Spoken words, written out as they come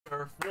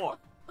Jerf War.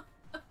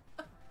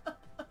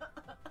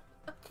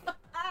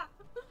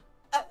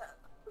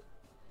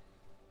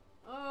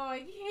 Oh, I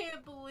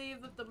can't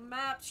believe that the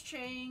maps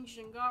changed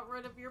and got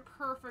rid of your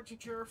perfect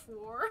Jerf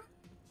War.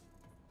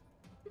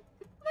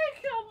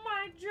 They killed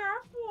my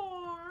Jerf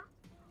War.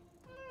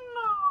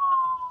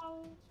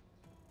 No.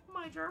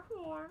 My Jerf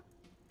War.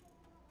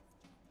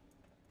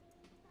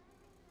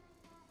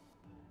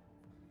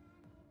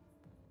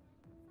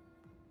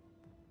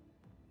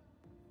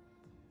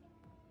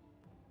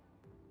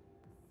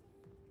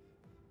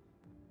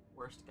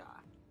 Worst guy.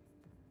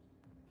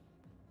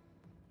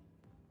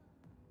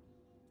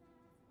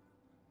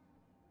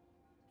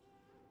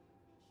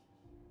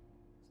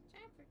 It's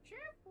time for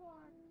Jerf War.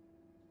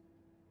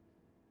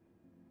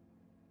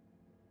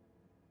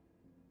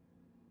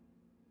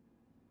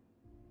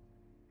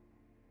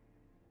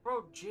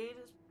 Bro, Jade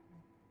is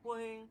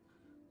playing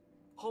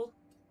Cult.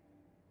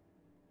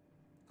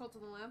 Cult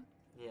of the Lamb?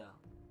 Yeah,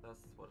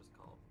 that's what it's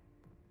called.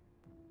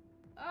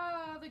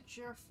 Ah, the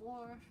Jerf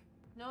War.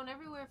 Known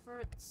everywhere for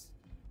its...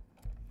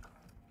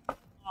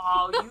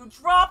 Oh, you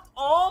dropped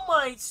all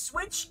my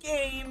Switch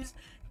games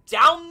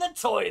down the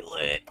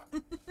toilet.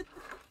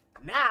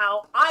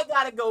 Now, I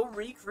gotta go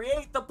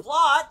recreate the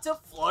plot to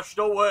Flushed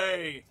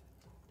Away.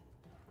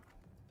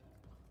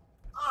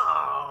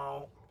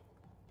 Oh.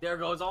 There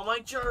goes all my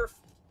Jerf.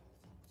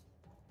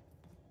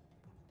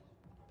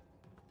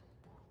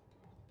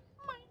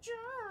 My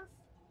Jerf.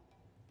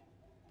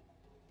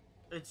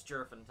 It's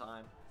Jerfin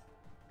time.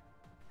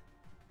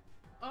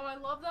 Oh, I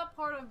love that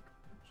part of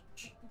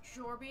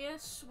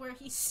Jorbius where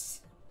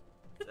he's...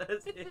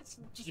 It's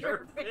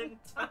Jerfin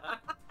time.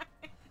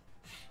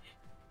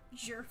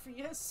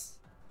 Jerfius.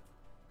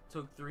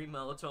 Took 3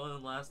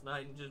 melatonin last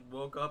night and just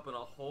woke up in a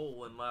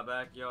hole in my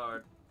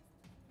backyard.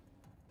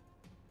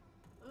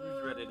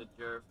 Who's ready to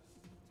Jerf?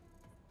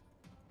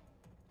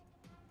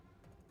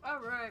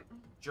 Alright.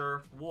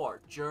 Jerf War,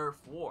 Jerf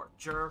War,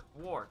 Jerf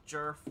War,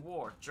 Jerf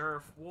War,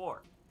 Jerf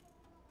War.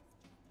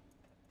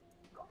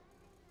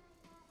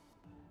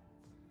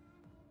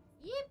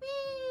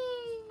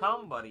 Yippee!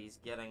 Somebody's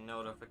getting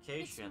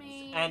notifications,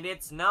 me. and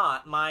it's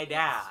not my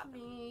dad. It's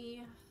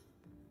me.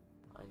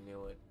 I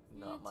knew it.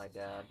 Not my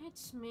dad.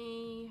 It's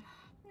me.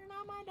 You're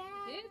not my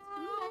dad. It's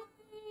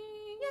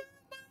me.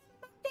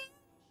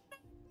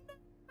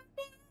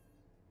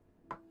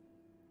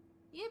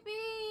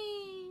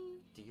 Yippee!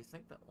 Do you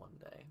think that one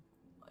day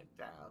my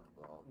dad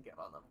will get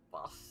on a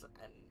bus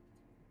and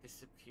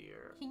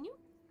disappear? Can you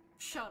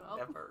shut up?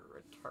 Never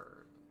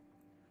return.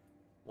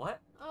 What?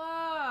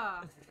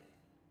 Ah.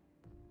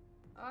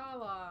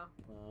 Allah.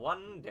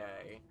 One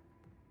day,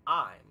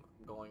 I'm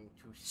going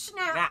to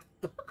Snap.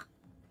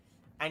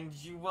 and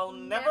you will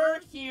never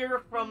hear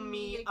from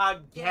me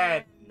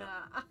again.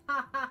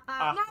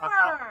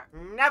 Never.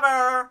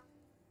 Never.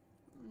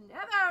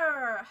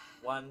 Never.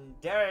 One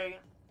day.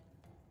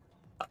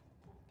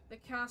 The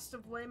cast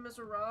of Les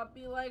Miserables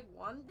be like,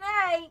 one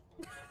day.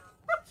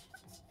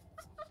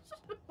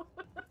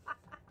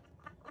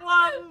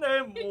 One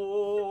day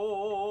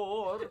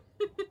more.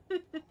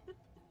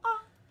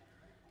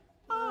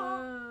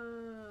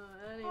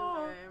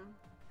 Anyway.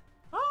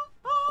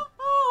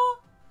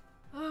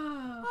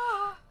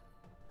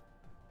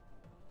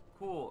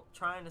 Cool.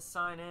 Trying to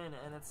sign in,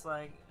 and it's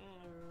like,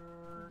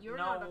 You're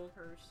no, not a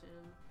person.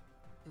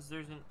 because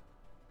there's an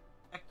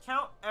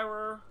account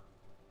error.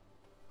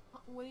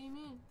 What do you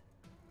mean?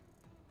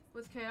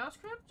 With Chaos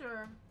Crypt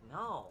or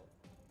No.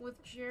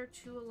 with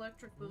Jer2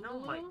 Electric Boogaloo? No,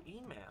 my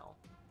email.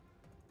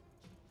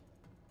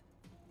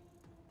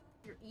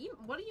 Your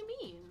What do you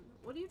mean?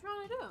 What are you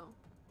trying to do?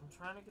 I'm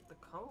trying to get the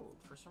code.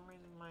 For some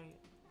reason, my...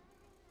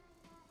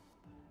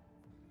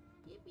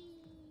 Yippee.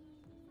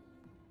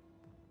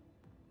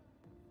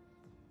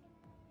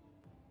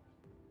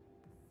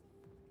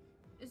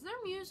 Is there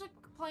music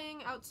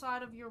playing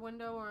outside of your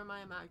window, or am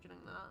I imagining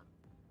that?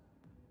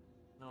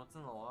 No, it's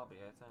in the lobby,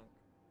 I think.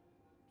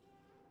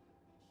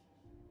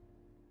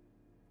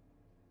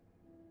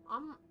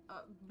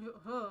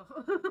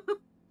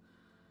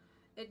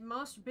 It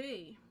must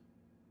be.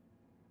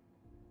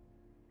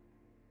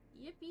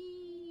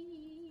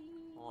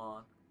 Yippee! Hold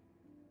on.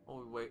 While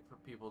we wait for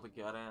people to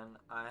get in,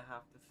 I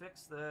have to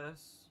fix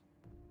this.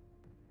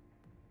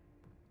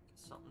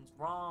 Something's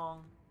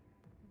wrong.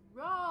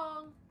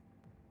 Wrong!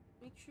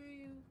 Make sure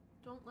you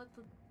don't let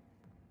the...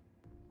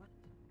 What?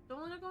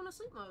 Don't let it go into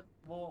sleep mode.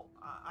 Well,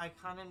 I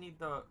kind of need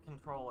the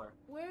controller.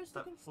 Where's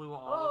the That flew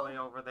all the way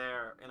over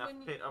there in a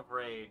When you- fit of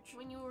rage.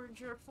 when you were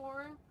Jerf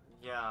War?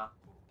 Yeah.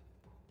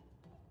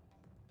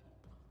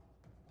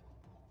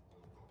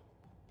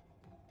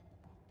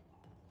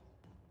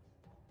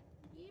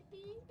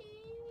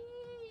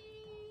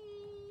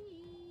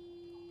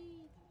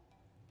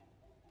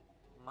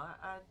 My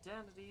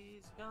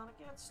identity's gonna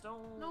get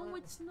stolen. No,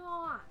 it's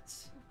not.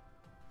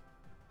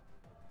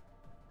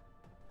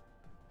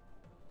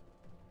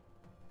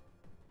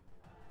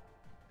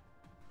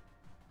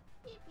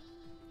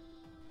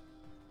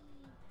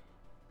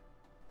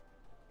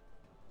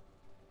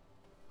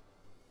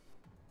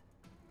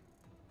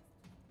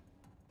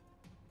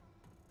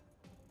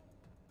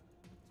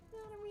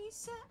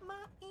 reset my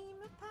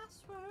email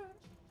password.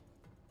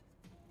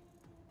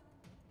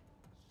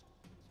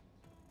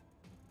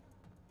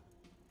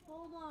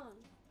 Hold on.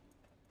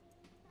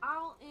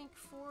 I'll ink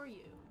for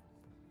you.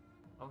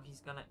 Oh, he's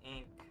gonna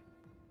ink.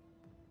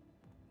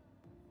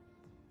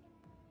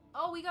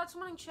 Oh, we got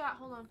someone in chat.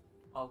 Hold on.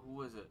 Oh,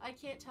 who is it? I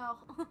can't tell.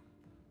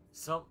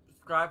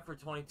 Subscribe for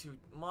 22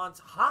 months.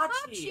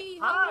 Hachi!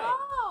 Hi!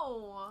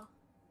 Hello!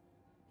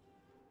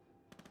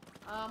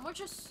 We're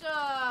just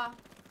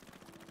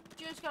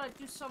gotta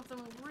do something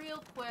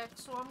real quick,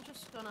 so I'm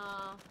just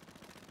gonna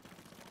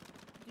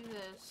do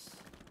this.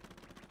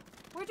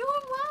 We're doing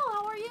well,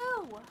 how are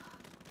you?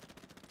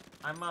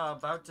 I'm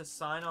about to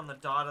sign on the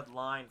dotted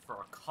line for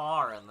a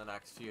car in the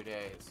next few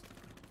days.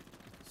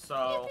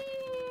 So,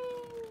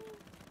 Yippee!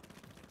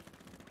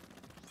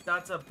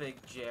 that's a big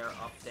Jer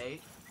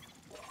update.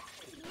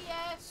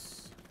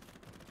 Yes!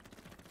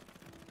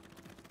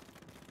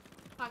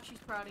 Hachi's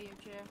proud of you,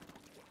 Jay.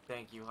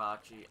 Thank you,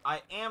 Hachi.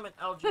 I am an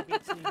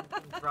LGBT who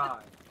can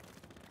drive.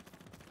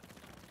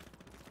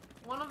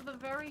 One of the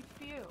very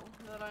few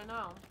that I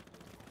know.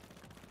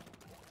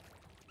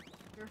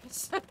 You're an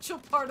essential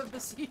part of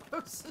this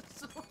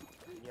ecosystem.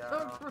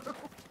 Yeah.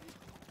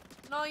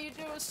 And all you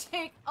do is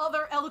take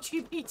other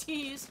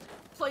LGBTs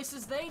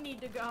places they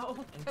need to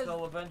go.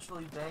 Until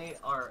eventually they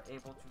are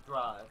able to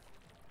drive.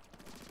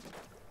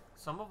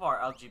 Some of our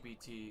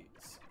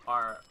LGBTs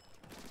are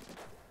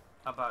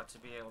about to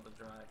be able to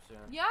drive soon.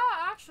 Yeah,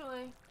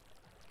 actually.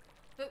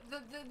 The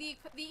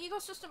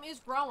ecosystem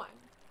is growing.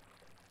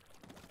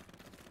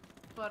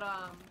 But,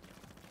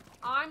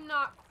 I'm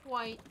not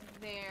quite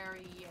there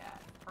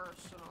yet,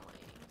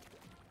 personally.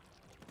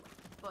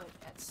 But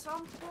at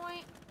some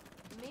point,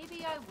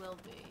 maybe I will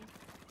be.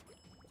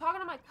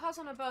 Talking to my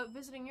cousin about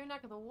visiting your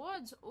neck of the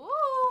woods.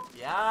 Ooh!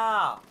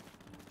 Yeah!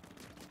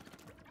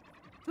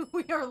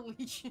 We are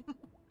Legion.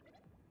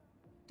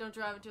 Don't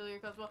drive until you're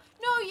comfortable.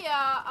 No,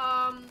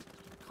 yeah,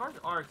 Hard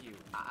to argue.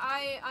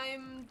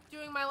 I'm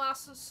doing my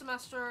last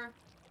semester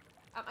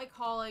at my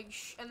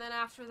college, and then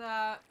after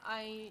that,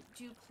 I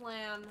do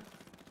plan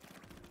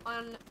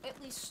on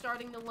at least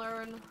starting to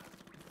learn.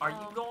 Are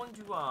you going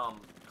to,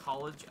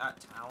 college at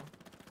town?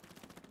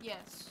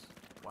 Yes.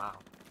 Wow.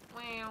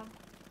 Wow.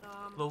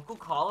 Local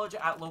college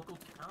at local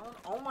town?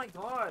 Oh my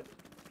god!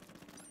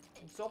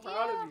 I'm so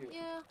proud of you.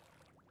 Yeah.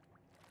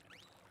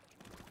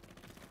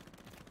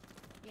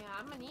 Yeah,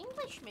 I'm an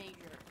English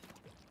major.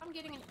 I'm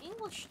getting an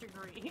English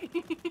degree.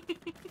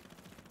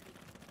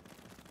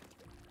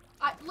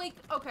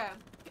 Okay.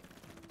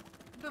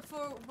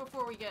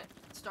 Before we get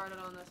started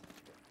on this,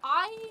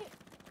 I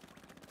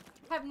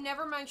have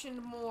never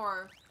mentioned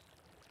more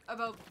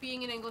about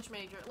being an English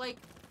major. Like,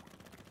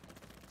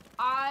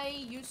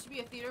 I used to be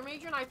a theater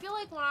major, and I feel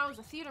like when I was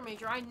a theater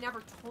major, I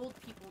never told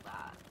people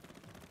that.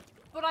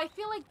 But I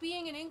feel like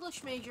being an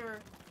English major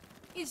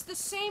is the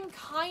same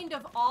kind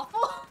of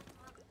awful.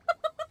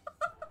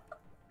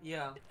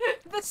 Yeah.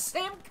 The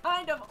same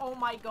kind of, oh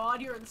my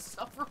god, you're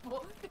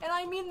insufferable. And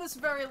I mean this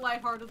very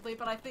lightheartedly,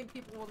 but I think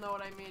people will know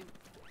what I mean.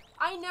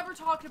 I never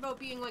talked about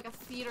being like a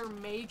theater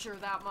major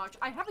that much.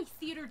 I have a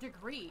theater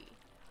degree.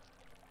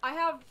 I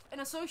have an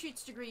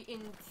associate's degree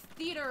in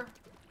theater,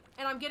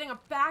 and I'm getting a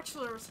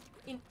bachelor's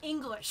in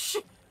English.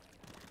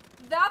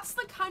 That's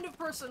the kind of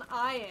person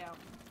I am.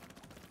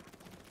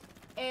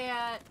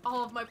 And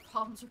all of my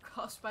problems are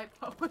caused by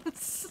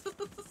poets.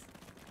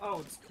 Oh,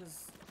 it's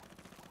because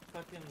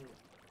fucking,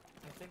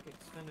 I think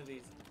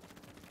Xfinity's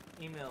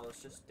email is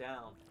just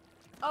down.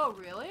 Oh,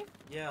 really?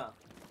 Yeah.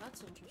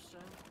 That's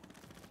interesting.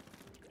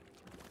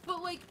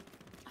 But, like,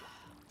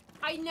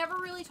 I never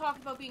really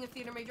talked about being a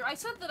theater major. I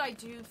said that I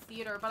do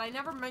theater, but I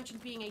never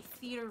mentioned being a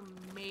theater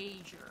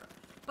major.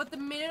 But the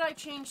minute I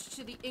changed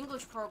to the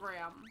English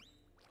program,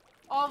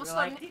 all of a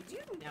sudden... Like, did you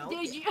know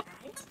Did you?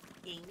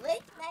 English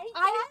major?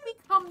 I have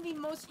become the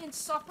most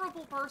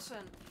insufferable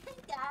person.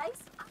 Hey guys,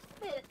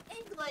 I'm an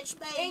English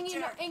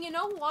major. And you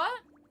know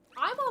what?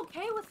 I'm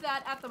okay with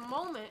that at the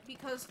moment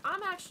because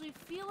I'm actually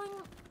feeling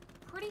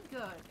pretty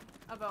good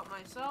about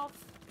myself.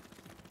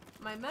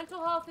 My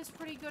mental health is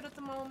pretty good at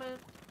the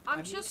moment. I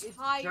mean, just it's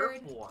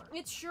tired. Jerf War.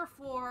 It's Jerf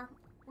War.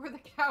 We're the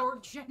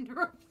coward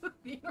gender of the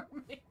theater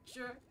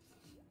major.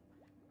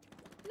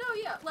 No,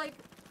 yeah, like,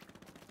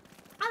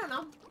 I don't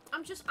know.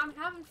 I'm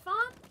having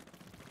fun.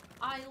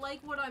 I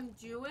like what I'm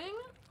doing.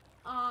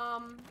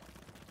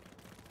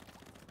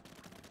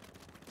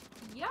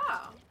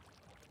 Yeah.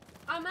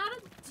 I'm at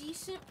a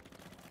decent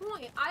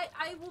point.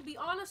 I will be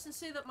honest and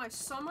say that my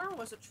summer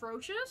was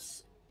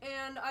atrocious,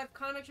 and I've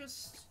kind of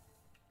just...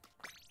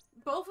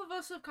 Both of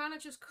us have kind of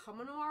just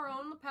come into our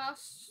own the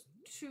past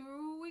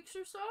 2 weeks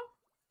or so.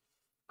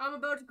 I'm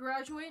about to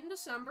graduate in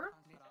December.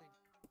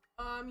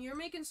 You're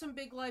making some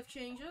big life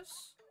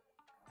changes.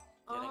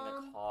 Getting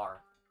a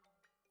car.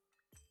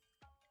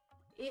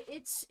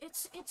 It's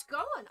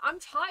going. I'm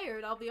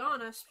tired, I'll be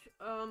honest.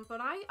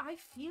 But I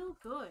feel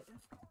good.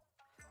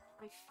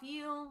 I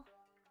feel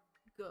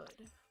good.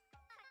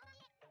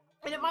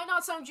 And it might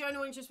not sound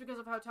genuine just because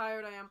of how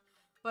tired I am,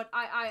 but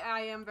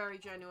I am very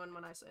genuine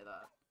when I say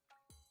that.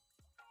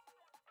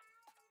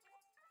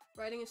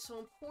 Writing is so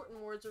important.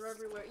 Words are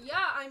everywhere.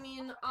 Yeah, I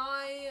mean,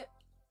 I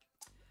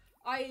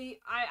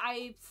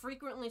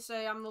frequently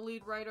say I'm the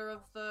lead writer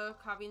of the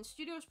Kavian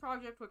Studios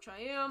project, which I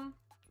am.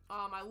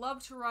 I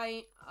love to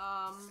write.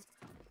 I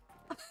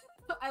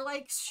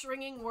like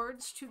stringing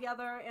words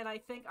together, and I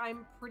think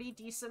I'm pretty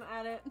decent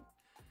at it.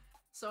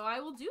 So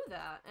I will do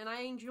that, and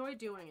I enjoy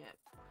doing it.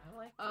 I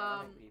like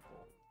drowning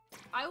people.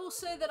 I will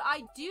say that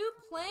I do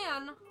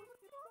plan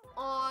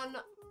on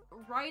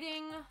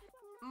writing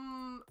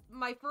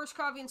my first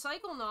Kavian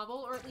Cycle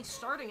novel, or at least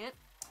starting it,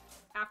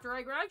 after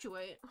I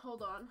graduate.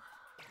 Hold on.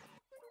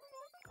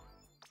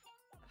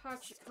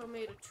 Hachiko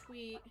made a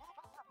tweet.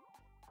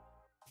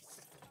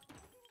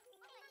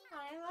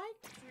 I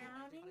like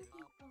drowning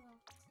people.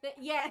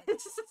 Yes!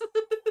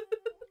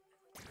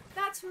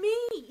 That's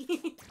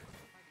me!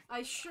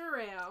 I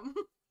sure am.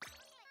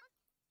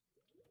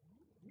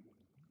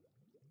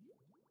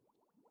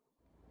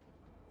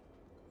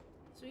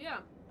 So yeah,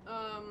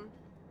 I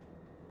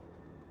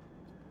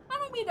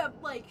don't mean to,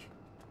 like,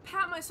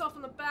 pat myself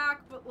on the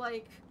back, but,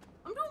 like,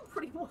 I'm doing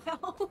pretty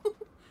well.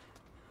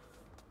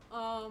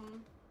 I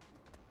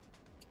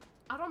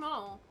don't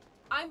know.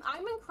 I'm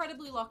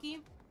incredibly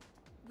lucky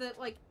that,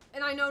 like,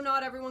 and I know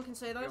not everyone can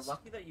say this. You're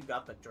lucky that you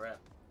got the drip.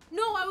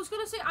 No, I was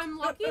gonna say I'm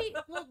lucky.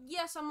 Well,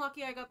 yes, I'm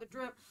lucky I got the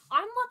drip.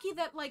 I'm lucky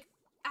that, like,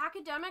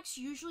 academics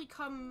usually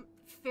come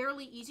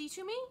fairly easy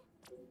to me,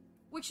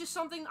 which is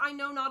something I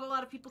know not a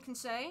lot of people can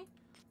say.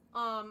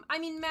 I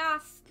mean,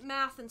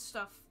 math and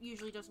stuff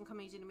usually doesn't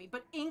come easy to me,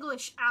 but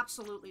English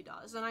absolutely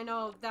does, and I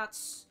know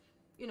that's,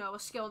 you know, a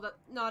skill that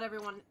not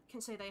everyone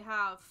can say they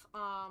have.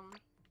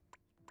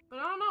 But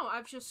I don't know,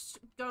 I've just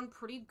done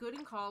pretty good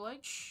in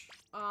college.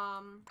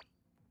 I'm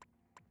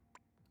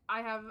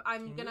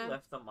Can gonna... you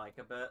lift the mic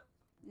a bit?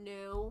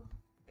 No.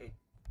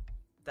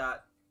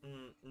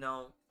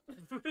 No.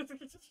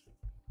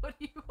 What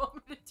do you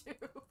want me to do?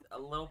 A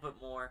little bit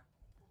more.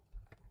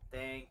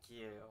 Thank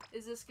you.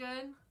 Is this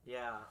good?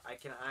 Yeah, I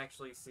can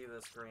actually see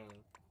the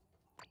screen.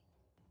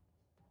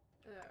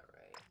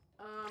 Alright.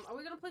 Are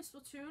we gonna play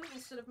Splatoon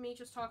instead of me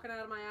just talking out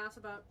of my ass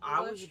about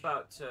English? I was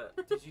about to...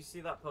 Did you see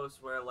that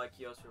post where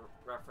Lykios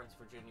referenced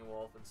Virginia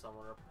Woolf and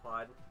someone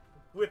replied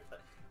with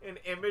an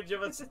image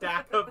of a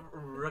stack of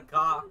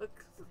racocks?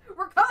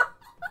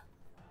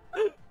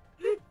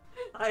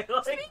 I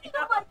like... Speaking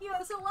of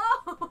Lykios,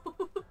 hello!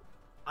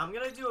 I'm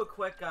gonna do a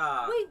quick,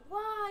 Wait,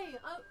 why?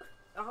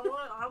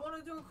 I want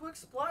to do a quick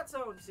Splat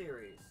Zone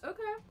series.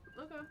 Okay.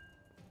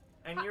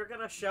 And you're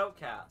gonna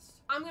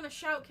shoutcast. I'm gonna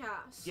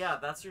shoutcast. Yeah,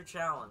 that's your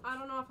challenge. I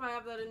don't know if I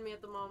have that in me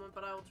at the moment,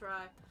 but I will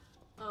try.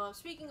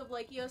 Speaking of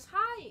Lykios,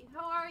 hi!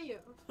 How are you?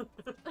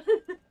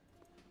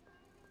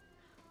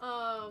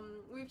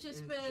 We've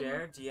just been... Is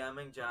Jared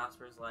DMing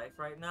Jasper's life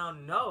right now?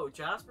 No,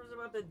 Jasper's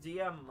about to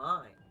DM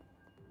mine.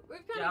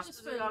 We've kind of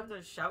just been... Jasper's about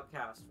to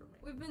shoutcast for me.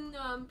 We've been,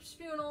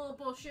 spewing a little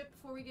bullshit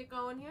before we get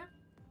going here.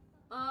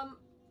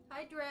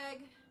 Hi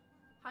Drag.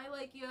 Hi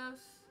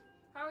Lykios.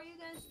 How are you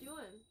guys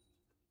doing?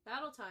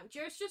 Battle time.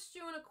 Jared's just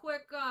doing a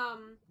quick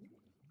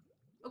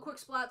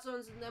Splat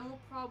Zones, and then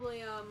we'll probably,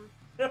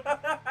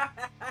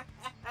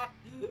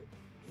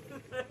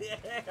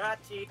 Yeah,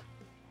 Hachi.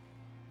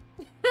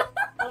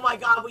 Oh my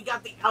god, we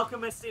got the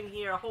Alchemist in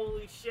here.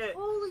 Holy shit.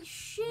 Holy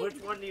shit. Which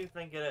one do you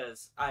think it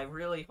is? I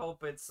really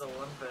hope it's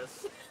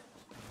Olympus.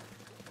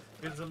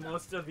 Because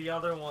most of the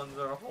other ones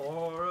are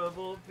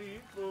horrible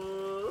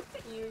people.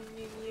 You.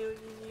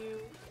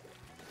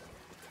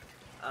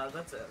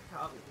 That's a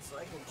Kavian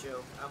Cycle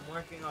joke. I'm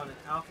working on an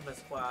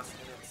Alchemist class,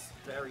 and it's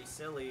very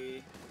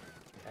silly.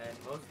 And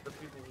most of the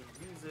people who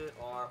use it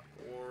are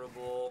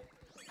horrible.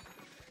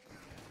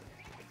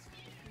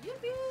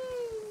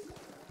 Yippee!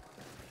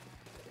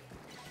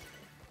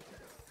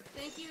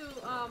 Thank you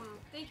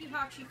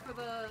Hachi for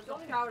the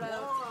shout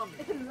out.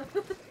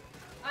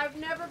 I've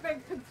never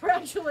been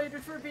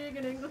congratulated for being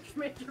an English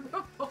major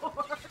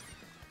before.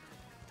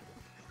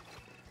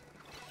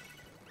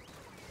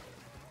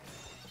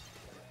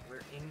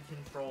 We're in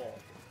control.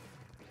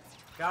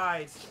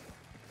 Guys,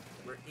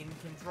 we're in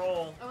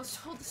control. I was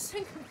told to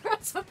say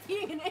congrats on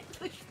being an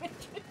English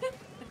major.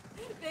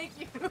 Thank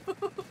you.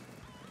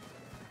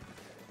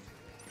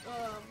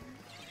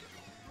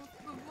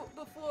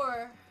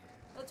 Before,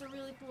 that's a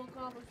really cool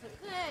accomplishment.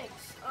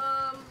 Thanks.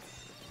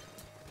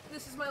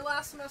 This is my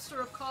last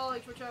semester of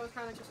college, which I was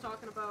kind of just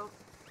talking about.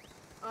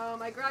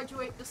 I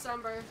graduate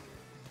December.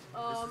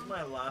 This is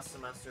my last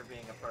semester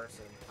being a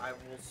person. I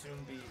will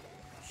soon be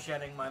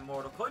shedding my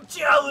mortal coil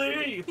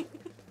jelly!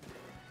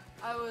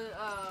 I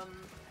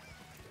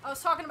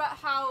was talking about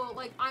how,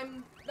 like,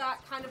 I'm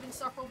that kind of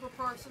insufferable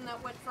person that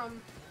went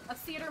from a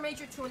theater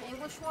major to an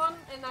English one,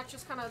 and that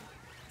just kind of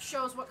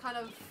shows what kind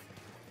of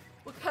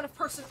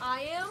person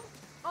I am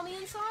on the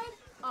inside.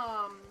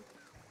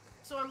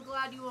 So I'm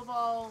glad you have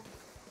all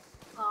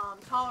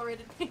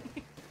tolerated me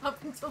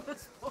up until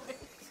this point.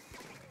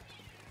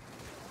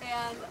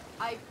 And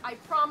I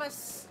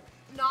promise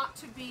not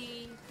to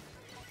be,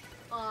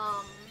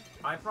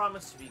 I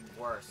promise to be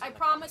worse. I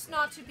promise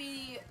not to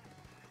be,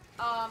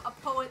 a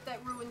poet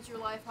that ruins your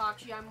life,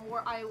 Hachi.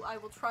 I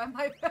will try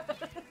my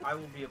best. I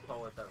will be a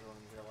poet that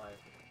ruins your life.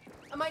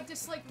 I might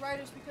dislike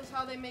writers because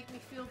how they make me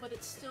feel, but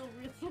it's still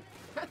really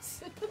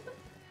impressive.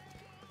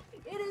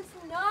 It is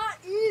not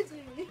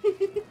easy.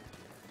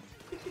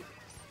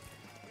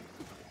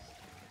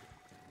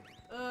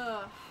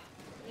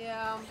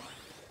 Yeah.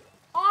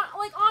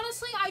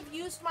 Honestly, I've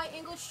used my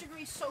English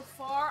degree so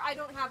far. I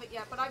don't have it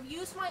yet, but I've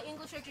used my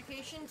English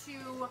education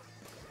to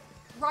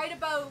write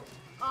about,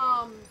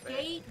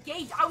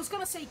 I was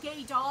gonna say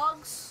gay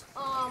dogs,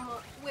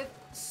 with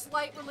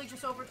slight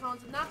religious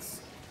overtones, and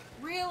that's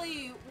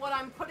really what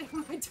I'm putting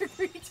my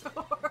degree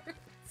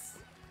towards.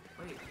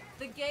 Wait.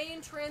 The gay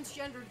and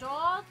transgender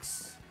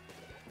dogs,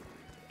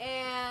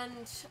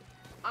 and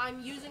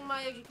I'm using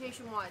my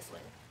education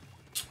wisely.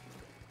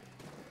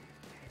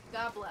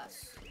 God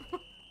bless.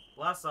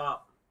 Bless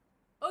up.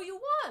 Oh, you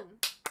won!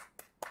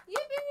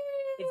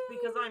 Yippee! It's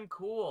because I'm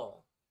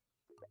cool.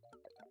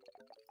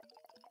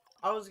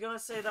 I was gonna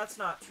say that's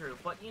not true,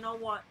 but you know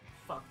what?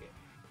 Fuck it.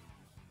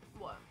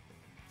 What?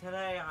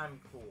 Today I'm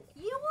cool.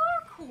 You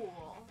are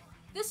cool.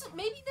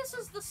 Maybe this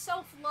is the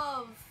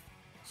self-love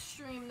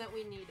stream that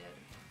we needed.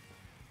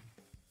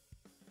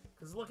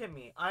 Cause look at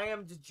me, I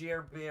am the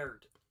Jer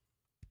Beard.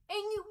 And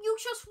you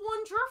just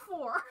won Jerf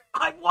War.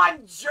 I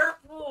won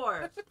Jerf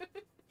War!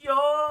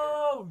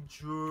 Yo,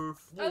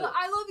 Jerf War. I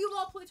love you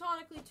all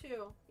platonically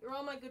too. You're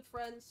all my good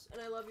friends,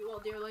 and I love you all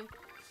dearly.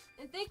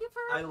 And thank you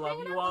for I love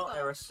hanging you out all with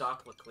us.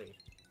 aristocratically.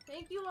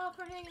 Thank you all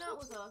for hanging out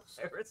with us.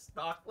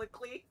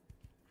 Aristocratically?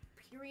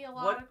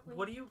 Periodically.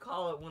 What do you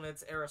call it when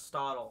it's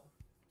Aristotle?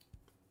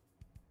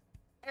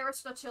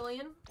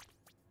 Aristotelian.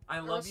 I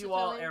love you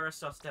all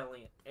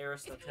Aristotelian.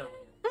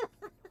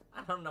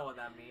 I don't know what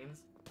that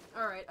means.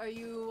 Alright, are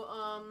you,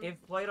 If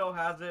Plato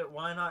has it,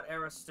 why not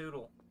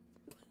Aristotle?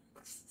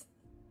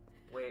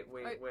 Wait,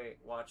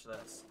 watch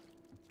this.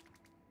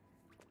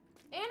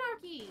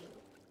 Anarchy!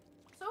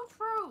 So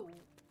true!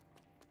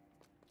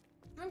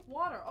 Drink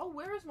water. Oh,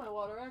 where is my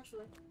water,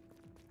 actually?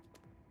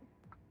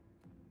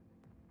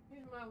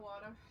 Here's my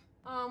water.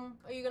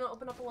 Are you gonna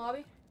open up a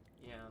lobby?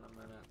 Yeah, in a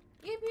minute.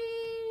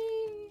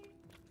 Yippee!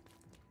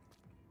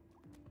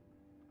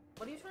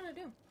 What are you trying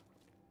to do?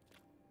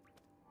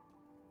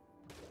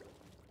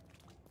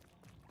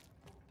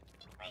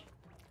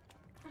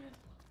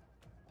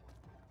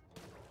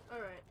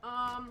 Alright,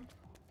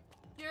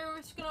 you're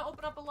just gonna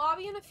open up a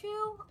lobby in a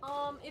few.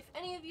 If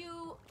any of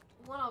you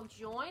wanna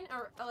join,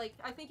 or, like,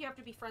 I think you have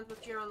to be friends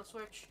with Jer on the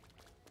Switch.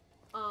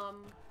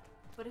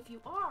 But if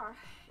you are,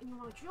 and you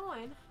wanna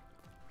join,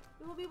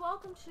 you will be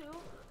welcome to.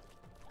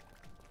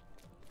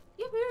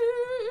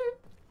 Yippee!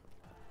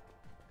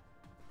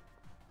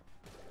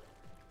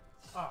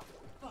 Oh,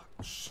 fuck.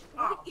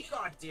 Oh,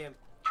 goddamn.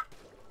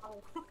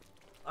 Ow.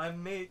 I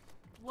made...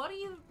 What do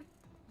you...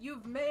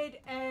 You've made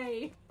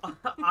a...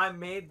 I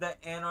made the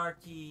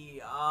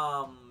anarchy,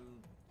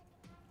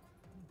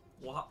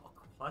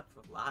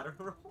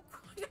 quadrilateral?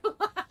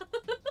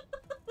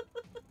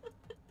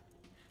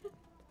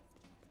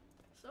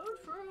 So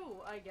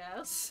true, I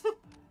guess.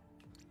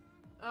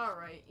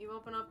 Alright, you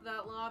open up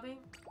that lobby?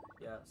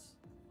 Yes.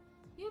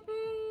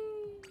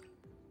 Yippee!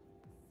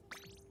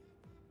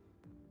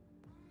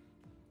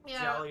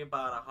 Yeah. Jelly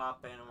about to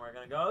hop in and we're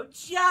gonna go,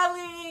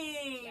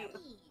 Jelly!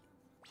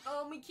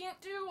 We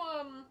can't do,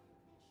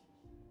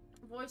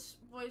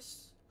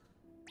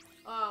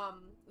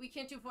 we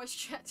can't do voice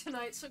chat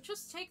tonight, so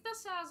just take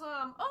this as,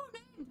 oh,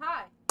 name,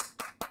 hi!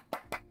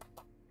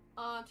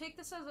 Take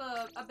this as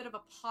a bit of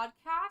a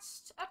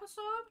podcast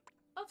episode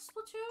of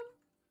Splatoon,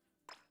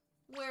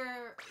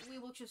 where we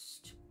will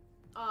just,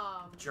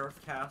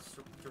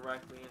 Jerfcast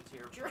directly into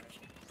your brain.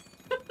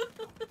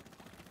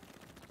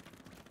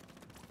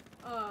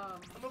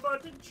 I'm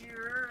about to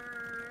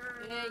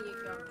jerk. There you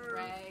go,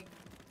 Greg.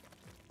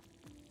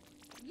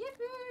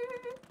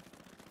 Yippee!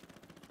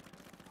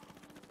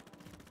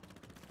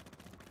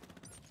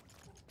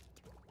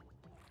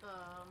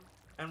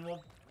 And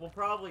we'll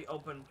probably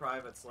open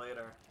privates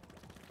later.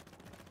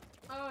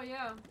 Oh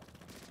yeah.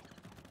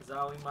 Cause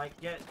how we might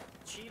get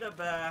Cheetah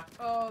back.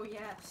 Oh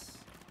yes.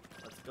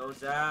 Let's go,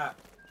 Zach.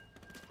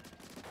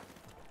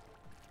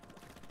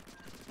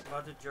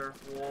 About to Jerf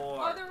War.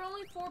 Are there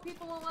only 4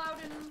 people allowed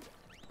in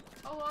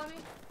a lobby?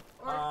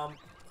 Or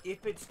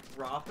if it's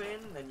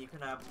drop-in, then you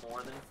can have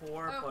more than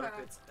 4, but if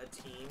Okay. it's a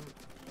team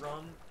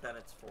run, then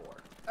it's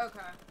 4. okay.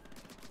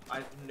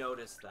 I've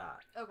noticed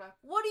that. Okay.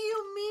 What do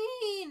you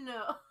mean?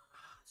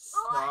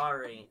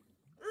 Sorry.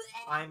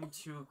 I'm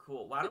too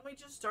cool. Why don't we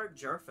just start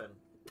jerfing?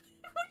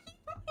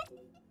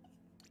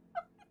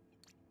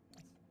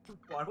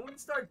 Why don't we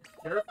start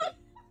jerfing?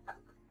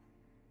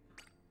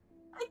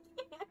 I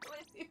can't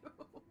with you.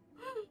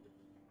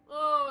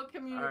 Oh,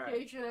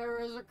 communication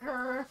errors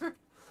occur.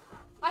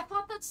 I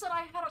thought that said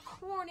I had a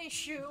corn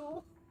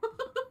issue.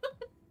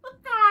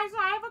 Guys,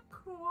 I have a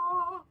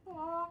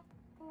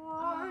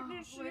corn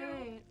issue.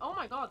 Wait. Oh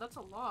my god, that's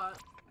a lot.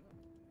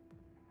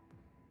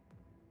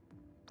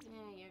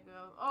 There you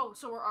go. Oh,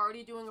 so we're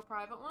already doing a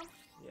private one?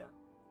 Yeah.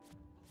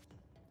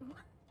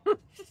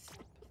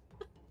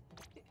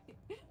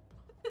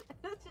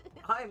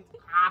 I'm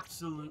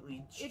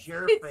absolutely It's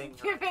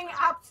jerfing. giving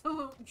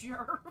absolute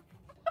jerf.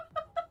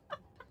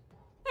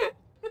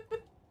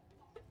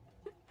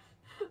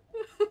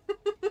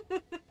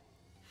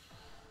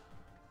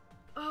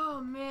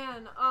 Oh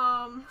man,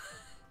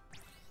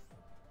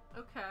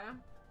 okay.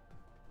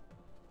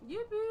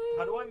 Yippee!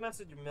 How do I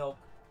message Milk?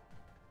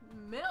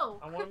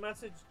 Milk? I want to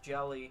message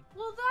Jelly.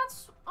 Well,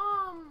 that's,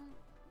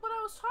 what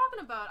I was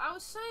talking about. I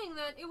was saying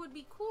that it would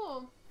be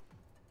cool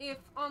if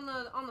on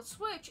the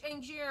Switch,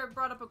 and Jer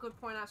brought up a good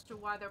point as to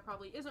why there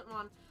probably isn't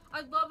one.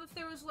 I'd love if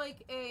there was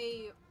like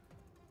a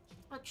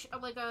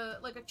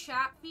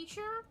chat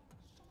feature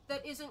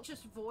that isn't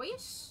just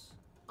voice,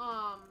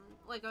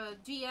 like a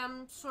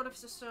DM sort of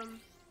system,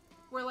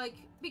 where like,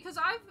 because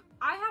I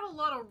have a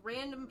lot of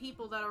random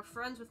people that are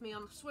friends with me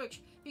on the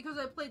Switch because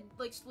I played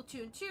like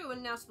Splatoon 2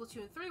 and now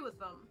Splatoon 3 with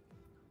them,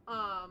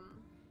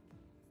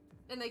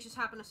 and they just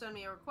happen to send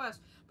me a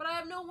request, but I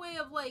have no way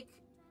of like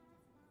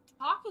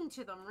talking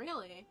to them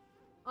really,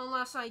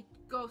 unless I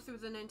go through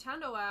the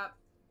Nintendo app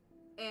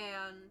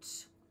and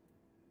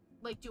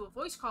like do a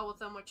voice call with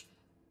them, which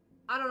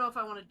I don't know if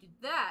I want to do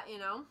that, you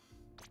know.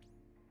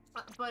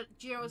 But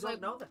Gio was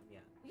like, "Don't know that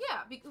yet."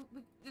 Yeah,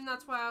 and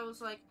that's why I was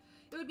like,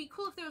 it would be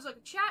cool if there was like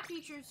a chat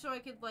feature so I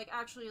could like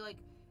actually like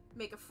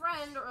make a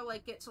friend or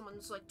like get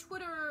someone's like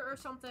Twitter or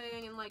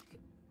something and like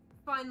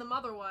find them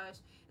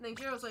otherwise. And then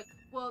Gio was like,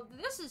 well,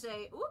 this is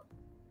a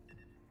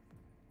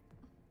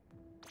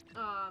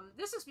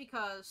this is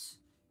because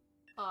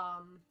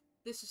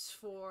this is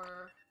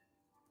for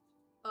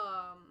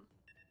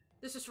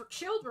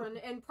children,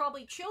 and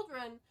probably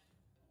children.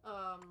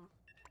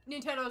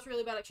 Nintendo is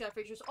really bad at chat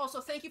features. Also,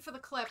 thank you for the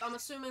clip. I'm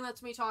assuming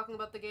that's me talking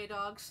about the gay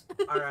dogs.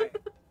 Alright.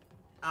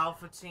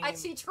 Alpha Team. I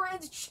see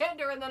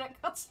transgender and then it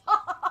cuts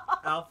off.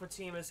 Alpha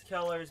Team is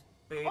killers.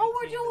 Beta Oh,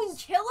 we're team doing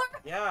is...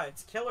 killer? Yeah,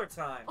 it's killer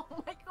time.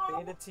 Oh my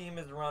god. Beta Team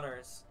is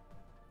runners.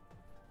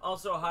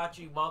 Also,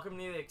 Hachi, welcome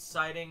to the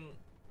exciting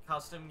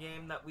custom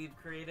game that we've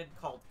created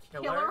called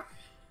Killer.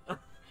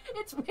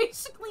 It's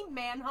basically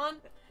Manhunt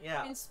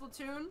Yeah. in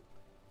Splatoon.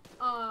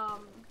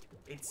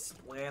 It's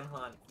Splan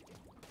Hunt.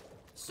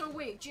 So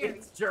wait, Jerry.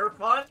 It's Jerf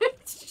Hunt?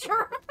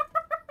 Sure.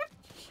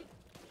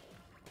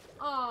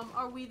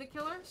 Are we the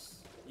killers?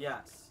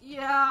 Yes.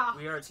 Yeah.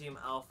 We are Team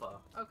Alpha.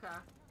 Okay.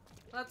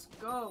 Let's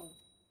go.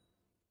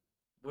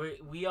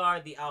 We are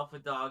the Alpha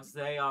Dogs,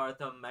 they are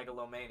the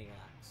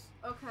Megalomaniacs.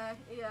 Okay,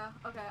 yeah,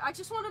 okay. I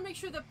just want to make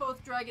sure that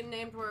both dragon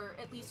named were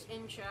at least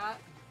in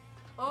chat.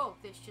 Oh,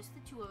 there's just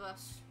the two of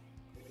us.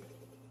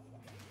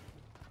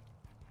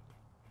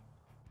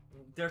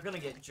 They're gonna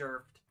get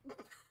jerked.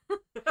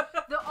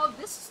 Oh,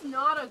 this is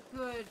not a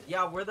good...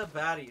 Yeah, we're the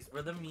baddies.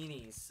 We're the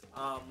meanies.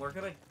 We're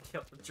gonna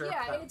jerk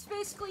Yeah, them. it's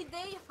basically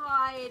they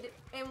hide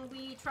and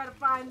we try to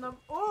find them.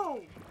 Oh!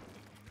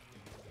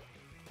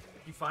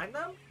 You find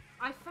them?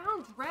 I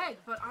found Greg,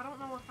 but I don't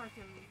know if I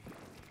can...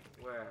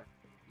 Where?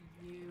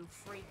 You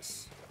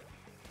freaks.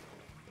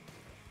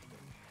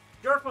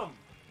 Jerk them!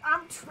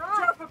 I'm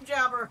trying! Jerk them,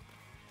 Jabber!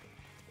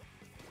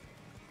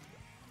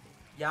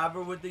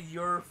 Jabber with the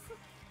yerf.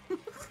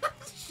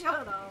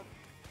 Shut up.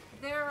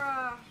 They're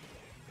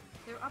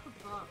up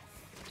above.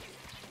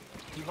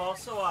 You've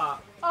also,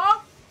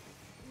 Oh!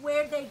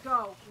 Where'd they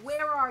go?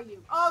 Where are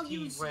you? Oh,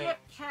 you Wait. zip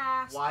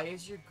cast. Why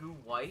is your goo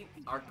white?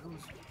 Our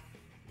goo's...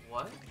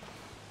 What?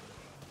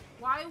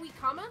 Why are we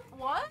coming?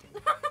 What?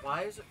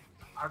 Why is it...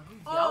 Our goo's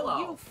Oh, yellow.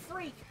 you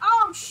freak.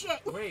 Oh, shit.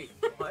 Wait,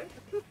 what?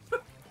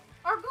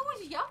 Our goo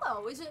is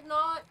yellow. Is it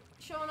not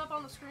showing up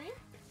on the screen?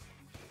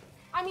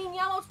 I mean,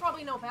 yellow's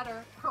probably no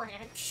better.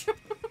 Cranch.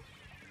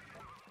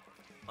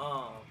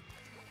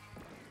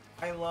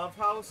 I love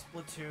how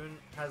Splatoon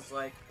has,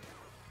 like,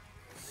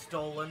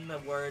 stolen the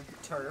word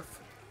turf.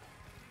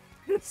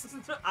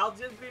 I'll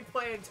just be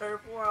playing Jerf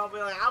War, I'll be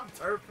like, I'm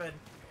turfing.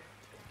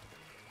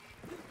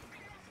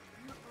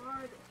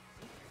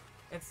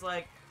 It's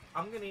like,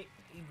 I'm gonna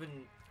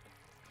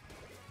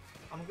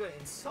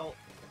insult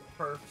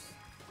perfs.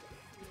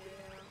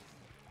 Yeah.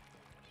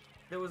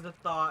 There was a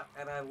thought,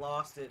 and I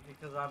lost it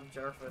because I'm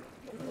jerfing.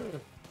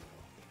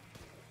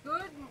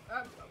 Good,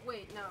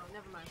 wait, no,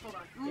 never mind, hold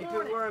on. If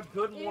Morning. it were a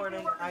good morning,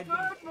 If it were a I'd be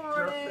good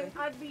morning, jerfing.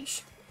 I'd be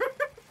sure.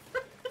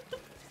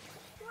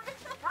 What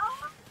the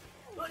hell?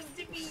 What does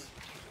it mean?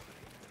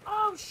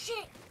 Oh,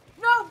 shit!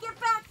 No, get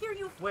back here,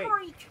 you Wait,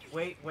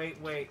 freak!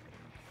 wait.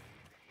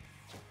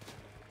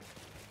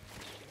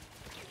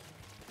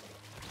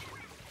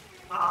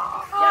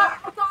 Ah, Oh, yeah.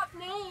 I got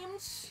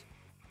names!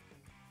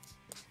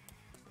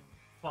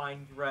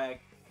 Find Greg.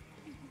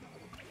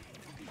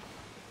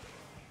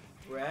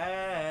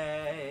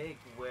 Greg,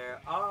 where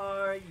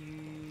are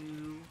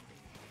you?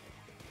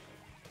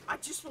 I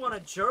just want to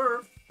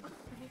jerf. I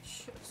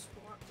just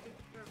want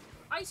to.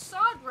 I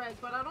saw Greg,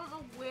 but I don't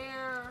know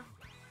where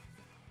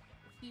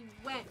he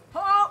went.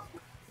 Oh!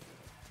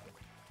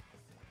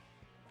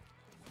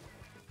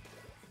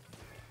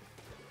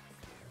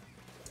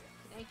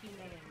 Thank you,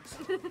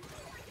 names.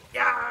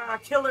 Yeah,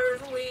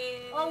 killers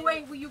win. Oh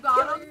wait, well, you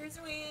got him? Killers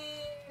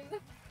win.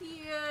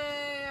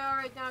 Yay!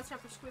 Alright, now it's time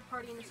for Squid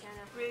Party in the center.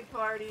 Squid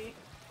party.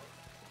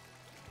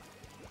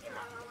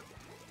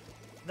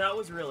 That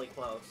was really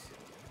close.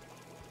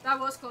 That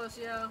was close,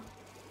 yeah.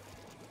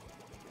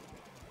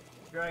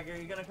 Greg, are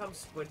you gonna come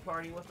squid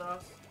party with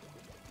us?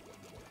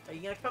 Are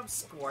you gonna come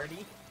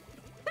squirty?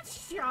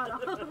 Shut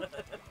up.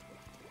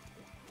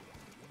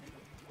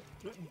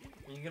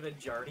 Are you gonna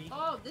jarty?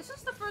 Oh, this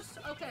is the first.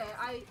 Okay,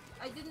 I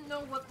didn't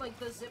know what like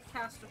the zip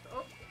caster.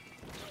 Oh.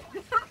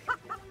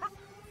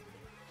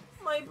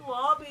 My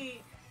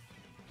blobby!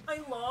 I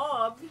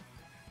lobbed!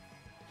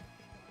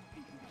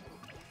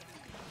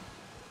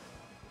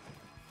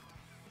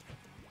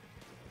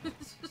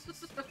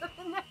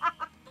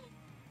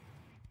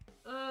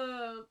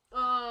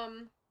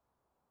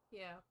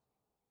 Yeah.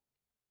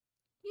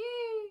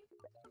 Yay!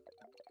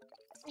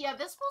 Yeah,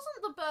 this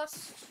wasn't the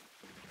best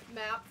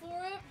map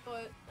for it,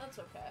 but that's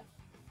okay.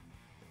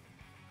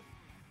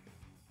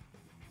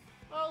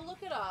 Oh,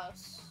 look at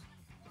us.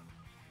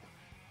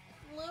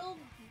 Little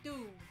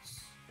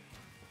dudes.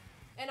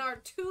 And our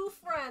 2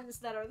 friends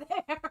that are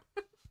there.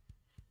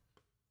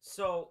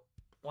 So,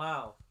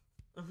 wow.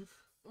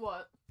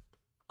 What?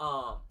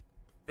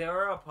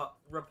 There are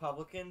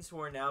Republicans who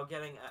are now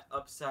getting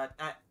upset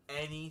at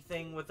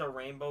anything with a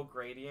rainbow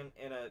gradient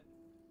in a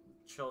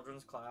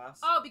children's class.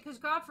 Oh, because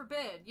God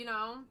forbid, you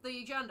know,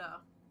 the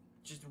agenda.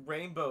 Just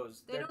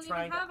rainbows. They They're don't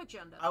trying even have to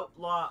agenda.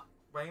 outlaw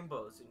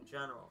rainbows in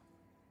general.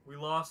 We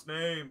lost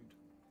named.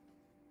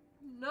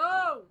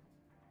 No!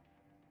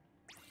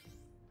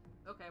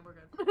 Okay, we're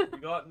good. We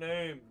got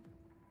named.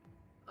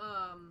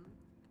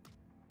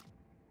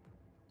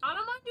 I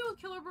don't mind doing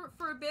Killer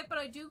for a bit, but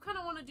I do kind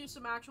of want to do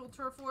some actual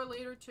Turf War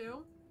later,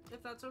 too.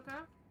 If that's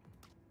okay.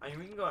 I mean,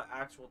 we can go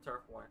actual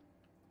Turf War.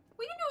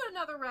 We can do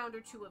another round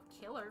or 2 of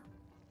Killer.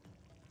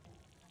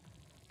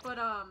 But,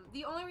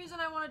 the only reason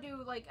I want to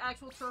do, like,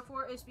 actual Turf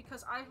War is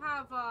because I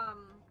have,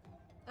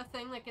 a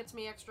thing that gets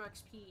me extra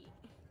XP.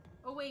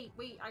 Oh, wait,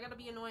 I gotta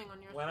be annoying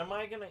on yours. When am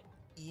I gonna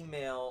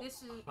email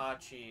This is...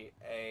 Hachi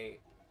a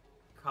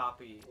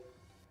copy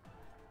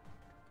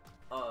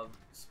of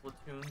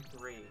Splatoon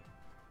 3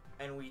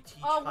 and we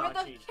teach Oh, Hachi... we're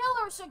the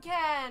killers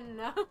again!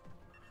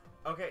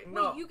 Okay,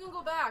 no. Wait, you can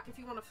go back if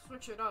you want to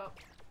switch it up.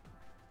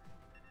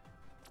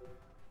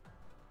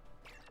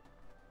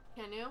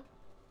 Can you?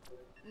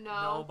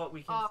 No. No, but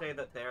we can say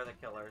that they're the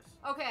killers.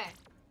 Okay.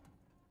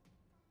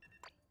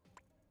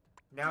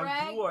 Now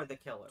Drag, you are the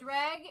killer.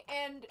 Drag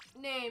and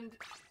named,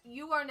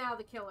 you are now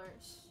the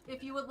killers.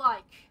 If you would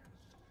like.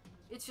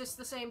 It's just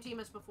the same team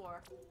as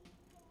before.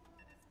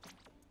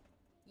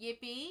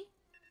 Yippee.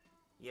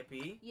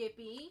 Yippee.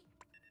 Yippee.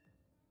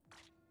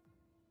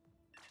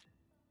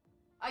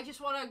 I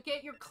just want to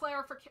get your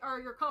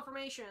your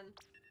confirmation.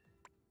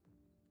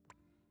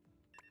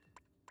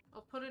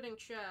 I'll put it in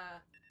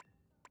chat.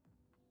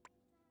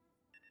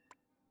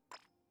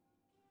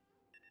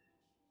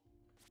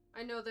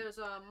 I know there's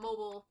a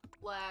mobile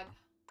lag.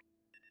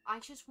 I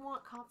just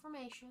want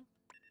confirmation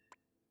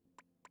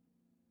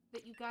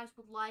that you guys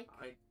would like.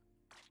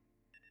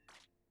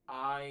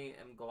 I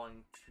am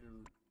going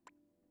to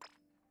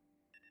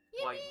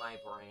wipe my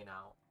brain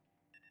out.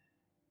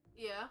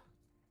 Yeah.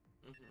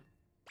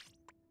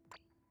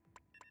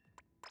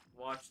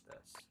 Watch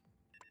this.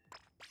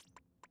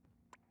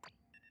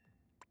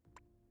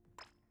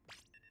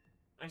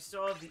 I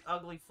still have the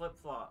ugly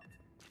flip-flop.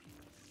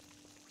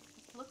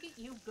 Look at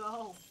you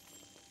go.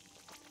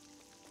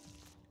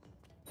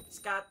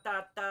 Scat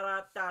da da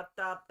da da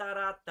da da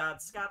da da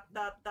scat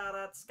da da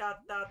da scat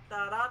da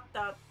da da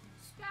da.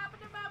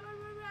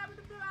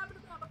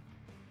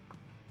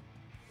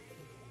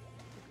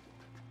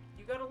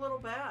 You got a little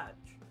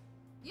badge.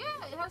 Yeah,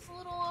 it has a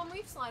little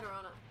reef slider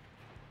on it.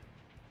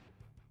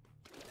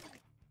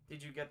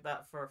 Did you get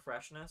that for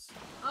freshness?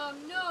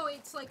 No,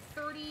 it's like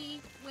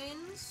 30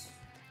 wins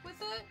with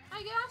it,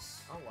 I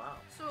guess. Oh wow.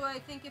 So I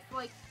think if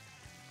like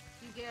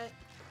you get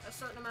a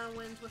certain amount of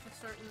wins with a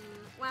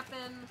certain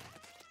weapon,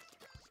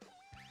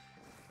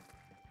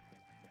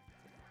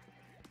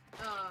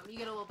 you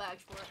get a little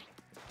badge for it.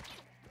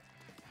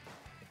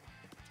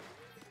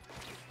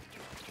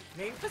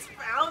 Name just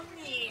found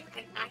me,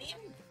 and I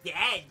am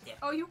dead.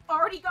 Oh, you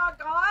already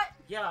got?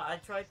 Yeah, I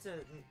tried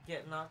to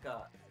get not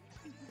got.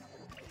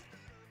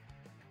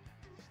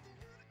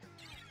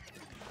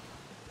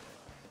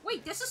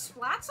 Wait, this is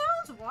Splat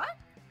Zones? What?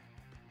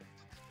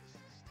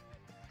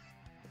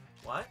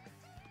 What?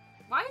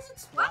 Why is it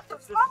Splat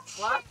What Zones? is this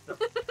Splat Zone?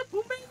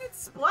 Who made it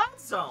Splat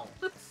Zone?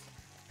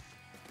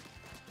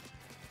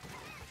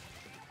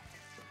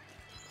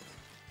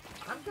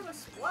 I'm gonna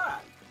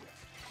splat.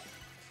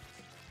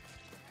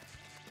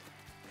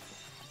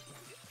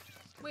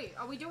 Wait,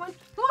 are we doing?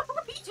 What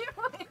are we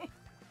doing?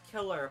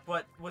 Killer,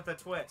 but with a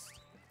twist.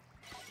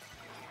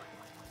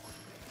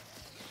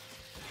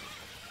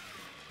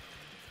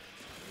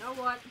 You know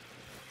what?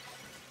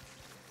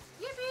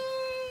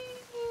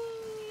 Yippee!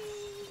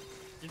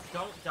 Just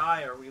don't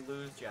die or we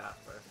lose,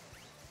 Jasper.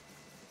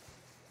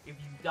 If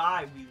you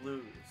die, we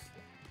lose.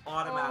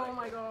 Automatically. Oh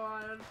my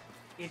god.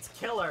 It's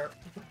killer,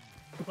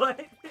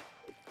 but...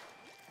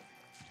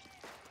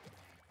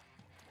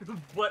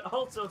 but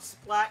also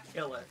splat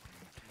killer.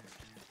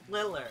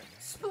 Liller.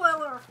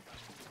 Spliller.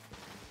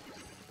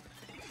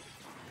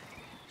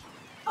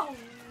 No!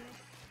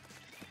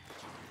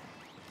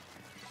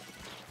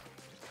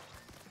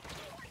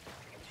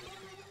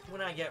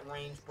 When I get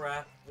range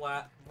breath,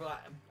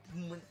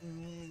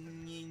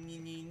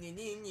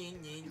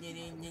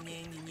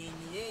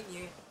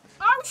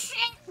 Oh shit!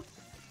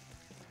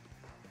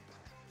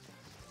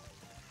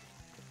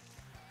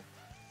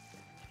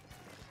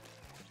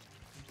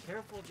 Be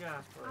careful,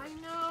 Jasper. I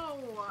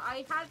know.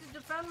 I had to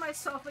defend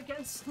myself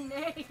against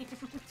names.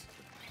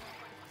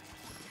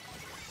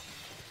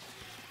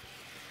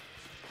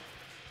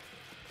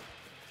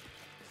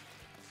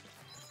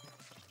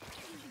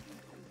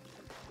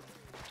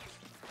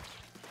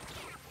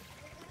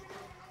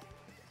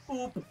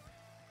 Oop.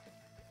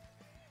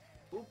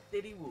 Oop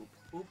diddy whoop.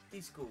 Oop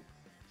de scoop.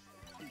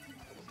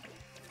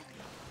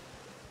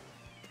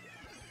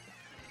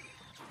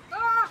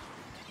 Ah!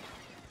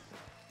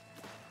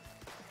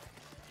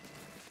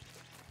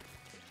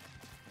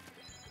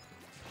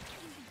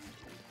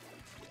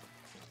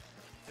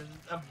 This is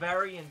a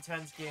very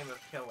intense game of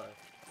killer.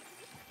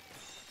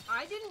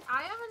 I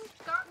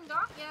haven't gotten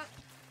got yet.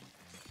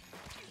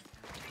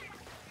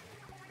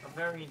 A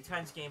very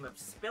intense game of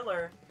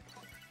spiller.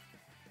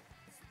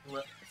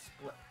 Split,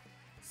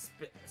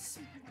 split,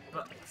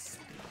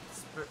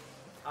 spit,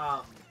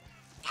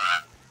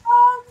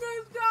 Oh,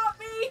 they've got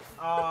me!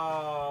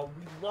 Oh,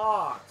 we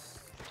lost.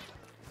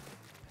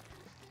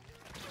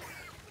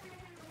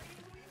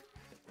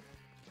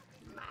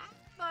 My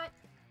butt.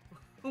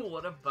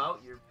 What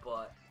about your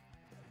butt?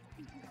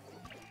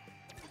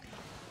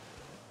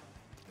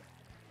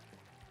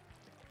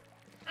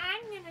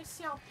 I'm gonna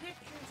sell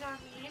pictures on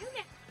the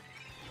internet.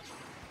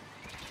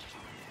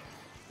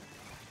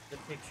 The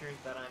pictures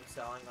that I'm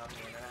selling on the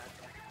internet.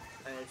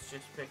 And it's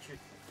just pictures.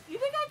 You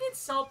think I could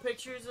sell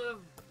pictures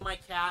of my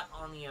cat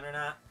on the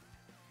internet?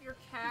 Your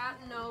cat?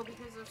 No,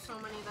 because there's so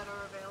many that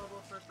are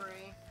available for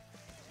free.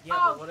 Yeah,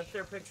 Oh. but what if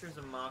they're pictures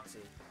of Moxie?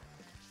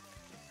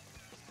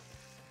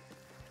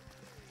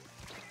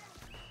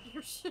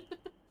 Your shit.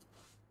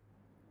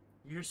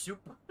 Your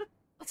soup?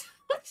 I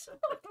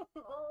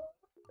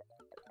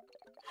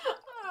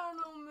don't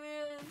know,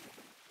 man.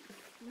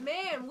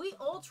 Man, we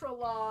ultra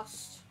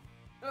lost.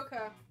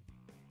 Okay.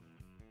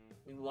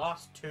 We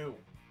lost 2.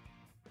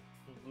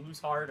 Lose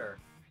harder.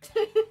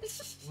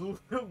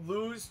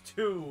 Lose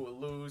 2.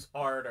 Lose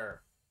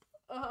harder.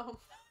 Do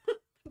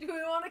we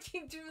want to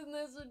keep doing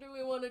this, or do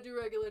we want to do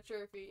regular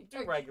Jerfy?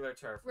 Do regular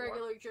Turf War.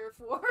 Regular Jerf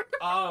War.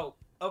 Oh,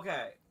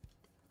 okay.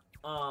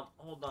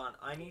 Hold on.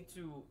 I need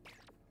to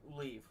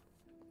leave.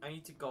 I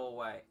need to go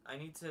away. I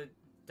need to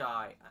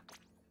die.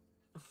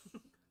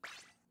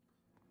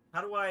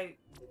 How do I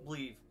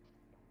leave?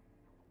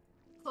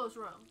 Close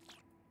room.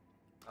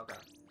 Okay.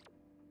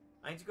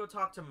 I need to go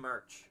talk to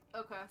Merch.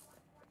 Okay.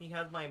 He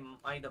has my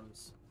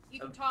items You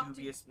can of talk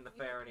dubious to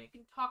nefarity. You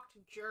can talk to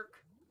Jerch.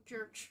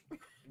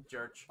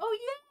 Jerch. Oh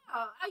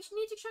yeah, I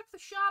need to check the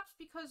shops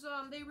because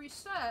they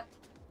reset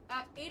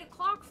at 8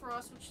 o'clock for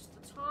us, which is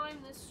the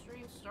time this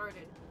stream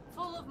started.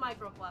 Full of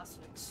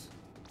microplastics.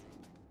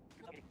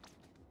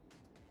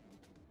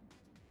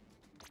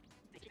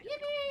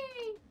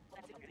 Yippee!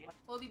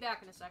 We'll be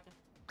back in a second.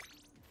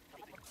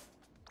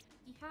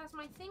 He has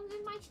my things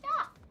in my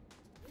stuff.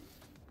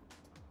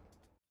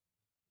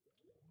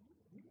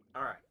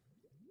 Alright.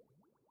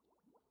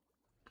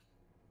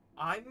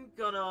 I'm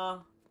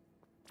gonna...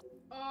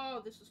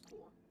 Oh, this is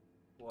cool.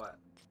 What?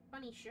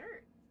 Funny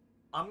shirt.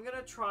 I'm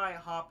gonna try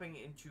hopping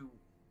into...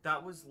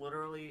 That was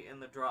literally in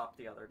the drop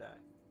the other day.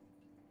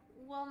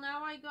 Well,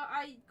 now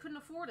I couldn't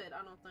afford it,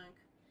 I don't think.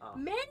 Oh.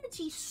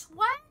 Manatee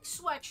swag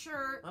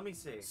sweatshirt. Let me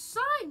see.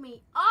 Sign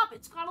me up.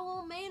 It's got a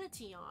little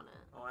manatee on it.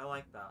 Oh, I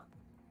like that.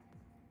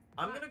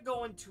 I'm gonna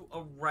go into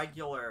a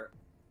regular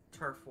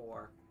Turf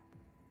War.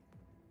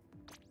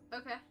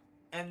 Okay.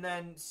 And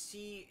then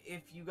see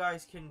if you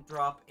guys can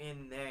drop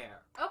in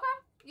there. Okay.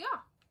 Yeah.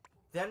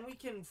 Then we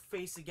can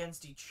face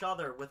against each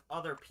other with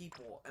other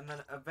people. And then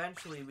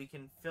eventually we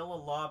can fill a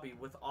lobby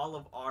with all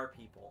of our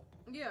people.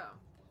 Yeah.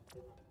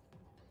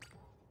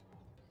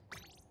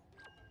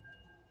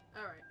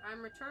 Alright,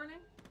 I'm returning.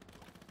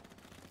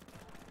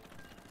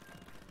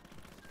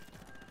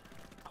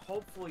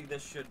 Hopefully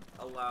this should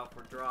allow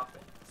for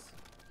drop-ins.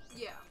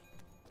 Yeah.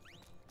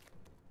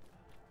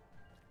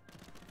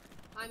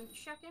 I'm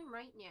checking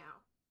right now.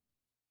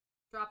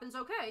 Drop-in's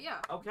okay,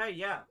 yeah. Okay,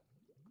 yeah.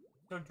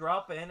 So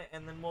drop in,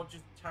 and then we'll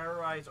just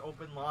terrorize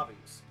open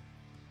lobbies.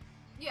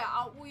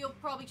 Yeah, we'll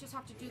probably just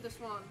have to do this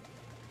one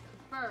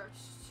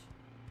first.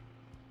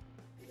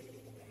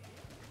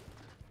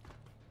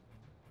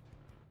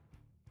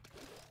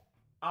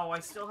 Oh,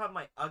 I still have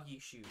my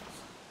Uggy shoes.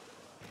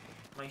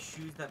 My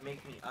shoes that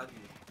make me Uggy.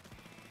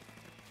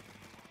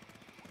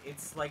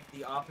 It's like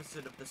the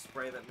opposite of the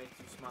spray that makes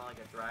you smell like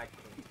a drag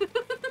queen.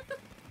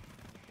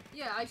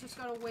 Yeah, I just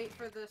gotta wait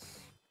for this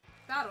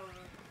battle to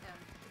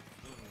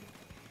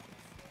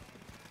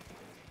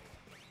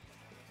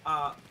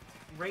end.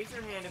 Raise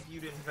your hand if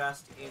you'd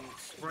invest in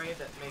spray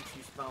that makes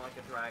you smell like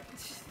a dragon.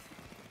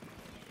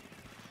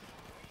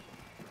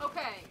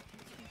 Okay,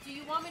 do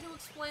you want me to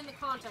explain the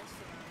context to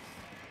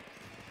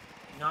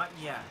this? Not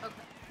yet.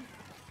 Okay.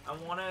 I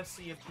want to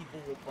see if people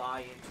will buy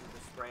into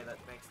the spray that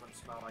makes them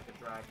smell like a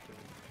drag queen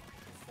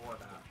before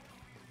that.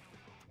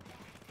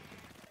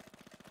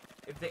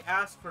 If they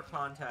ask for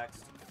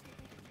context,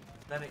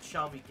 then it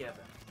shall be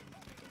given.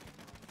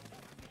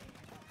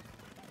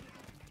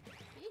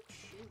 Big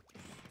shoes.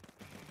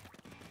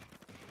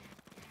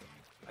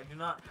 I do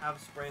not have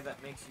spray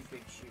that makes you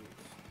big shoes.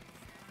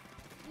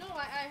 No,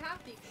 I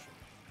have big shoes.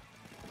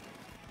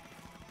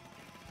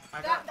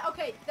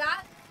 Okay.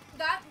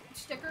 That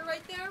sticker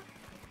right there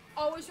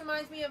always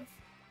reminds me of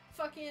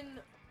fucking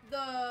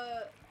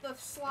the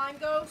slime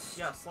ghost.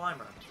 Yeah,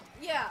 Slimer.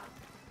 Yeah.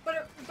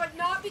 But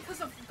not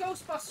because of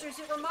Ghostbusters,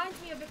 it reminds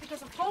me of it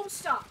because of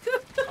Homestuck.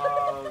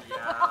 Oh,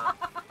 yeah.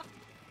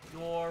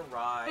 You're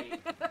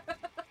right.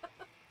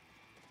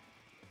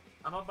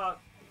 I'm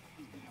about...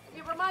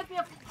 It reminds me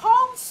of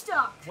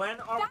Homestuck! When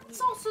are That's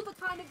also the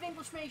kind of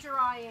English major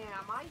I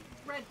am. I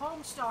read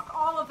Homestuck,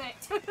 all of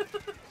it.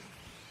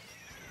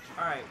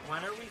 Alright,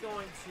 when are we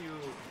going to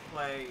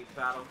play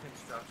Battle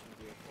Construction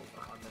Vehicles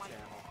on the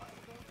channel?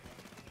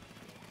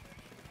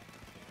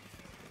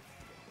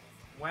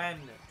 When,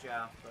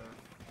 Jasper?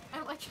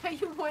 I like how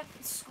you went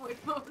squid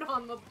mode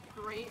on the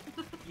grate.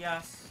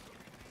 Yes.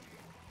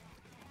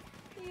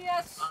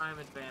 Yes. I'm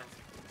advanced.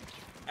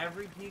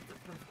 Every piece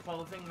of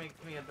clothing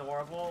makes me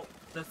adorable.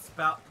 The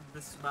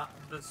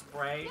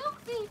spray.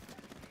 Milk thief.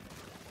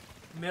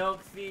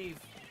 Milk thief.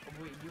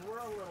 Wait, you were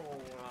a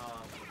little,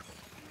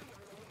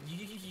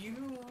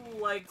 You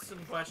like some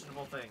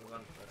questionable things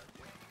on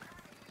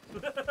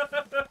Twitter.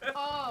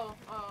 Oh.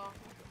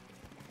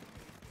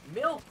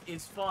 Milk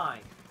is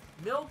fine.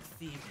 Milk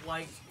thief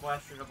likes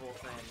questionable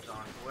things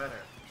on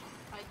Twitter.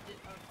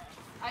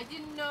 I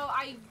didn't know.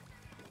 I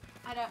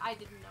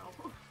didn't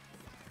know.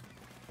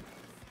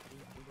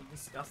 We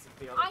discussed it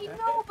the other I day.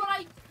 know, but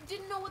I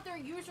didn't know what their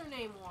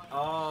username was.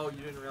 Oh,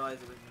 you didn't realize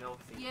it was Milk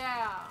Thief.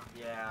 Yeah.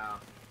 Yeah.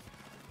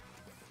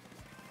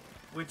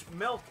 Which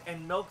Milk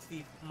and Milk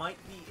Thief might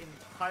be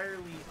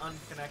entirely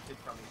unconnected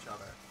from each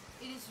other.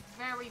 It is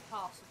very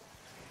possible.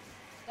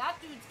 That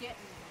dude's getting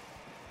me.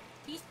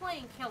 He's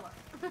playing killer.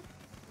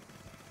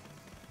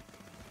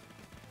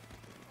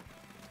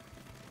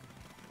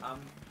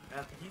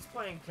 He's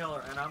playing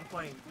killer, and I'm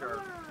playing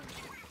Jerf.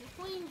 He's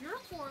playing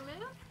Jerf War,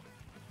 man.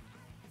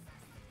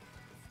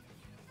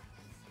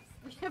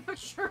 We have a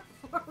Jerf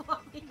War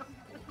lobby.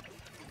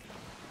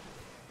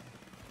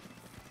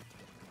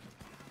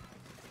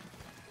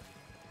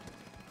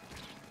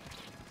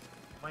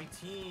 My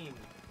team,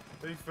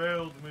 they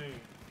failed me,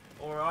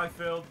 or I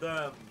failed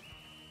them.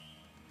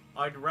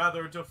 I'd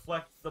rather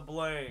deflect the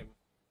blame.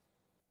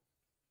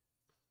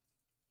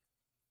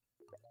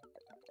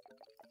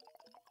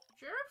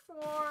 Jerf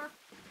War.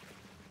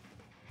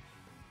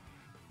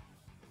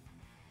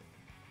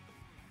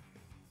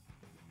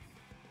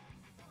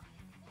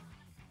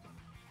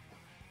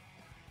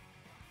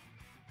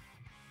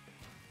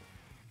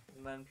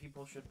 And then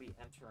people should be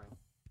entering.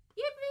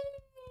 Yippee!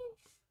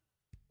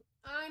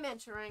 I'm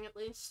entering, at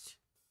least.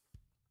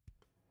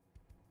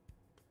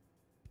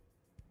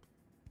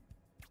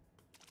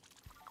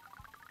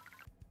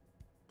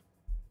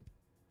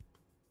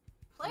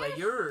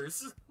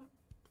 Players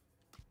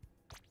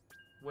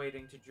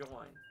waiting to join.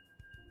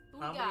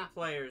 Who How we many got?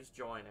 players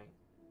joining?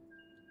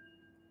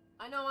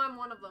 I know I'm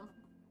one of them.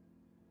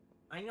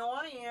 I know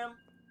I am.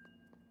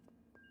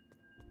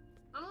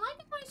 I'm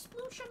liking my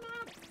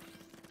sploosh-o-matic.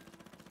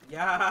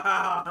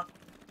 Yeah!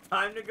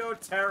 Time to go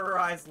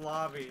terrorize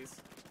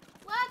lobbies.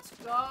 Let's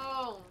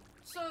go!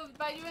 So,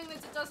 by doing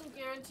this, it doesn't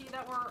guarantee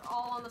that we're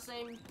all on the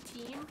same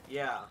team.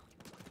 Yeah.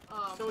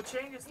 So it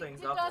changes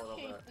things up a little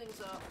bit. It does change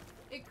things up.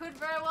 It could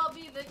very well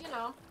be that, you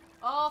know,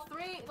 all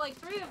three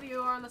of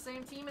you are on the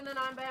same team and then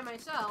I'm by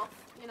myself,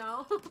 you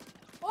know?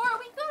 Or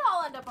we could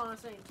all end up on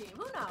the same team,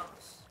 who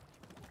knows?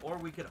 Or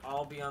we could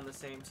all be on the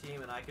same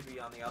team and I could be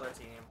on the other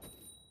team.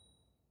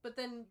 But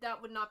then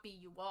that would not be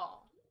you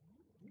all.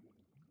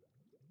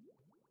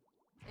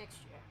 Next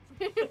year.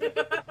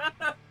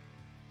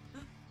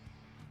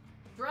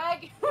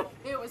 Drag,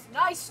 it was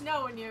nice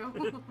knowing you.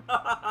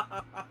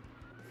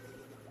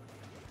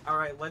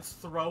 Alright, let's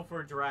throw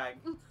for drag.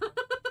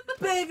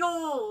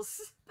 Bagels!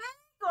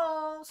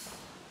 Bagels!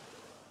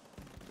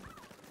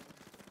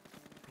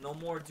 No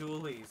more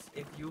dualies.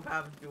 If you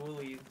have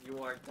dualies,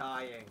 you are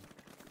dying.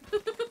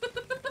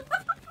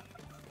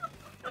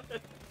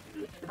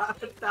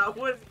 that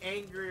was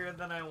angrier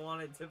than I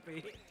wanted to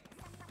be.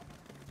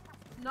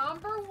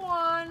 Number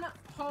 1,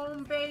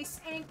 home base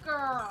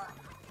anchor.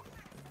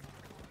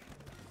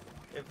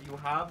 If you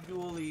have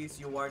dualies,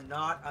 you are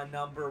not a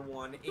number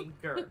 1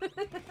 inker.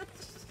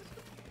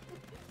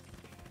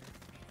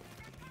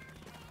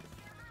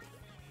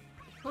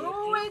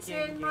 Who is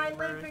in my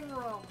living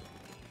room?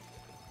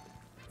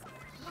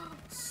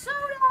 Soda!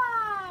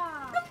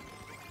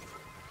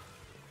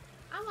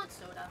 I want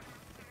soda.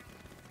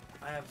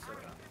 I have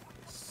soda.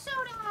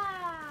 Soda!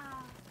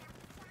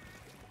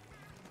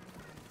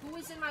 Who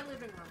is in my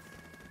living room?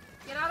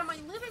 Get out of my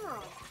living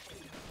room!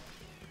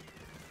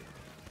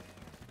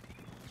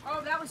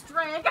 Oh, that was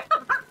drag.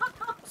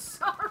 I'm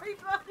sorry,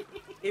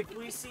 buddy. If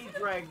we see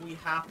Dreg, we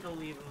have to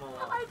leave him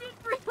alone. I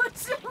didn't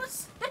realize it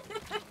was him.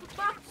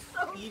 I'm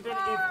so Even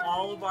sorry. if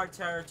all of our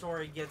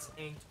territory gets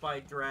inked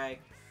by Dreg,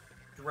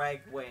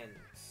 Dreg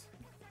wins.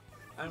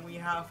 And we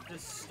have to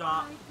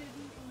stop. I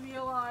didn't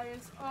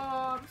realize.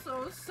 Oh, I'm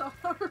so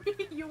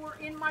sorry. You were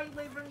in my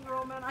living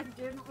room and I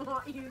didn't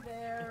want you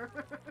there.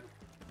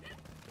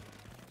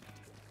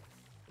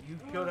 You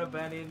should have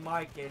been in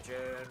my kitchen.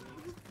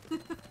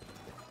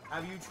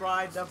 Have you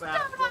tried the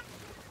bathroom?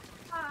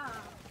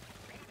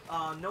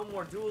 No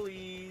more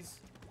dualies.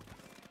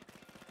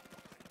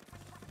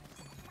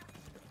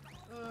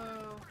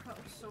 Oh,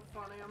 that was so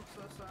funny. I'm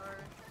so sorry.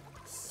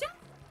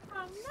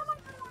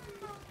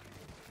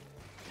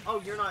 Oh,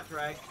 you're not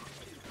Dreg.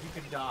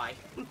 You can die.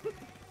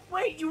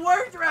 Wait, you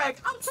were Dreg!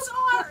 I'm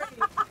sorry!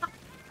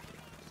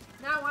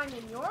 Now I'm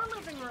in your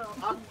living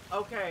room.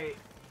 Okay.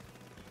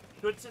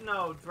 Good to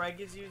know.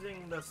 Dreg is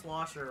using the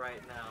slosher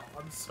right now.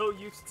 I'm so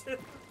used to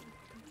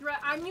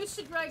I'm used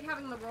to Greg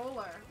having the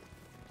roller.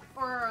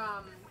 Or,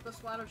 the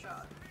splatter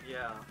shot.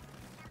 Yeah.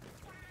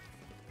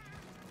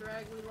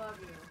 Greg, we love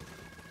you.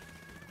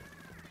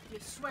 You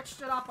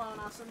switched it up on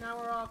us and now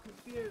we're all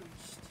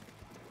confused.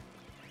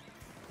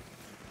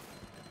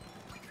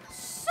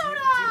 Do you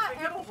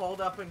think it'll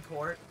hold up in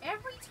court?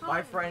 Every time.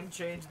 My friend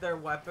changed their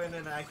weapon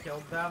and I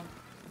killed them.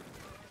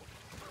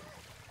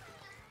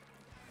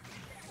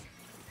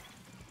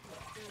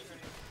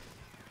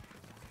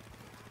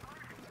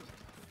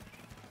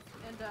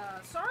 And,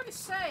 sorry to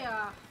say,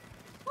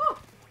 whew,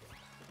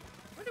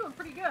 we're doing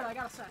pretty good, I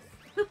gotta say.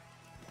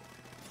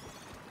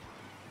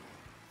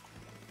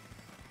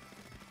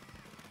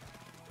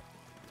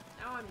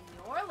 Now I'm in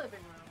your living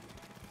room.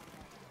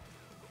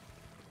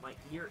 My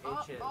ear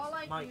All- itches. all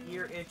I My do-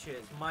 ear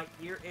itches. My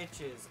ear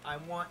itches. I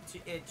want to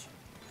itch.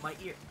 My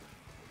ear.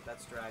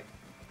 That's Drag.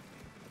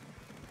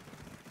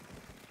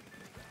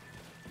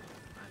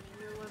 I'm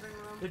in your living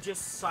room. It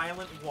just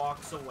silent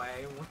walks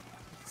away when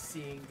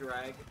seeing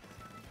Drag.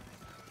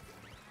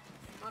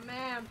 My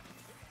man.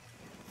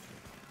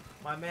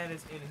 My man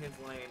is in his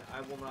lane.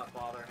 I will not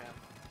bother him.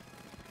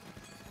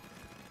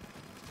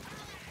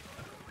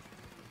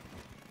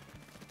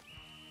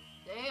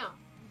 Damn.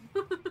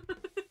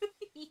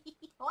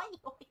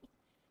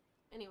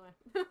 Anyway.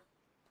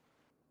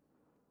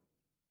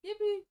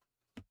 Yippee.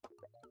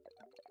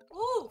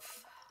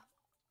 Oof.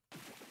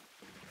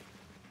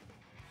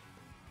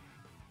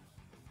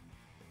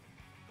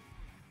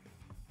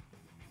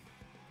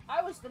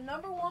 I was the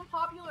 #1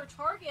 popular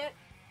target.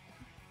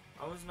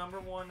 I was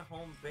 #1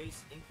 home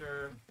base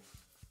inker.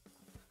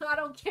 I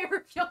don't care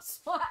if you'll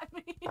slap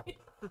me.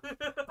 But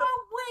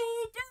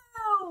we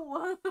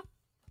do!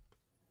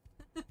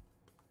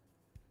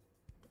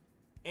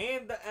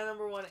 And the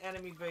 #1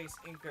 enemy base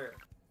inker.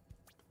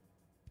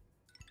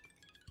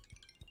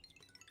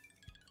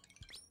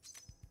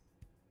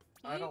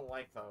 I don't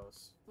like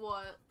those.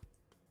 What?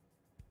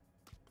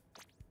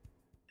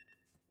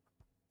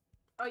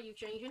 Are you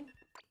changing?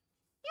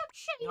 You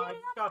changing? No, I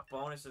just got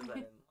bonuses I didn't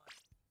like.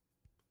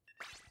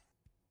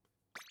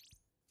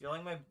 Do you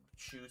like my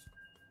shoes?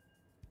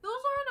 Those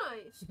are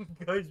nice.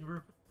 Guys,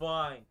 we're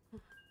fine.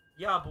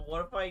 Yeah, but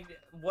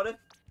what if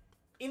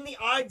in the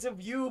eyes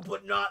of you,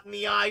 but not in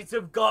the eyes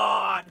of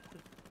God?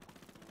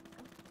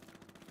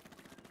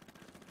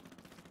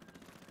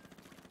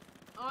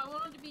 Oh, I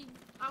wanted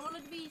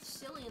to be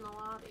silly in the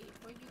lobby.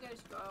 Where'd you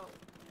guys go?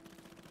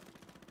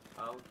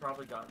 We've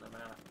probably gotten them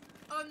out.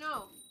 Oh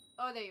no.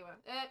 Oh, there you are.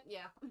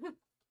 Yeah.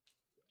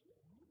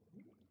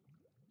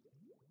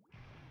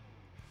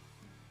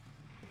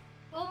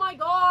 Oh my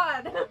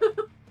god!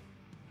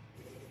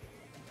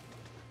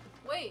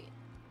 Wait.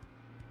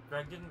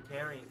 Greg didn't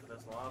carry into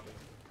this lobby.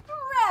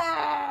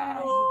 Greg!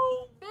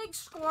 Oh! Big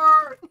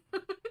squirt!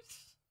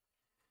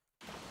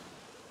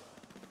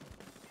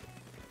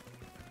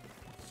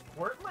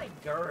 Squirt my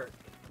Gert.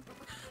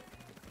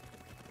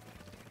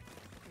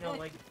 You know,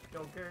 like,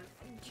 Go-Gurt.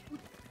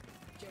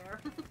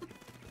 Jer.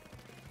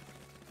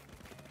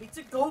 It's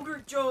a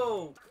Go-Gurt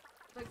joke!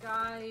 The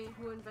guy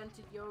who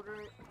invented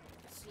yogurt,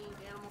 seeing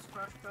animals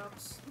crush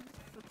cups.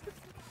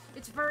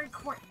 It's very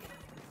quick.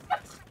 I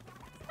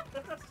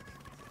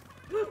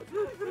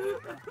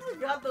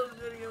forgot those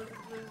videos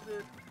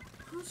existed.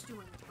 Who's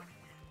doing it like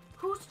that?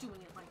 Who's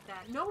doing it like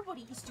that?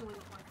 Nobody is doing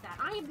it like that.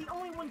 I am the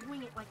only one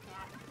doing it like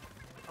that.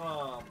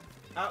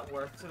 At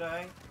work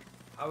today,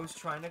 I was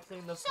trying to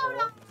clean the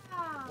floor.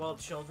 Well,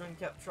 children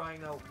kept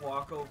trying to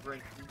walk over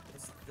and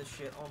eat the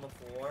shit on the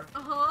floor.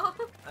 Uh-huh.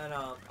 And,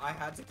 I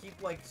had to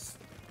keep, like,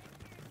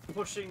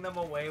 pushing them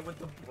away with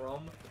the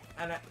broom.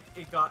 And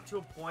it got to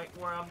a point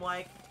where I'm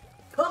like,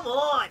 come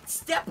on,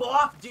 step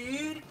off,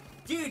 dude!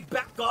 Dude,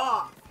 back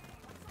off!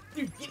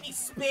 Dude, give me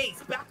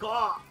space, back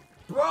off!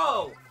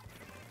 Bro!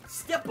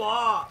 Step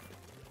off!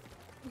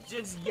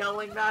 Just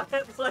yelling that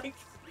at, like,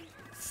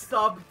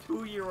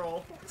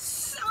 sub-2-year-old.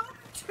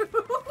 Sub-2?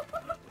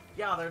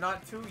 Yeah, they're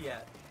not 2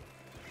 yet.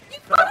 You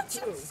Not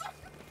could've 2. just said...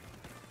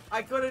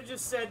 I could have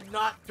just said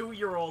not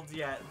 2-year-olds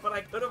yet, but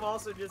I could have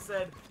also just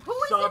said Who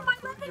is in my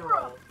living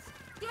room? sub-2-year-olds.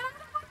 Get out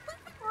of my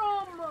living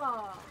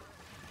room!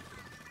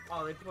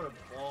 Oh, they put a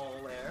ball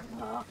there.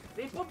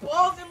 They put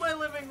balls in my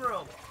living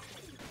room!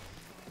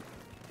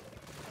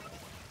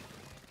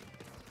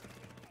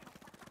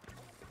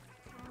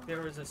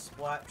 There was a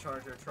splat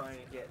charger trying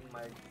to get in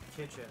my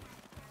kitchen.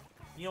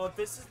 You know what?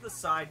 This is the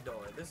side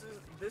door.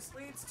 This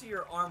leads to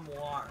your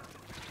armoire.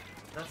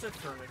 That's a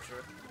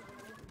furniture.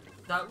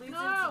 That leads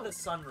into the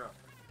sunroom.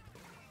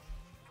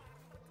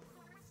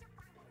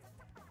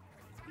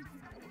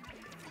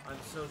 I'm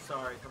so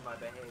sorry for my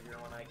behavior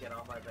when I get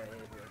on my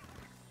behavior.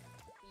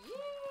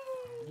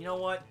 You know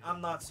what?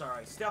 I'm not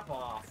sorry. Step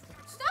off.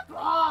 Step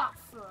off!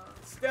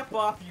 Step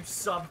off, you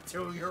sub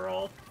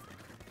 2-year-old.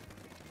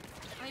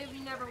 I have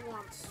never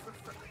once,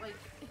 like...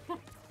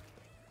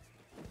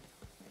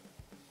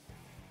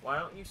 Why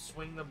don't you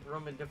swing the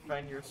broom and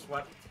defend your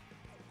sweat?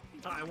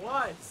 I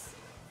was!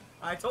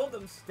 I told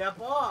them step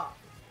off!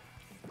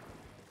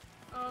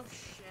 Oh,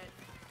 shit.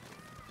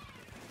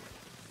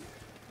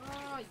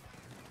 Oh,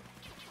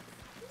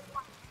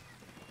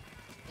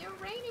 they're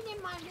raining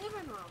in my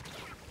living room.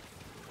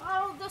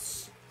 Oh,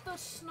 the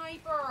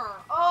sniper!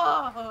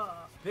 Oh!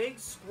 Big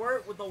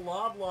squirt with the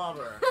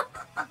lobber.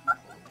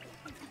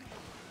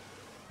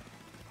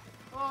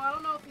 Oh, I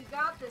don't know if you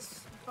got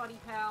this, buddy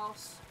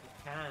pals.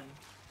 You can.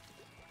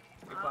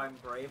 If I'm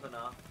brave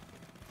enough.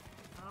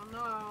 I don't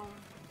know.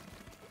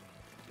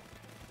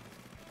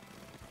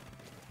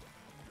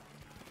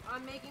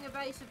 I'm making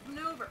evasive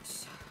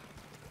maneuvers.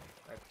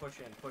 Alright, push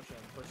in, push in,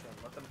 push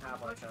in. Let them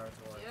have our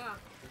territory. Yeah.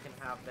 We can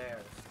have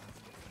theirs.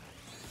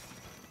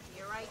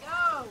 Here I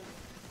go.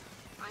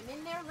 I'm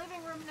in their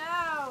living room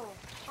now.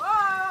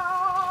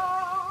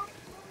 Oh!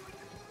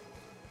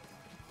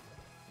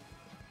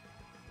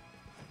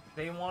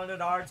 They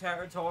wanted our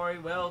territory,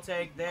 we'll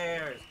take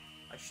theirs.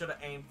 I should have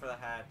aimed for the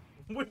head.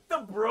 With the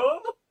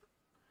broom?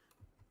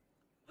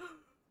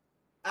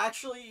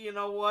 Actually, you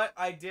know what?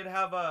 I did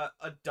have a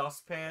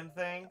dustpan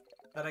thing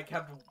that I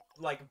kept,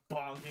 like,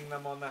 bonking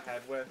them on the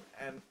head with.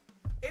 And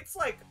it's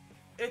like,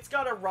 it's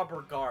got a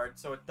rubber guard,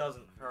 so it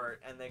doesn't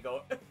hurt. And they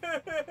go,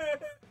 and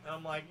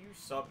I'm like, you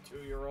sub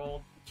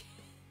 2-year-old.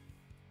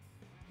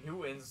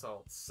 You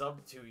insult,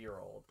 sub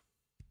 2-year-old.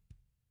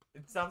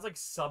 It sounds like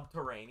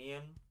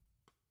subterranean.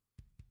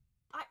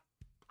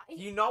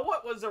 You know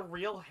what was a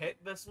real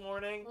hit this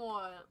morning?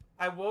 What?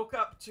 I woke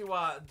up to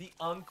the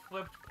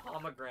unclipped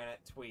pomegranate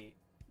tweet.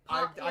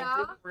 Yeah? I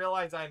didn't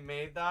realize I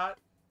made that,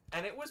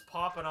 and it was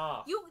popping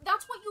off.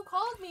 That's what you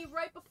called me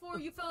right before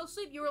you fell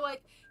asleep. You were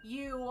like,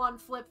 you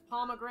unflipped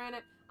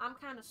pomegranate. I'm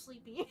kind of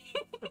sleepy.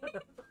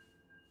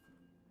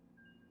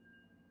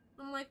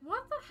 I'm like,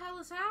 what the hell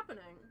is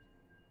happening?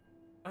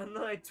 And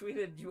then I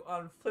tweeted, you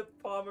unflipped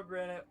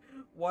pomegranate.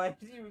 Why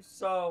did you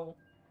so?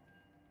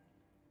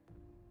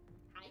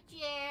 Hi,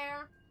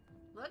 Jer.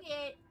 Look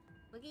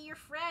at your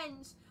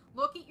friends.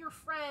 Look at your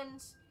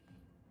friends.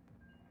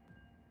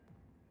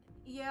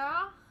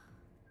 Yeah?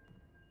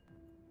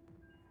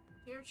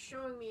 You're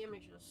showing me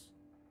images.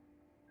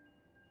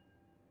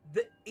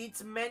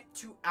 It's meant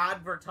to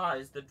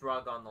advertise the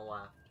drug on the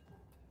left.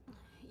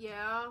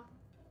 Yeah?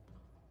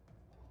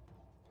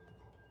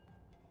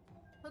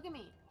 Look at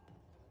me.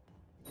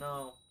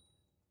 No.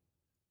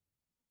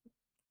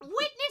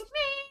 Witness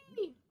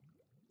me!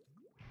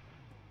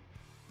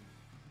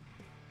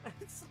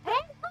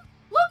 Hey,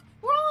 look!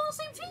 We're all on the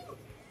same team!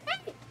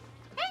 Hey!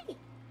 Hey!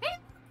 Hey!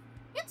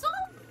 It's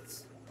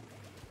us!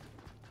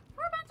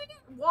 We're about to get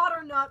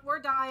water nut. We're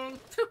dying.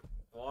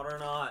 Water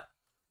not.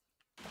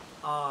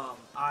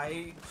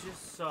 I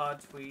just saw a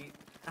tweet,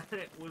 and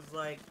it was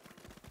like,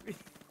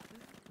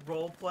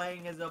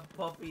 role-playing as a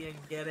puppy and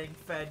getting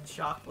fed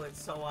chocolate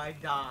so I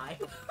die.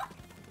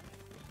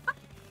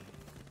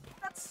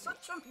 That's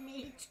such a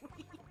me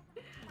tweet.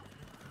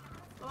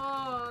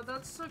 Oh,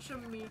 that's such a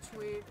me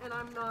tweet, and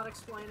I'm not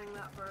explaining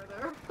that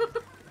further.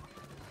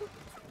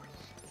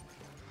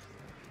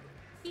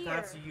 Here.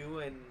 That's you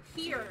and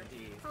Here.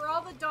 D&D. For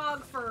all the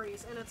dog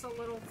furries, and it's a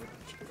little...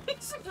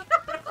 Shut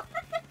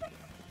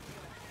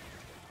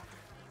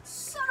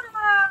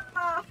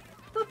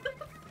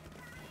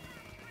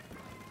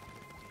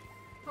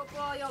Hope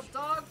all y'all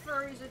dog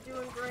furries are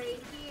doing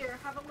great. Here,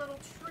 have a little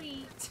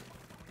treat.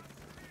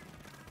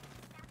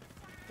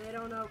 They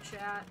don't know,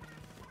 chat.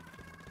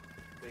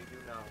 They do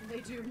know. They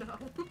do know.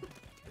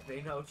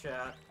 They know,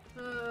 chat.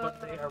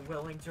 But they are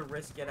willing to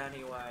risk it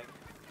anyway.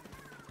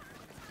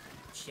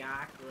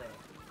 Chocolate.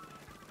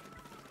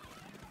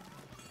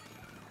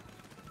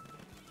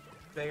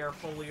 They are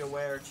fully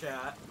aware,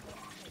 chat.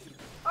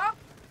 Up!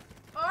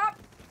 Up!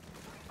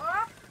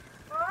 Up!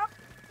 Up!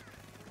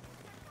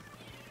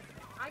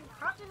 I'm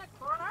caught in a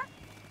corner.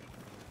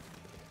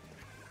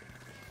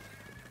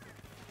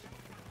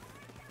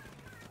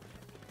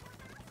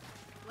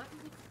 Let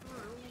me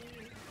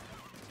through.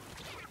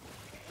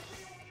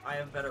 I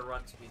have better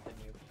run speed than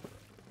you.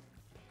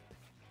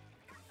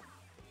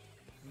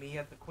 Me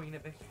at the Queen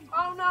of England.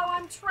 Oh no,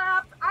 I'm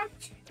trapped!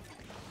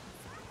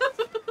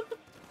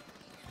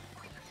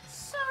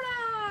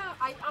 Soda!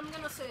 I'm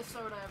gonna say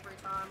soda every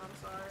time, I'm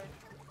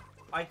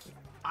sorry.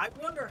 I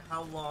wonder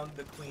how long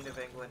the Queen of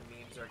England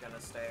memes are gonna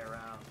stay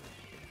around.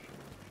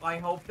 I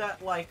hope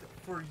that, like,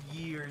 for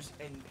years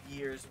and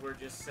years we're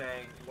just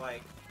saying,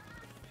 like,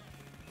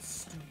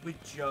 stupid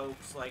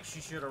jokes, like,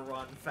 she should have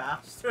run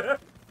faster.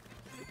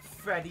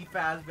 Freddy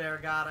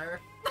Fazbear got her.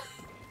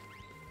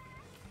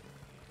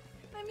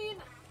 I mean,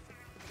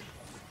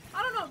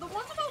 I don't know, the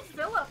ones about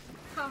Philip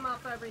come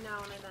up every now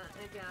and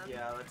again.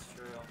 Yeah, that's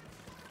true.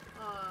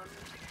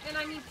 And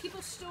I mean,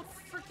 people still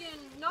freaking,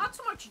 not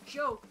so much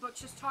joke, but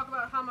just talk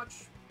about how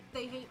much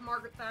they hate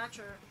Margaret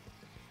Thatcher.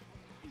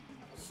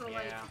 So, Yeah.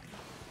 like...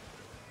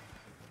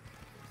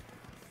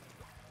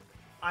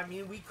 I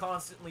mean, we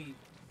constantly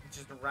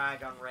just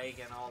rag on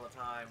Reagan all the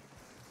time.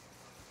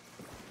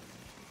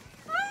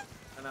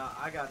 And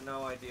I got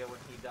no idea when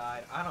he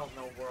died. I don't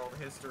know world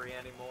history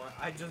anymore.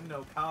 I just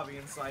know Kabi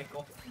and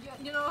Cycle. Yeah,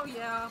 you know,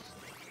 yeah.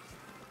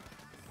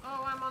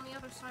 Oh, I'm on the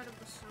other side of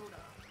the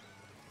soda.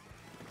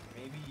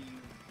 Maybe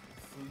you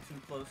flew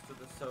too close to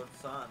the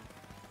sun.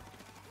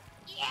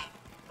 Yeah.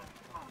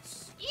 Oh,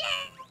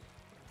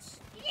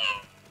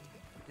 Yeah.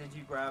 Did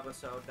you grab a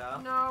soda?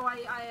 no,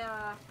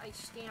 I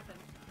stamp him.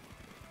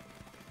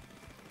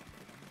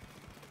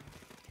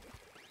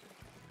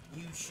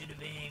 You should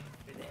have aimed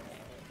for that.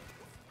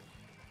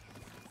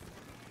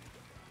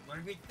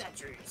 Margaret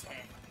Thatcher's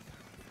head.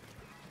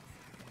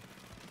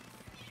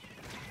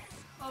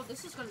 Oh,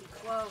 this is gonna be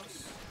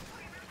close.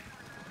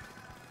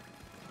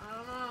 I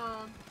don't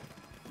know.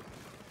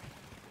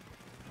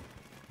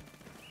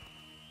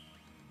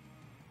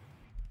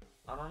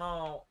 I don't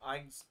know.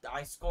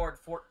 I scored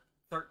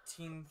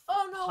 13.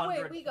 Oh no,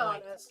 wait, we got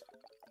it.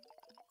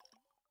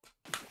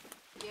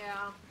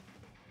 Yeah.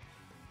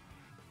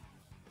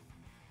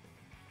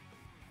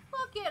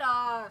 Look at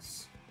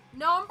us.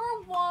 Number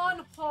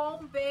 1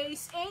 home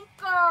base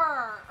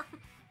anchor.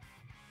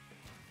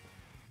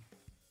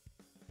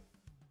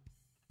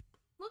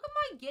 Look at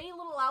my gay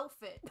little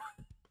outfit.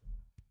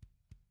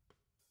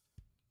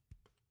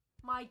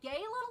 My gay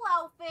little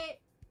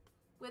outfit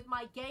with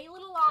my gay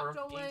little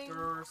octoling.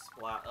 Anchor,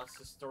 splat a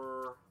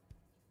sister.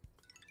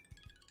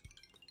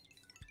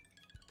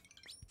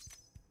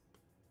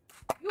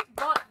 You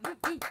run,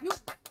 you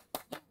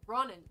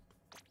running.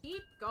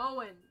 Keep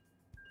going.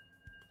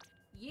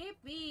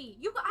 Yippee!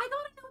 I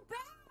got a new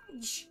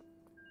badge!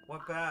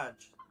 What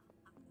badge?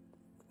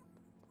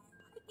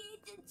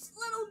 It's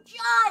little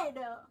Judd.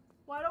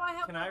 Why do I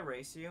have... Can I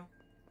race you?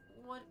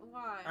 What?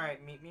 Why?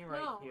 Alright, meet me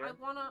right here. No, I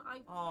wanna...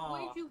 Aw.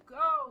 Where'd you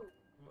go?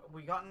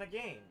 We got in a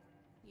game.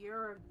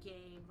 You're a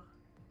game.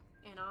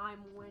 And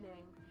I'm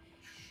winning.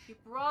 Your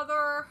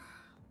brother...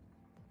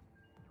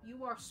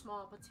 You are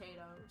small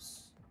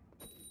potatoes.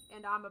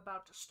 And I'm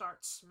about to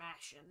start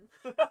smashing.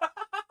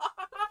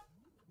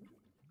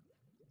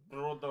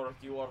 Brother,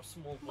 you are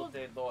small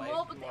potato.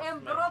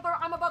 And brother,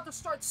 I'm about to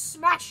start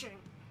smashing.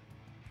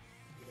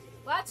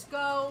 Let's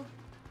go.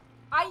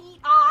 I eat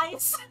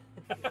eyes.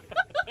 I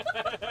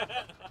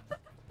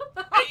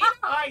eat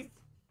eyes.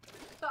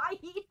 I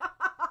eat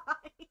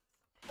eyes.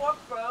 What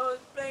bros,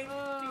 baby,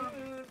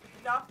 dude,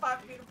 not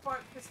 5 feet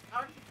apart, cause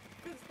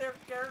they're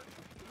dark.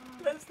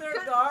 Cause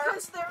they're dark.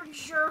 Because they're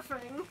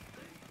jerfing.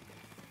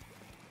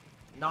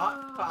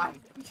 Not 5.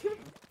 Cause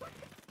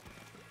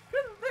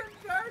they're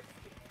dark.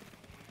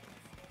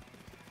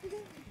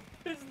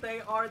 Cause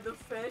they are the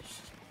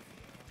fish.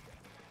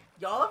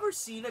 Y'all ever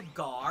seen a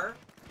gar?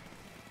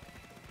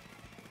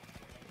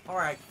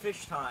 Alright,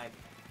 fish time.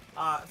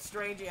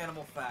 Strange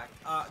animal fact.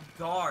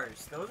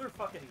 Gars. Those are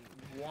fucking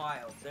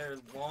wild. They're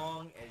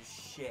long as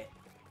shit.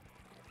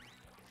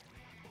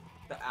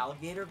 The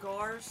alligator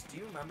gars? Do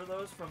you remember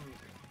those from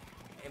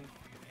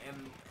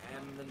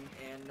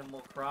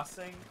Animal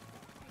Crossing?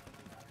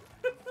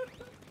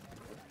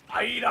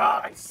 I eat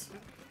eyes!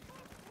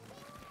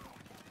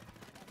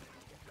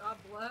 God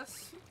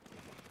bless.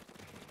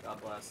 God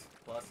bless.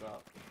 Bless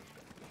up.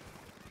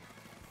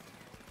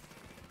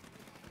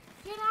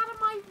 Get out of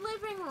my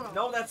living room.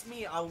 No, that's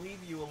me. I'll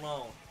leave you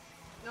alone.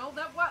 No,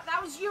 that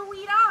was you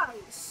eat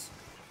eyes.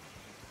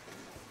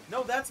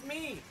 No, that's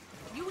me.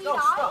 You eat No, eyes?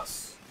 stop.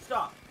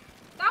 Stop.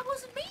 That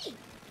wasn't me.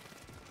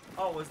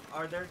 Oh,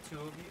 are there 2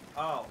 of you?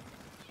 Oh.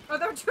 Are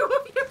there 2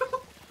 of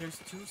you? There's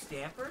 2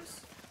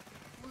 stampers?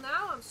 Well,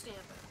 now I'm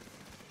stamping.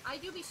 I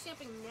do be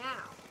stamping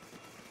now.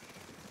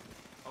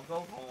 I'll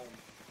go home.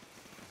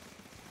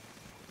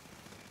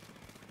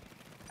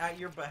 At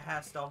your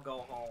behest, I'll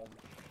go home.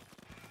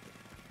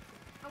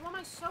 I want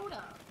my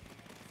soda.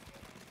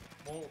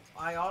 Well,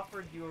 I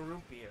offered you a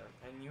root beer,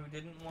 and you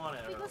didn't want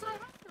it. Because I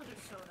have another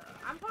soda.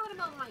 I'm talking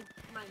about my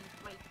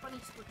funny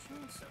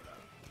Splatoon soda.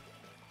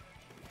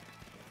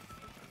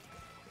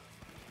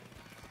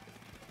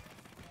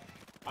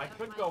 I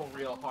could go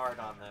real hard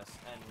on this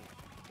and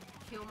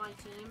Kill my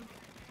team.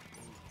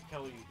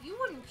 kill you. You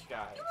wouldn't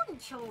guys. You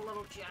wouldn't kill a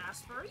little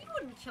Jasper. You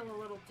wouldn't kill a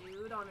little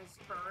dude on his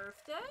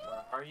birthday.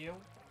 Where are you?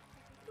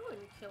 You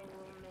wouldn't kill a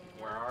little man.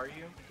 Where are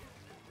you?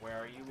 Where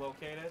are you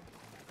located?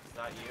 Is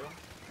that you?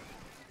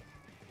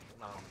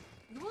 No.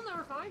 You will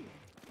never find me.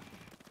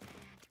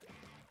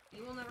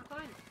 You will never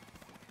find me.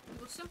 You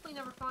will simply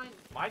never find me.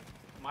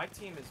 My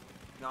team is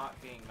not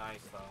being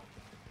nice though.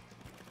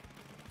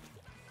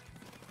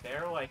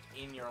 They're like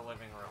in your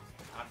living room.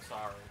 I'm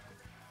sorry.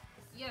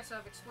 Yes,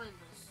 I've explained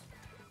this.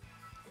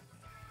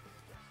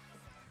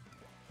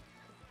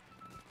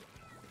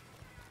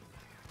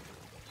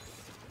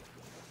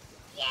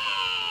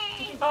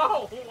 Yay!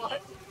 No,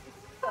 what?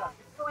 Oh,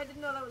 I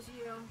didn't know that was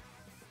you.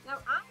 Now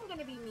I'm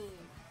gonna be mean.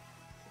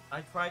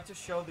 I tried to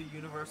show the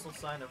universal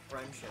sign of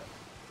friendship.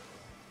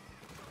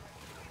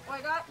 Oh,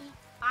 I got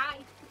I.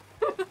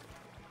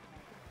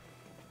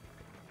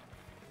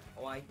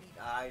 Oh, I eat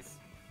eyes.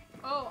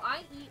 Oh,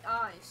 I eat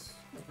eyes.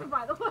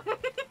 By the way.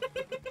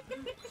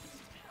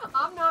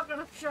 I'm not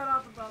gonna shut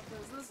up about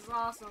this. This is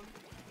awesome.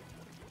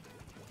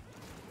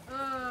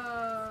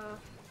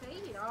 They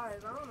eat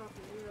eyes. I don't know if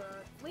you do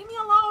that. Leave me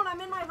alone.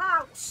 I'm in my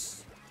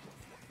house.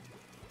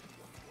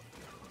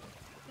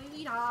 They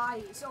eat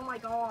eyes. Oh my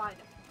god.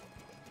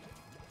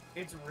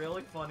 It's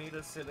really funny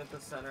to sit at the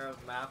center of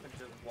the map and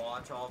just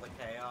watch all the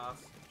chaos.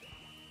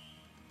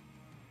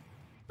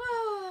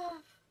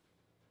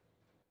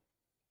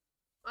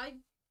 I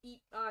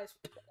eat eyes.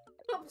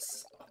 I'm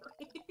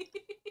sorry.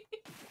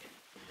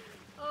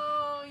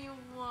 Oh, you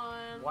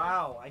won.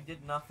 Wow, I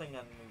did nothing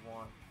and we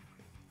won.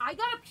 I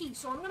gotta pee,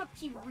 so I'm gonna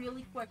pee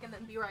really quick and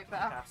then be right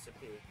back. Has to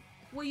pee.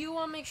 Will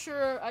you make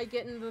sure I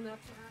get into the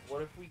next match?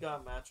 What if we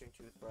got matching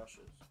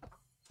toothbrushes?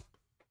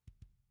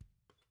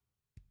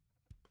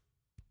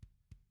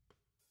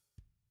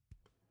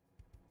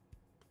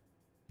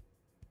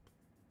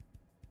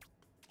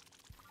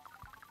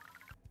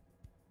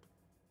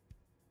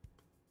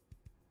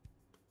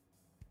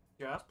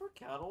 Jasper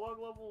catalog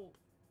level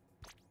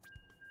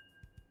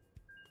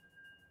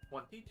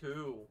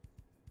 22.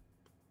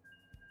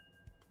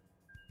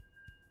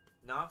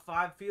 Not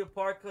 5 feet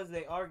apart because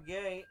they are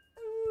gay.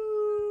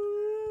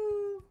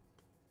 Ooh.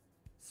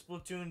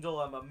 Splatoon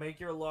dilemma. Make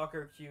your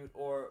locker cute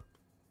or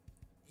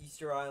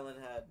Easter Island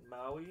head.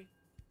 Maui?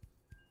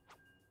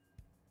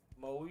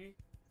 Maui?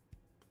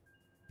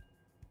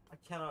 I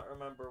cannot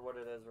remember what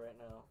it is right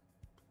now.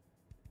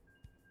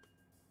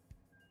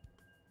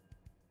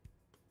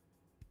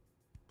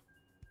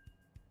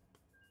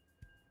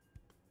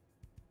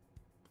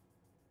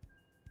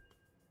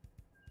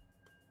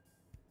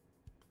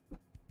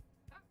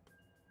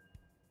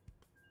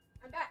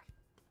 I'm back.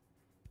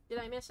 Did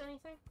I miss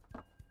anything?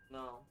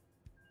 No.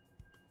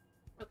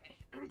 Okay.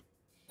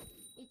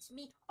 It's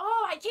me.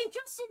 Oh, I came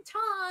just in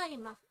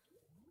time!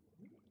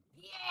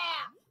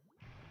 Yeah!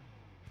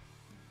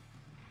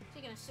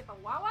 Taking a sip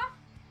of Wawa?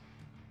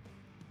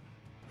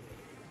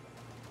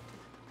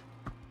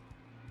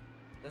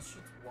 This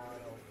shit's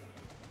wild.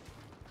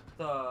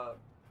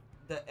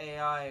 The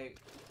AI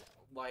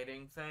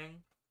lighting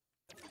thing.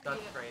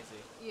 That's Yeah.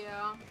 crazy.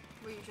 Yeah.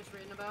 Were you just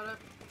reading about it?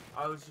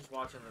 I was just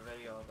watching the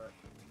video of it.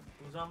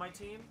 Who's on my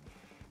team?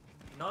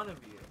 None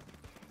of you.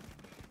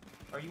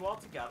 Are you all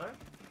together?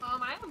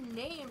 I am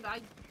named.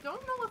 I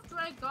don't know if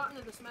Drag got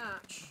into this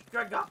match.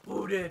 Greg got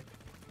booted!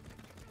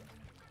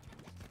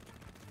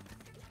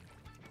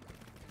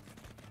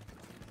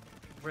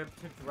 Rip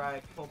to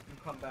Drag. Hope you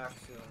come back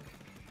soon.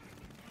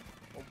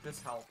 Hope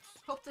this helps.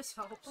 Hope this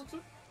helps.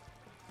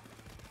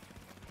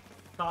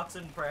 Thoughts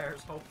and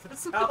prayers. Hope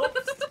this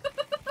helps.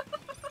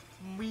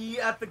 Me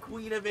at the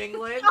Queen of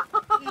England?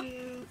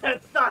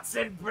 Thoughts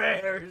and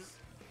prayers.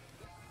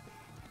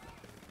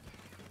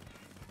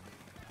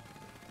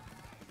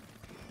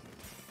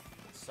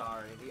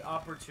 Sorry, the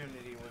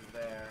opportunity was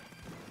there.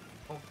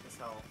 Hope this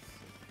helps.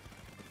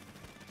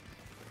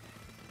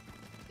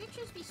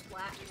 Bitches be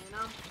splatting, you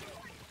know?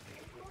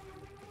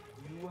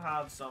 You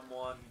have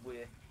someone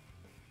with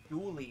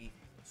dually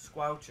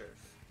squelchers.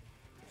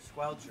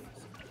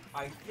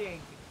 I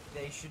think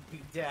they should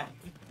be dead.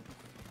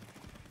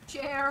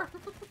 Chair.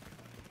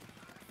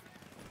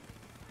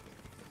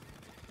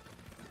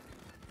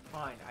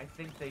 Fine, I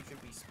think they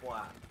should be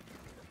splat.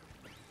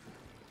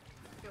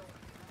 Sure.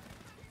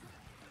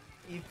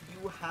 If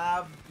you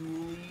have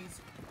dualies,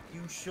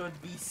 you should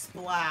be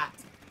splat.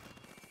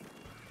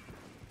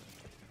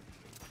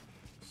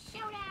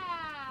 Soda!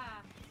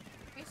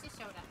 Where's the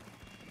soda?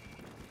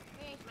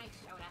 Where's my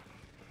soda?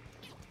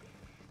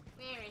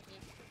 Where is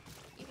it?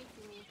 Give it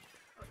to me.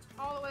 Oh, it's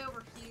all the way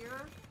over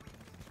here.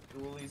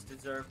 Dualies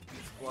deserve to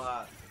be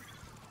splat.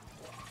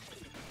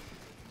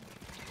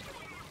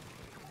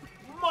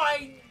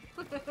 Mine!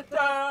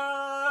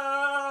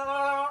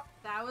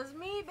 That was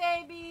me,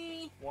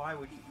 baby! Why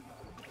would you?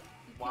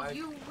 Why?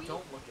 You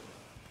Don't look at me.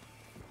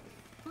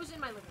 Who's in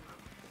my living room?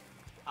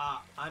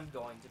 I'm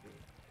going to be.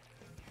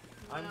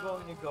 I'm No.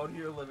 going to go to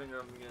your living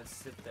room. I'm gonna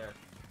sit there.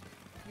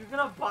 You're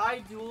gonna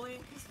buy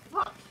dualies?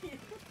 Fuck you.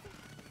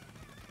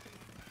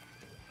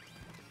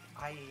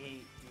 I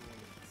hate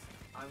dualies.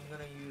 I'm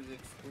gonna use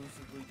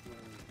exclusively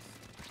dualies.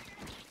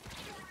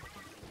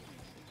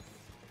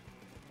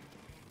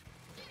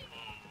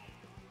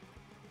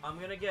 I'm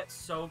gonna get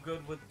so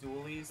good with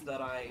dualies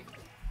that I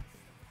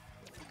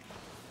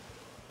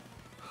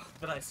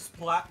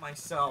splat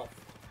myself.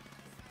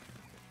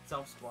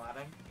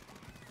 Self-splatting.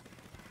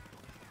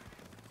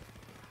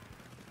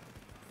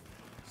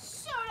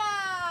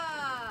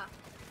 Soda!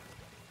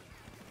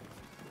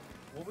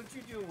 What would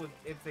you do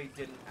if they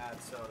didn't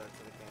add soda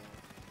to the game?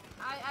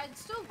 I'd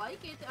still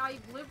like it. I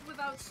lived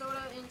without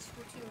soda in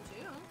Splatoon 2.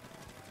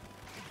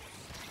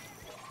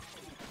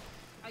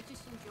 I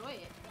just enjoy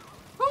it.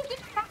 Who's in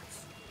the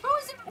house?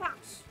 Who's in the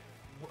house?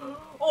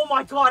 Oh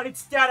my god,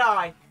 it's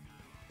Deadeye!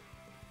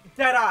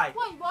 Deadeye!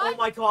 Wait, what? Oh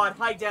my god,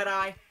 hi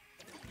Deadeye!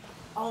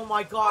 Oh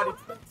my god,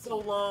 it's been so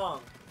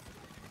long!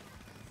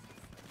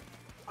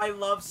 I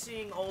love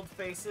seeing old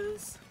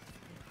faces.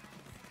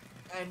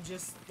 And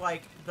just,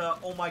 like, the,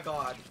 oh my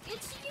god.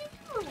 It's you!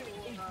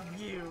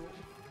 It's you!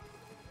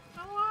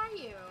 How are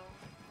you?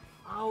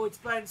 Oh, it's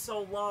been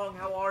so long,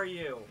 how are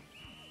you?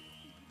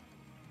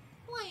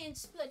 Playing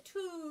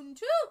Splatoon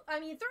 2! I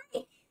mean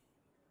 3!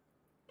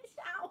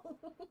 Ow!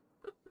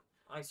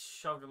 I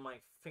shoved my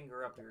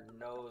finger up your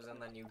nose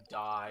and then you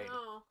died.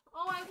 Oh,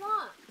 I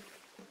won!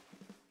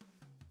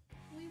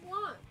 We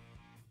won!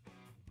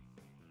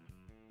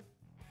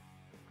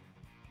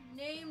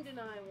 Named and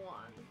I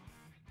won.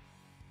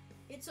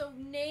 It's a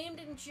named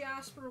and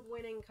Jasper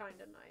winning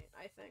kind of night,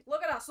 I think.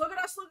 Look at us! Look at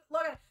us!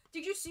 Look at!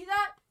 Did you see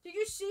that? Did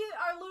you see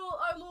our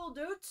little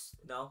dudes?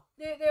 No.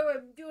 They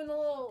were doing the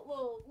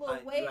little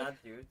wave. You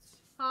had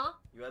dudes? Huh?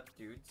 You had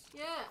dudes?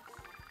 Yeah.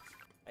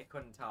 I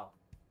couldn't tell.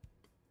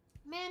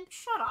 Man,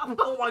 shut up.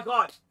 Oh my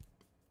god!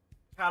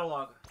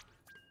 Catalog.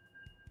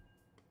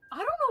 I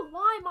don't know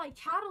why my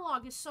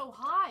catalog is so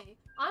high.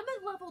 I'm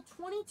at level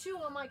 22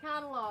 on my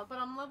catalog, but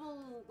I'm level,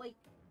 like,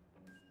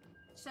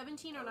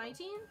 17 or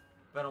 19?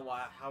 Been a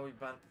while. How we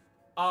been?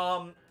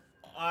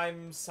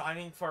 I'm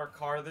signing for a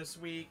car this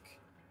week.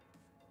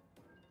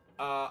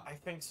 I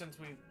think since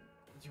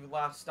you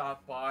last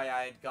stopped by,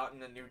 I had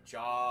gotten a new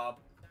job.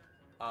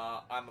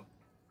 I'm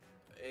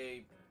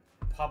a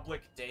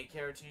public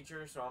daycare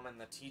teacher, so I'm in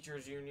the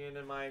teachers union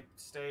in my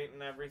state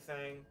and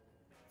everything.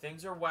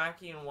 Things are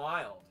wacky and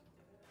wild.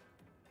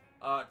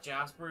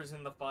 Jasper's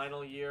in the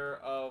final year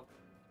of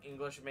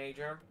English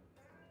major.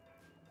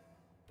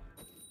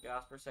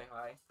 Jasper, say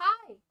hi.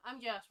 Hi, I'm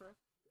Jasper.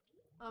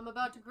 I'm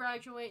about to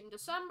graduate in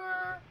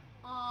December.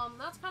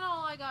 That's kind of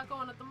all I got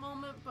going at the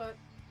moment, but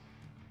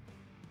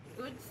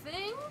good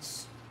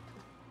things?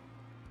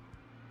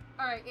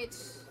 Alright,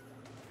 it's...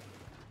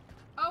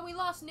 Oh, we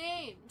lost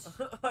names.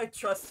 I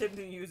trust him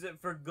to use it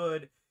for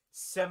good,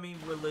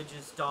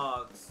 semi-religious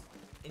dogs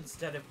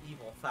instead of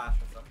evil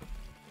fascism.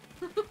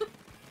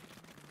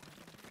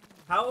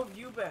 How have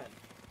you been?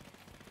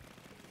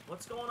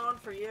 What's going on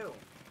for you?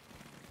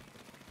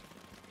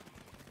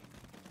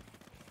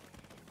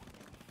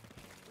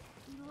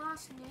 We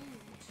lost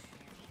names.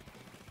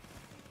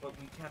 But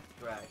we kept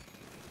Greg.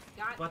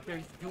 Got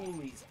There's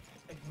Julies.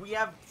 I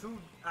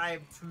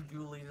have two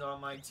Julies on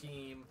my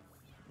team.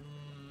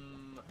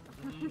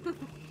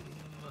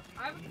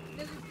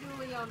 There's a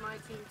Julie on my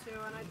team too,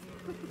 and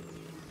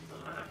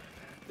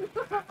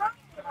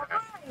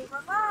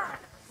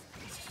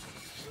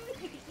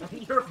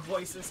Your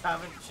voices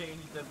haven't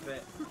changed a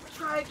bit.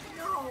 Greg,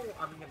 no!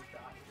 I'm gonna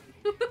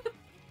die.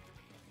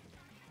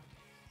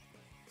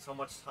 So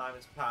much time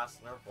has passed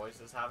and our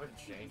voices haven't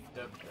changed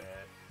a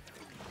bit.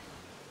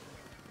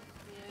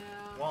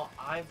 Yeah. Well,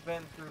 I've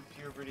been through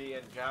puberty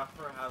and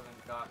Jasper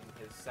hasn't gotten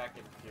his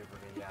second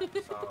puberty yet,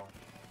 so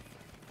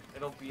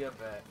it'll be a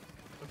bit.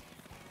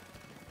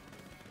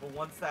 But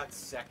once that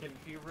second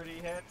puberty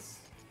hits,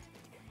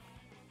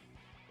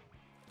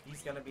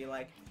 he's gonna be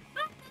like,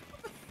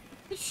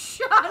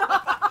 Shut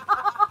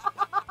up!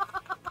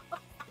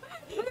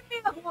 Leave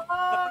me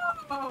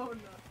alone!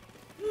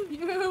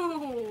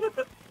 You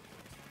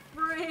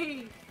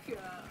freak!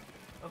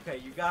 okay,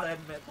 you gotta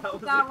admit, that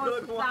was a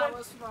good one. That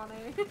was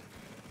funny.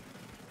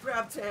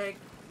 Grab tank.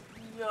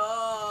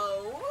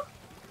 No.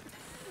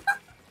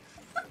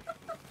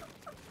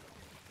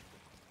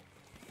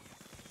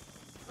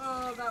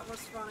 Oh, that was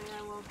funny.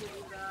 I will give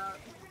you that.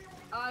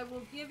 I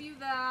will give you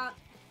that.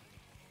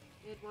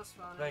 It was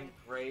funny. Been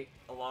great.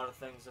 A lot of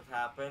things have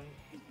happened.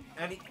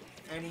 Any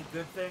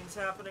good things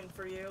happening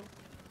for you?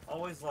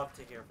 Always love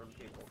to hear from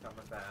people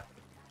coming back.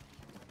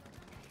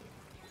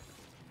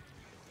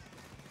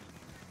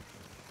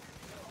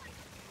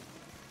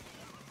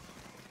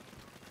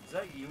 Is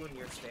that you and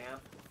your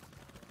stamp?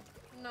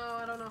 No,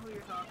 I don't know who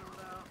you're talking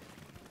about.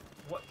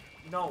 What?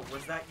 No,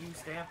 was that you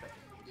stamping?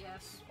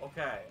 Yes.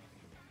 Okay.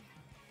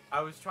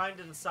 I was trying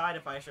to decide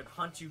if I should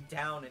hunt you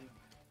down and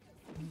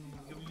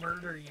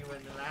murder you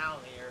in an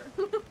alley or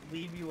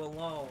leave you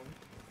alone.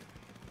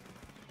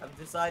 I've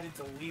decided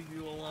to leave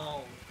you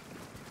alone.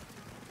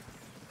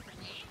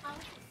 A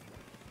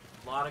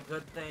lot of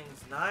good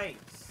things.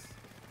 Nice.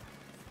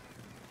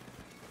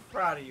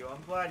 Proud of you.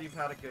 I'm glad you've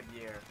had a good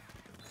year.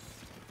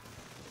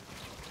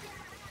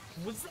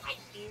 Was that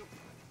you?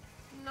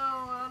 No,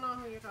 I don't know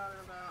who you're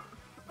talking about.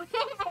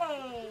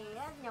 Hey,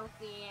 that's no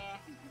fair.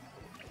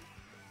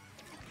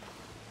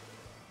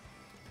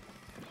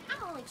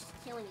 I'm only just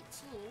killing a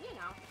team, you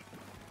know.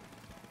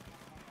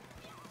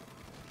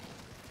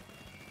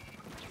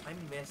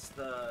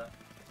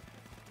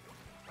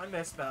 I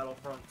miss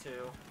Battlefront 2.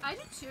 I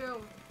do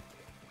too.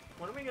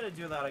 When are we gonna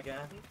do that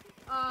again?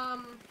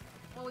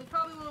 Well, we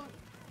probably won't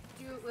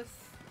do it with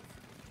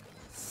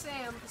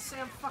Sam, because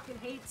Sam fucking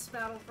hates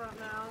Battlefront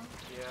now.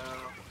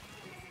 Yeah.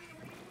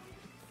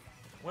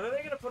 When are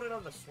they gonna put it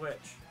on the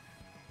Switch?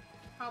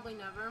 Probably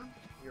never.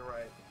 You're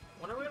right.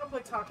 When are we gonna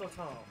play Taco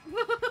Tom?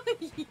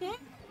 Yeah.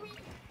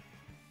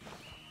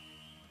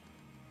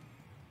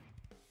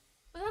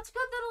 But that's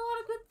good that a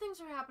lot of good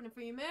things are happening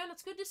for you, man.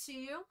 It's good to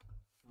see you.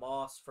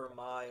 Moss for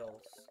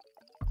miles.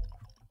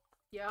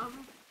 Yeah.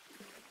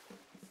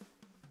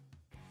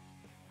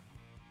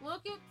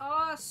 Look at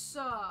us.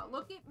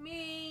 Look at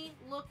me.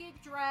 Look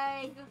at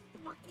Drag.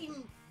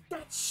 Fucking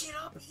that shit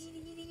up.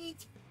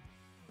 Eat.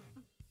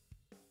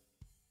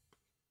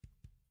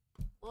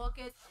 Look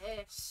at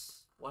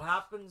this.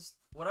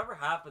 Whatever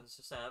happens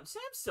to Sam, Sam's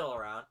still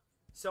around.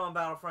 Still on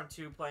Battlefront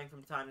 2, playing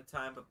from time to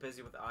time, but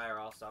busy with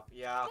IRL stuff.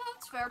 Yeah. Yeah,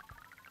 that's fair.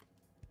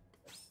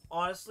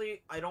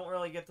 Honestly, I don't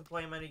really get to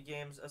play many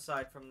games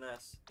aside from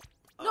this.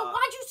 No,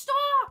 why'd you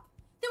stop?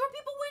 There were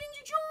people waiting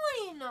to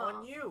join.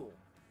 On you.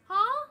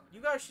 Huh?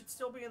 You guys should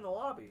still be in the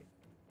lobby.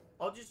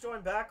 I'll just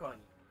join back on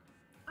you.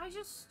 I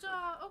just,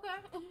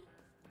 okay.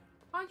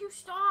 Why'd you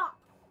stop?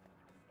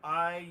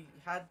 I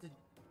had to...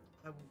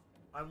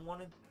 I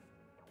wanted...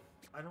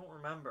 I don't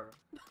remember.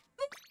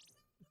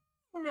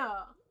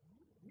 No.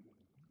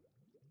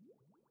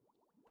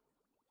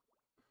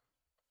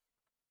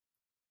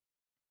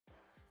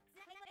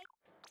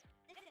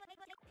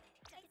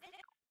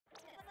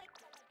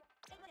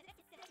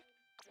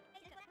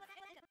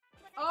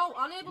 Oh,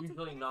 unable to...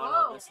 Usually not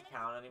on this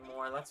account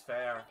anymore, that's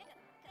fair.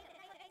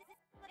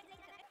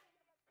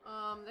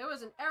 There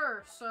was an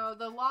error, so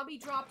the lobby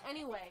dropped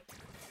anyway.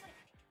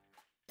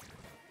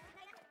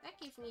 That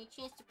gives me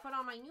a chance to put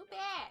on my new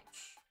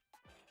badge.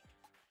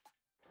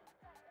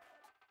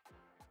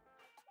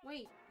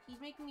 Wait, he's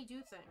making me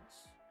do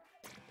things.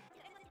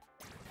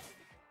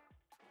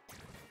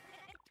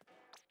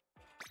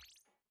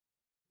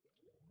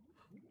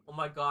 Oh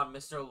my god,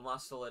 Mr.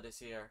 Mustelid is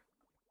here.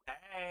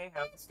 Hey,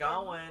 how's it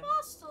going?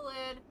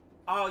 Mustelid.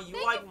 Oh, you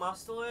Thank like you-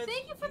 Mustelid?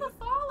 Thank you for the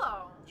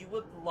follow. You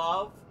would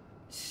love...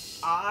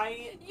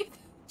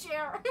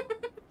 Jared.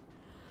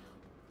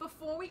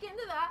 Before we get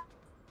into that,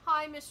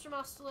 hi, Mr.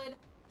 Mustelid.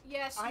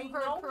 Yes, you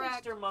heard know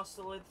correct. Mr.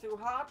 Mustelid through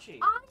Hachi.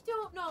 I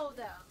don't know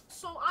them,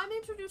 so I'm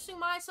introducing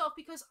myself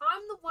because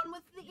I'm the one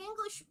with the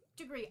English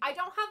degree. I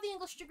don't have the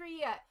English degree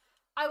yet.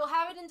 I will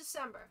have it in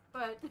December,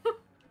 but...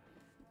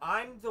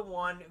 I'm the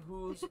one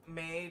who's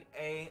made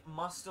a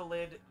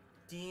Mustelid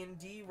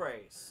D&D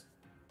race.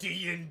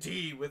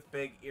 D&D with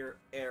big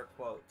air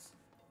quotes.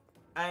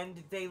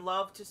 And they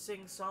love to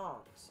sing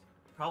songs.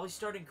 Probably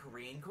starting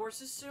Korean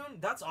courses soon?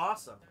 That's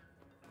awesome.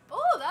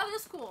 Oh, that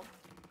is cool.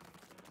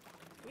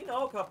 We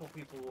know a couple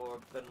people who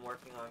have been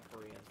working on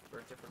Korean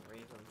for different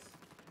reasons.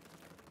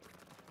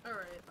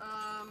 Alright,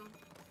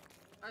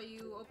 are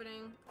you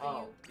opening?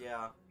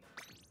 Yeah.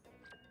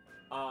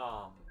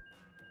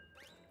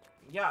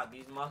 Yeah,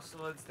 these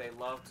Mustelids, they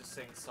love to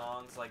sing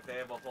songs. Like, they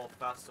have a whole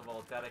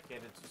festival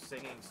dedicated to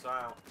singing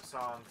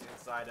songs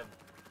inside of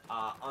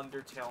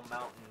Undertale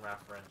Mountain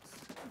reference.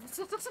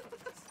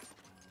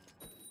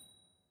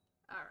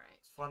 Alright.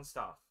 It's fun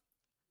stuff.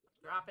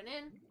 Dropping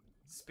in.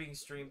 It's being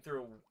streamed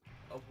through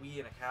a Wii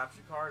and a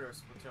capture card, or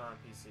Splatoon on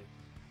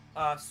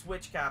PC?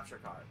 Switch capture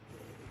card.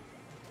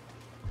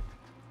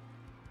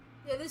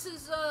 Yeah, this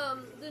is,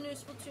 the new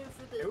Splatoon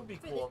for the... It would be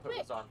cool if it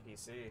was on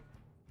PC.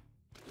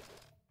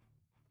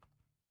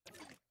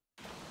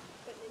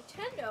 But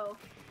Nintendo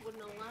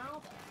wouldn't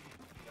allow that.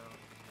 No.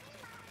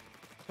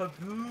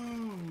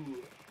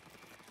 Pagoo!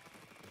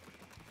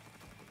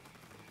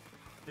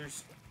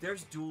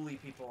 There's dually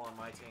people on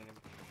my team.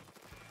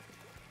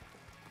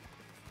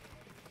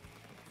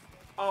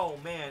 Oh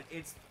man,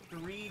 it's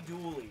 3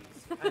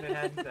 dualies, and it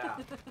ends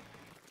out.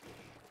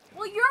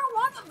 Well, you're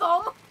one of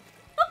them!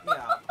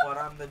 Yeah, but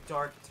I'm the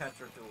Dark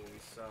Tetra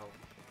dually, so...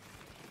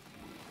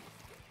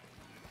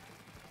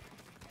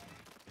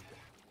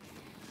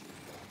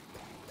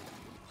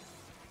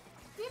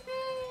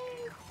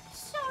 Yippee!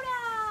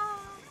 Soda!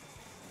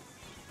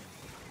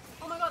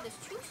 Oh my god, there's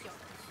 2 skeletons.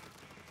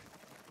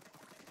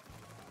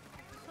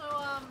 So,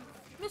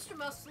 Mr.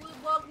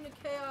 Mustelid, welcome to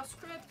Chaos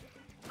Crypt.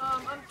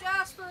 I'm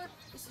Jasper,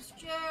 this is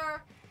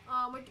Jer.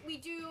 We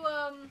do,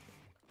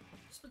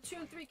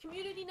 Splatoon 3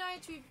 community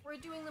nights. We're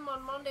doing them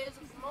on Mondays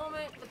at the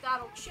moment, but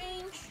that'll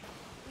change.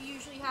 We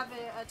usually have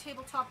a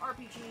tabletop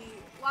RPG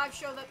live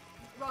show that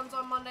runs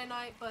on Monday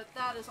night, but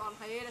that is on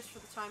hiatus for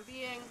the time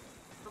being,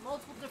 for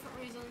multiple different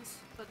reasons.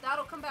 But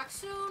that'll come back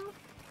soon,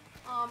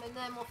 and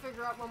then we'll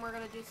figure out when we're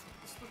gonna do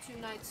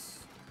Splatoon nights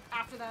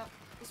after that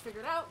is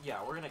figured out.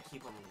 Yeah, we're gonna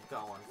keep them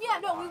going. Yeah,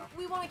 no,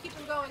 we want to keep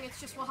them going. It's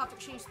just we'll have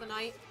to change the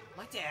night.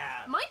 My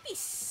dad! Might be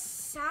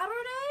Saturday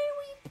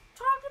we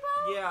talked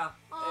about? Yeah,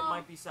 it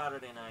might be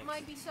Saturday night.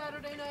 Might be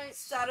Saturday night.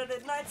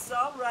 Saturday night's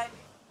alright.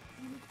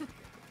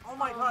 Oh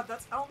my god,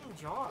 that's Elton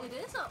John. It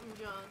is Elton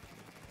John.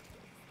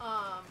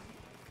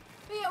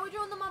 But yeah, we're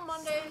doing them on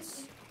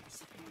Mondays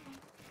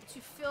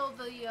to fill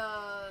the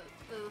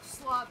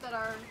slot that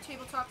our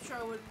tabletop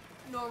show would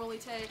normally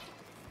take.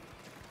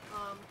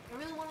 I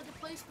really wanted to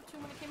play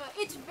Splatoon when it came out.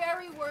 It's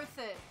very worth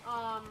it.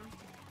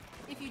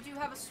 if you do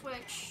have a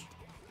Switch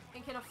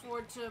and can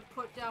afford to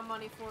put down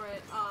money for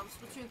it,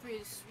 Splatoon 3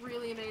 is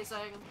really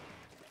amazing.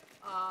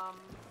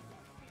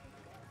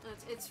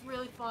 It's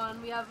really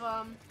fun. We have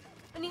a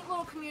neat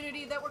little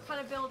community that we're kind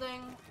of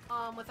building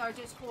with our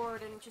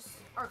Discord and just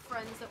our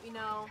friends that we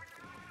know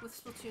with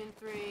Splatoon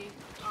 3.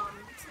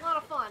 It's a lot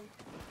of fun.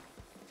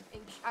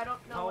 And I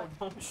don't know what...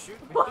 don't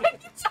shoot me. What?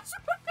 You just...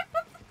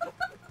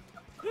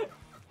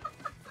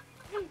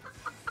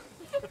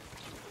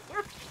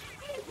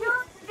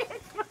 You're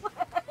ridiculous.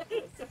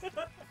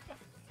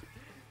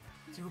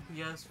 2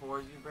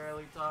 PS4s you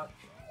barely touch.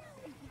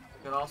 You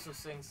could also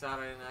sing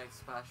Saturday Night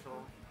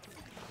Special.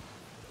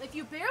 If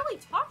you barely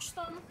touch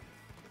them,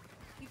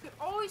 you could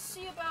always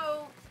see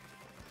about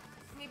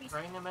maybe...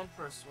 Train them in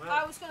for a Switch.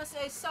 I was gonna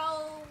say,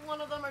 sell one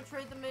of them or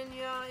trade them in,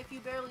 yeah, if you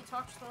barely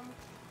touch them.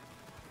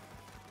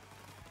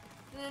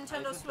 The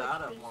Nintendo I did Switch.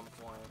 that at one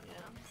point.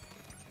 Yeah.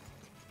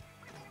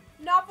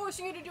 Not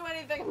forcing you to do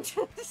anything,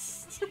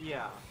 just...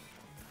 Yeah.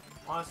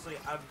 Honestly,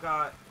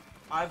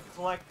 I've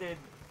collected,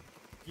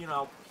 you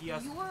know, You're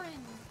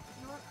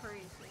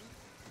crazy.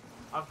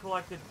 I've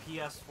collected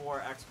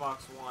PS4,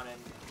 Xbox One,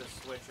 and the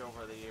Switch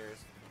over the years.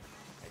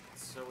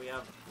 So we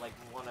have, like,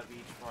 one of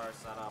each for our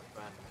setup,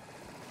 and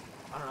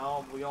I don't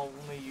know, we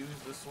only use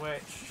the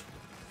Switch.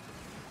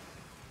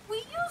 We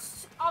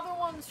use other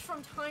ones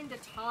from time to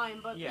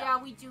time, but yeah,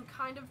 we do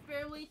kind of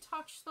barely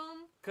touch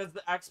them. Because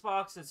the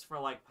Xbox is for,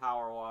 like,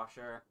 Power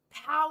Washer.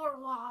 Power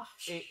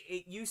Wash!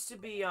 It used to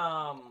be,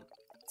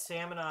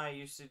 Sam and I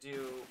used to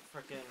do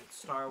frickin'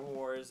 Star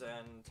Wars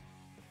and,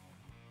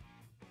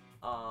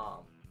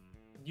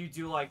 you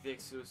do like the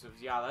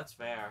exclusives. Yeah, that's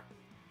fair.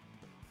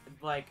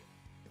 Like,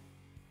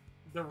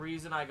 the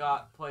reason I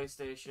got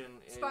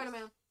PlayStation is...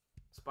 Spider-Man.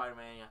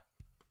 Spider-Man, yeah.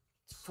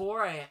 It's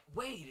 4 a.m.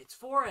 Wait, it's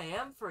 4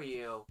 a.m. for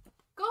you.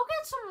 Go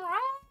get some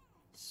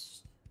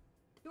rest.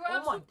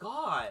 Oh my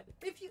god.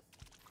 If you...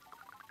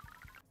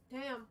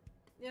 Damn.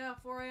 Yeah,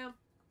 4 a.m.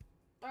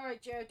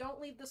 Alright, Jared, don't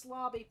leave this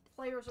lobby.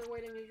 Players are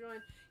waiting to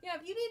join. Yeah,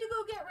 if you need to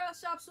go get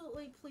rest,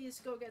 absolutely, please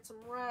go get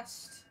some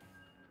rest.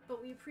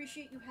 But we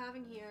appreciate you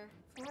having here.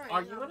 4 a.m.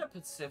 Are you in a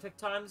Pacific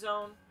time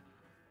zone?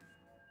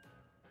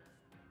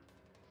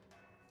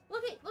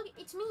 Look it,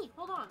 it's me.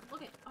 Hold on,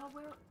 look it. Oh,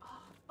 where?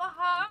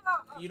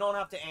 Oh, You don't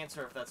have to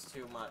answer if that's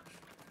too much,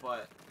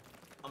 but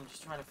I'm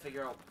just trying to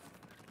figure out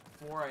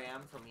 4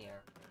 a.m. from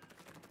here.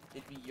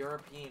 It'd be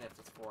European if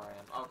it's 4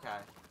 a.m. Okay.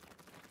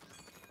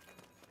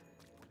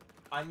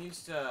 I'm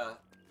used to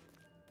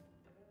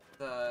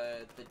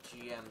the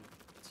GMT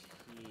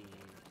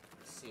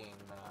seeing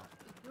that.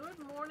 Good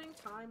morning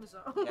time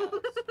zone. Yes,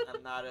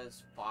 and that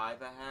is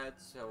 5 ahead,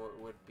 so it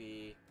would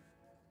be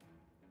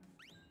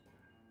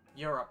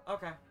Europe.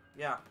 Okay,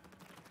 yeah.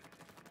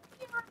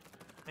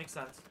 Makes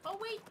sense. Oh,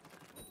 wait.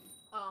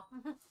 Oh.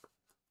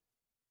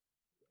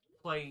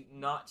 Play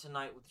Not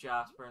Tonight with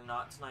Jasper,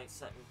 Not Tonight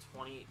set in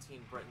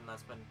 2018 Britain.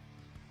 That's been...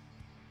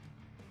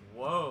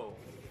 Whoa.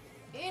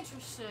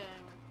 Interesting.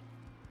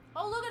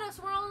 Oh, look at us.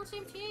 We're all on the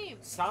same team.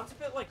 Sounds a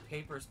bit like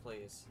Papers,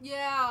 Please.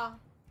 Yeah.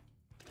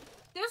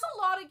 There's a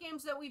lot of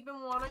games that we've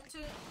been wanting to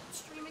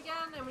stream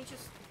again, and we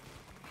just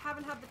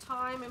haven't had the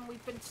time, and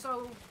we've been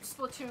so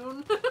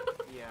Splatoon.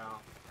 Yeah.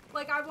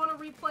 Like, I want to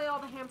replay all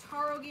the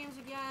Hamtaro games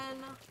again.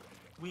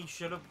 We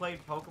should have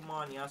played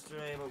Pokemon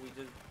yesterday, but we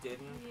just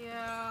didn't.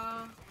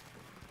 Yeah.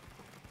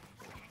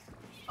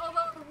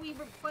 Although, we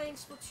were playing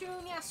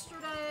Splatoon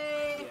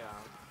yesterday. Yeah.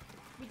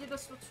 We did a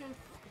Splatoon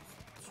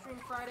stream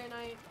Friday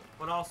night.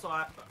 But also,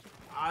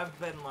 I've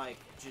been, like,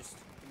 just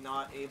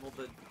not able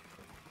to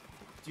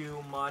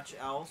do much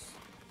else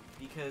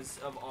because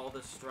of all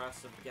the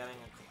stress of getting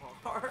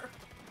a car.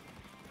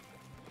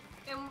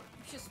 And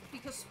just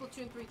because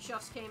Splatoon 3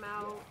 just came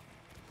out,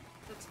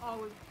 that's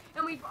all we...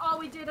 And all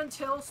we did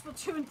until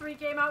Splatoon 3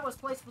 came out was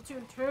play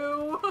Splatoon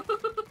 2.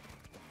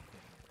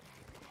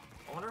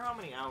 I wonder how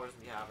many hours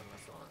we have in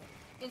this already.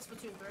 In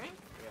Splatoon 3?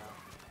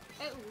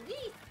 Yeah. At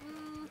least...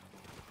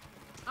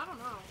 I don't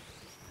know.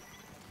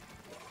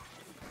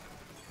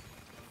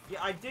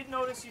 Yeah, I did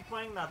notice you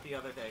playing that the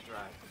other day,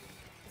 Drag.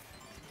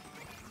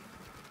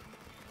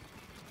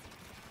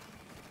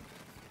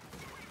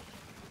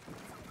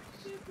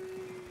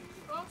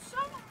 Oh,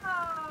 Soma!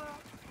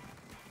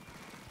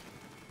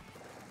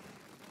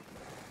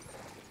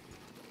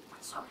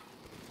 Soma!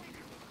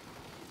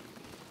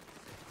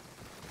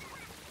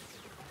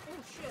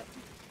 Oh, shit.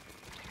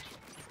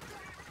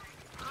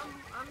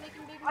 I'm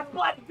making big moves. I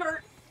bled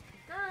Gert!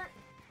 Gert!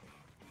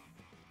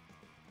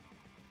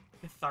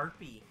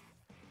 Catharpy.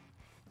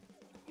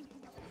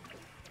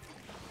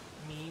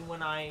 Me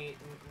when I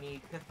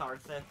need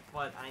catharsis,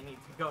 but I need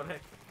to go to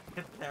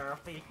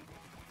therapy.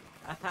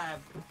 I have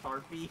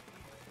catharpy.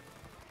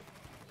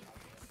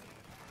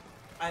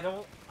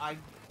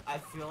 I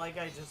feel like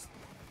I just,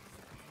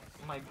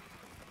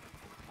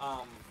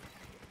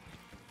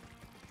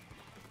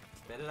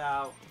 spit it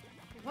out.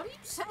 What are you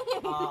saying?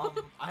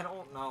 I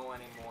don't know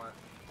anymore.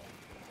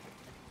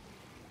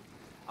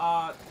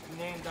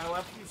 Named, I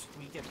left you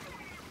squeaking.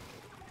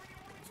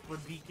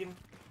 Squid Beacon.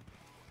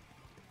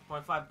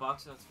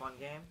 $25 and it's a fun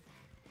game.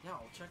 Yeah,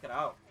 I'll check it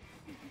out.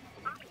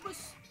 I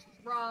was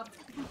robbed.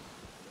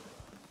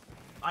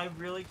 I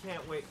really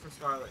can't wait for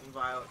Scarlet and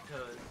Violet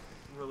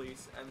to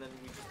release, and then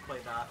we just play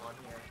that on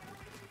here.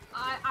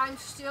 I'm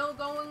still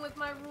going with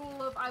my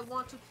rule of I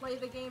want to play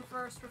the game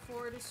first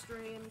before it is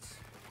streamed.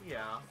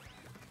 Yeah.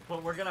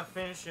 But we're gonna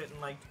finish it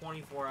in like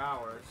 24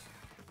 hours.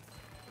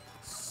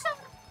 So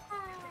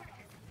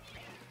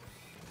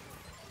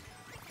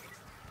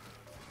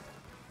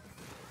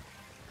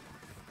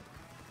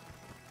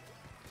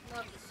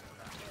love you so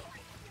much.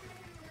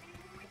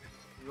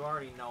 You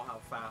already know how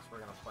fast we're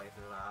gonna play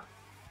through that.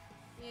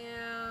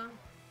 Yeah.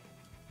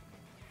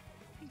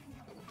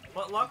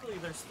 But luckily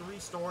there's 3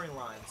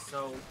 storylines,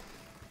 so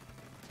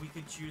we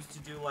could choose to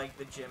do like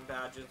the gym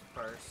badges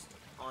first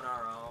on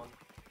our own,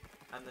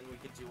 and then we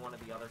could do one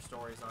of the other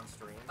stories on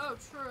stream. Oh,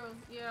 true.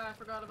 Yeah, I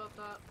forgot about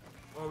that.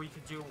 Or we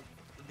could do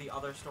the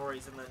other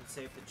stories and then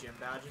save the gym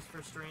badges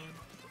for stream.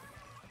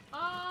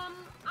 I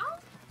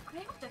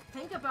have to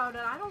think about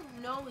it. I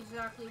don't know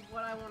exactly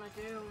what I want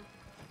to do.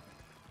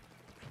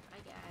 I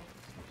guess.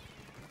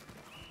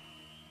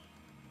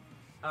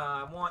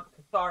 I want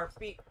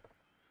therapy.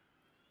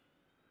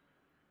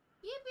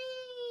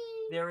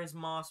 Yippee! There is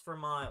moss for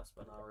miles,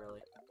 but not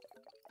really.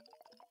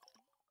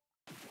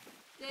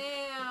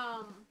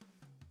 Damn.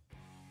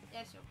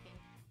 That's okay.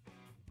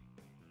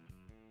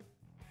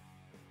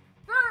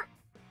 Grr!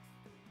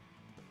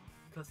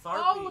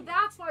 Catharpy. Oh,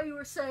 that's why you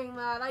were saying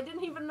that. I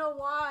didn't even know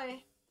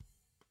why.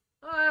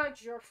 Ah,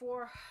 Jerf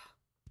War.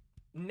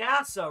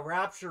 NASA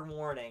rapture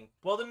warning.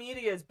 While the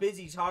media is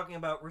busy talking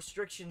about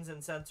restrictions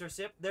and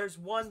censorship, there's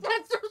one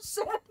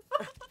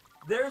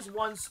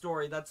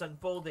story that's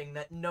unfolding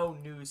that no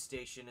news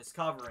station is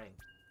covering.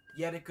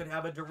 Yet it could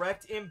have a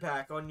direct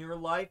impact on your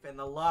life and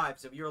the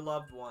lives of your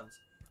loved ones.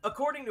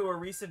 According to a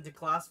recent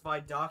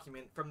declassified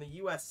document from the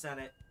U.S.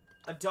 Senate,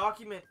 a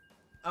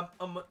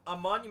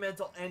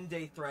monumental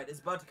end-day threat is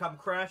about to come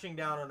crashing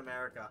down on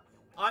America.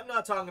 I'm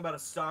not talking about a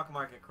stock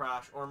market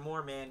crash or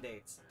more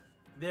mandates.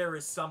 There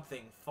is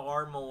something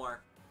far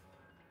more.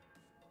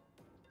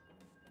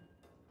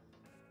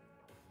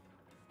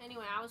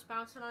 Anyway, I was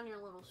bouncing on your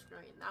little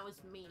screen. That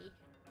was me.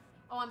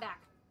 Oh, I'm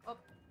back. Oh.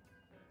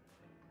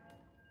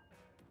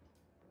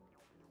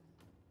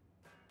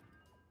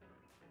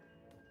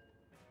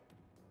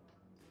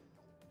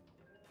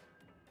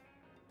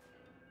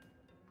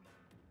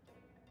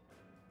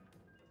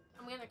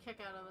 I'm getting a kick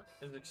out of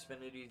this. Is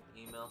Xfinity's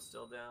email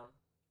still down?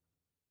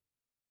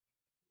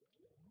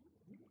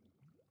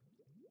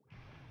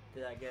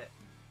 Did I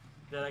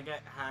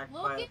get hacked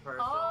by a Look person?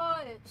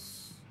 at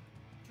us!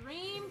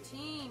 Dream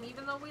team,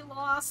 even though we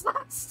lost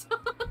last time.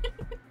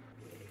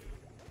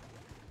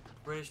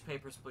 British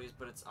papers, please,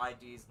 but it's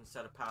IDs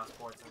instead of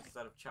passports,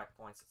 instead of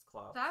checkpoints, it's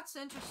clubs. That's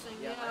interesting,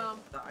 yeah.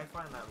 I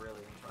find that really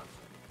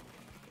interesting.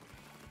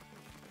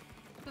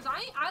 Because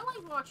I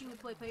like watching you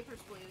play Papers,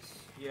 Please.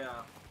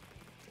 Yeah.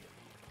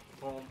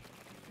 Boom.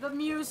 The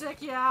music,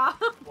 yeah.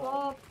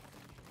 Boom.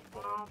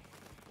 Boom. Boom.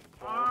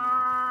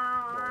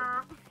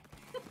 Ah.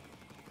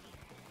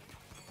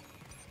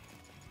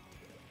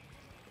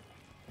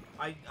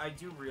 I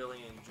do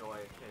really enjoy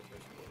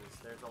Papers, Please.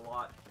 There's a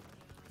lot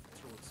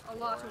to explore. A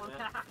lot to in it.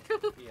 unpack.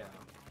 Yeah.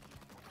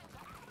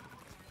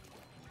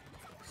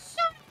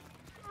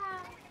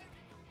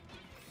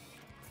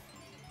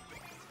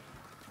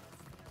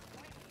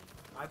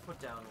 I put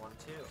down one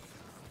too.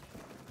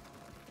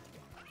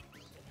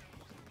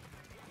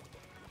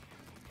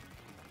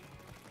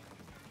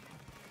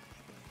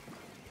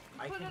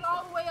 I Put can it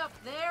all the way up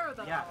there,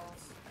 though. Yes.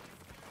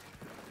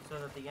 So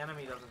that the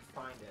enemy doesn't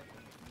find it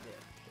and eat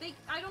it.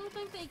 I don't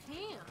think they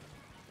can.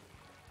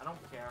 I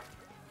don't care.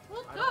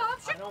 Well,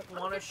 I don't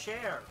want to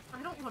share.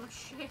 I don't want to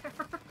share.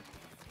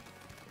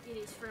 It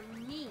is for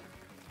me.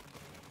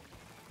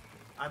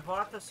 I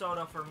bought the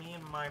soda for me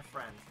and my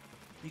friend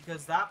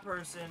because that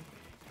person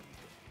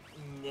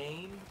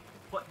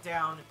put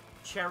down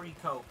Cherry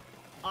Coke.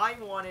 I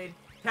wanted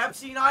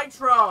Pepsi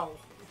Nitro.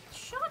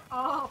 Shut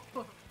up.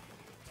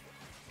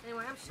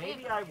 Anyway, I'm standing.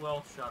 Maybe I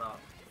will shut up,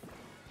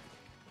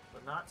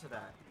 but not to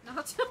that.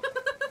 Not.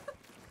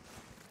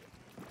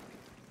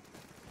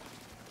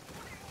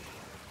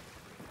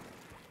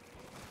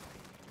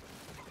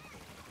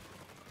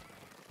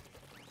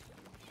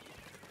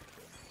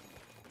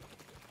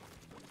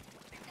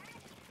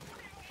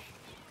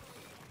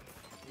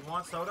 You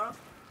want soda?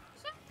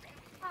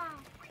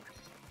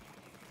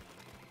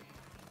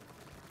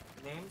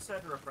 Name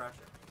said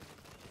refresher.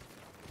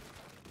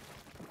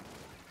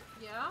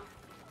 Yeah?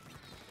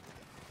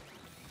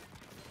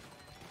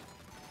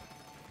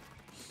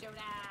 Soda!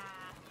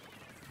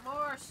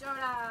 More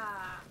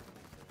soda!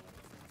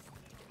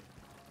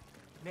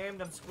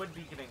 Named I'm squid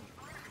beaconing.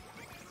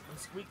 I'm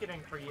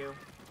squeaking for you.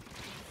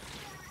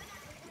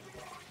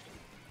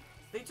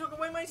 They took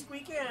away my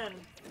squeakin'!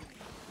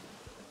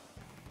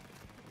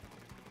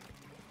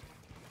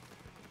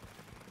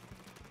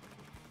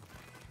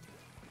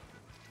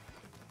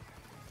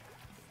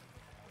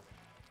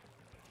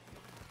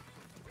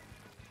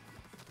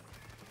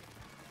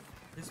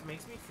 This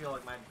makes me feel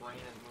like my brain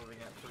is moving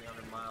at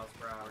 300 miles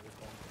per hour just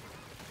going.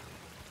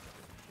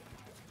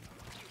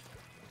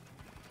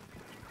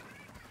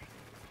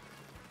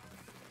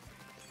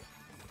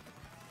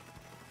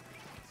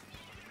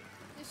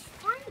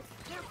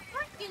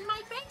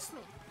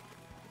 basement.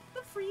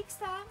 The freaks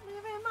that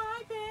live in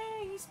my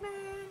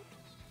basement.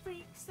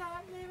 Freaks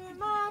that live in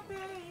my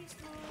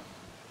basement.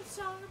 The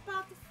song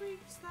about the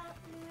freaks that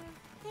live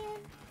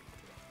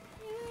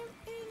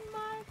in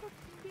my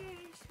fucking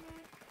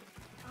basement.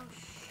 Oh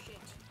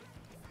shit.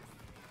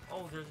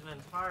 Oh, there's an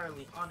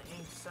entirely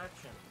uninked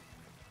section.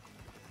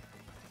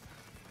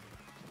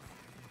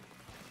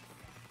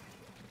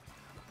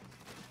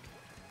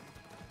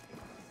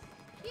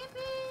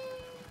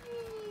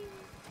 Yippee!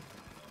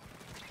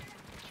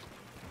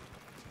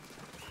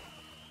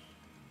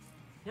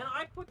 Can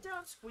I put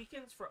down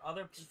squeakins for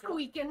other people?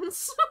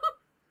 Squeakins.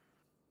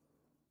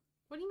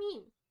 What do you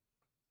mean?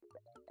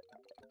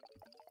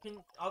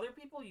 Can other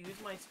people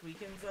use my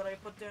squeakins that I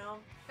put down?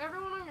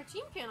 Everyone on your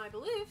team can, I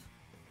believe.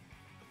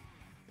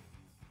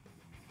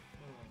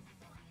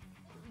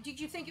 Did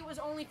you think it was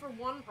only for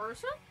one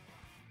person?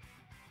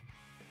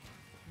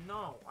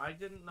 No, I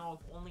didn't know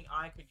if only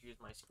I could use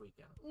my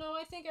squeakin. No,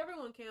 I think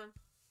everyone can.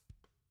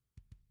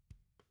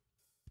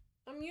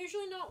 I'm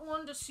usually not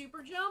one to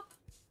super jump.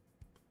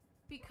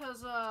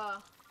 Because,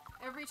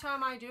 every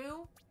time I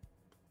do,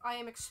 I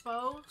am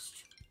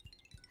exposed.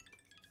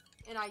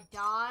 And I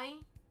die.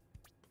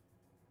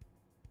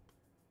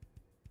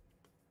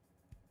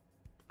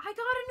 I got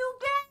a new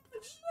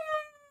badge!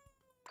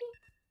 Yay!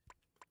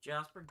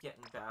 Jasper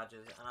getting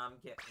badges, and I'm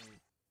getting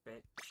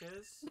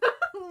bitches.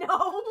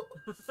 No!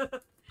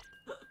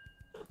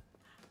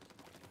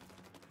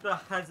 The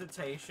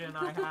hesitation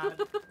I had.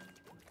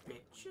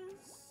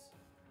 Bitches?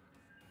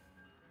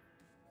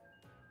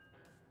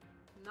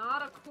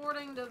 Not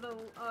according to the,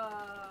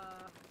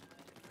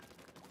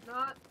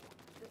 not,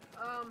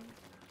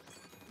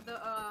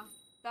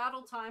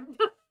 battle time.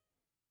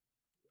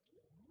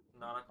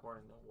 Not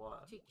according to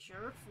what? To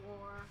Jerf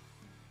War.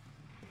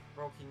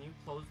 Bro, can you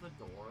close the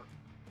door?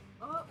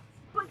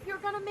 But you're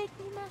gonna make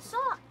me mess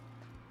up.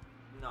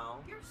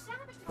 No. You're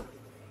sabotaging.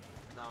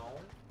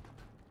 No.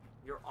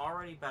 You're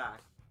already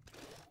back.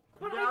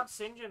 You But got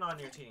Sinjin on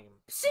your team.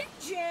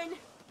 Sinjin!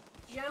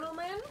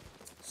 Gentlemen,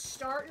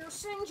 start your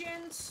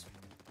Sinjins.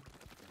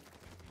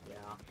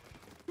 Yeah.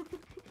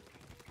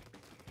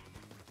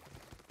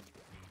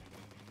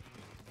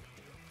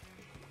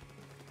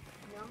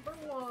 Number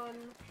 1. Home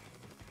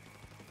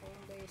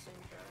base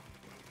anchor.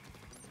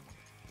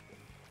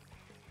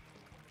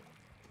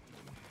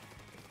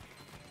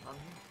 I'm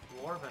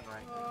dwarven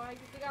right now. Oh, I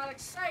got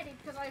excited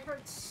because I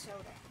heard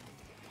soda.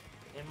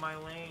 In my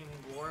lane,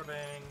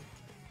 dwarving.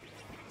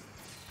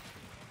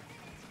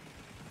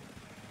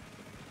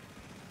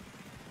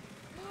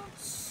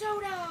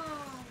 Soda!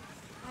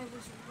 I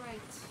was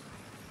right.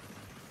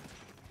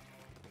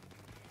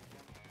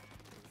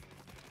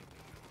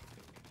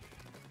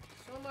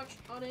 So much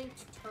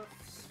uninked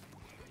turfs.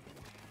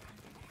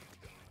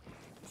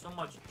 So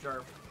much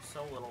jerf,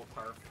 so little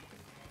turf.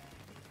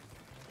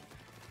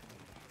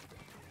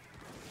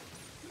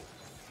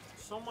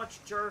 So much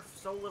jerf,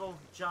 so little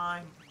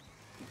jime.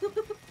 Is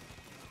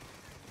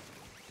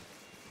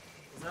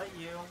that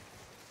you?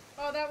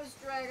 Oh, that was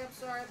Drag. I'm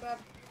sorry, bub.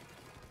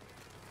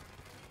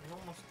 You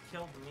almost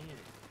killed me.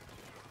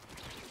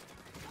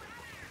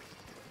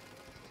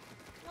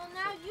 Well,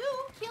 now you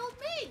killed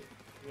me.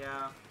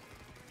 Yeah.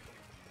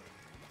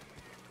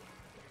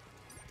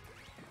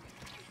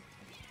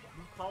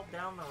 You called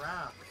down the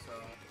wrath, so...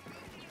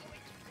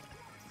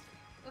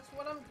 That's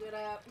what I'm good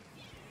at.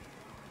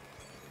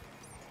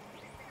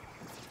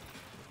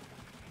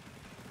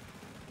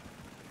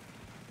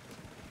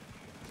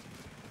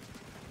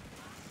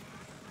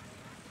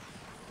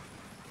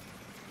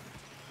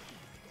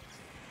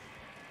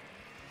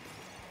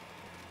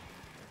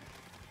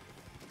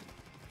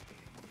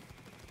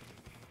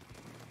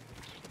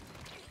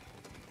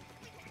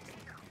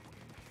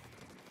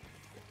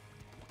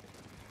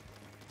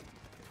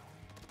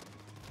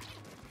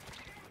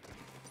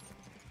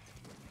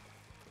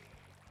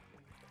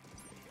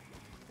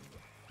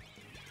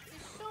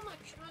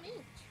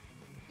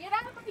 Get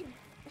out of my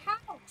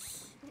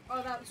house!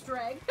 Oh, that was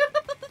Drag.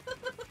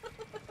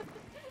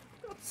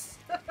 I'm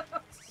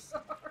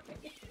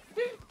sorry.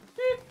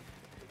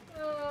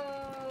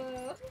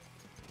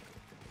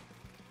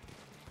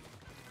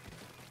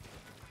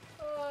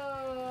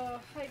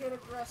 I get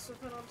aggressive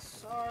and I'm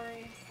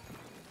sorry.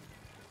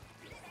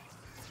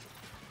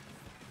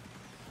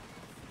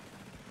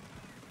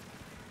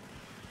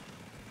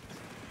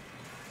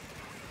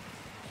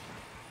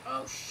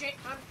 Oh shit,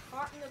 I'm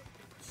caught in the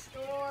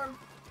storm.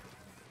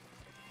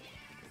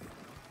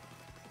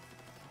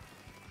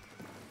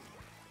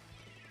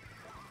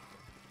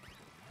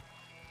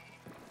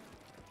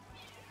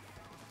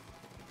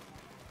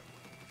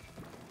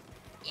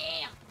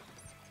 Yeah.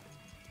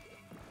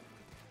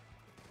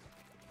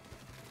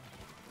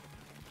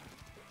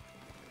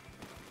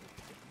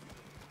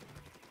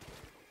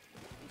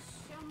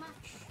 So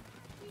much.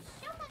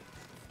 So much.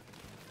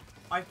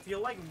 I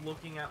feel like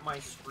looking at my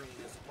screen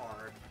is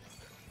hard.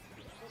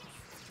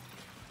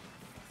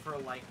 For,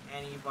 like,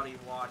 anybody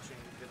watching,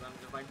 because I'm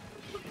just like...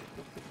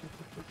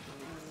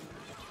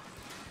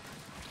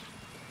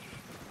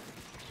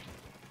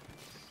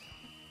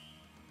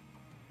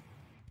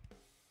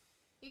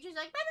 she's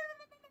like...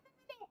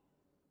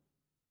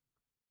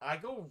 I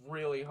go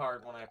really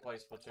hard when I play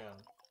Splatoon.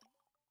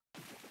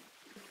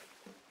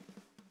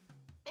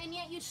 And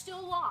yet you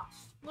still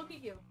lost. Look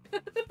at you.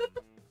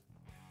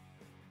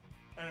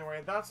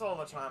 Anyway, that's all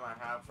the time I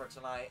have for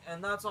tonight,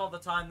 and that's all the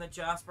time that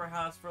Jasper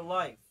has for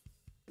life.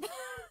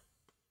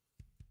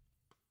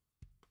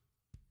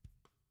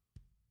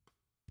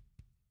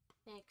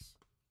 Thanks.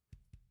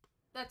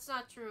 That's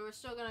not true. We're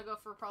still gonna go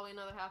for probably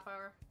another half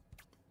hour.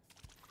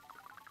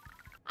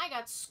 I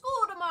got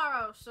school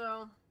tomorrow,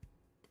 so...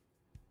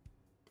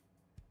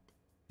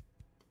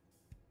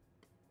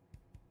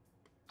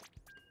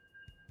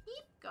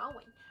 Keep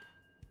going.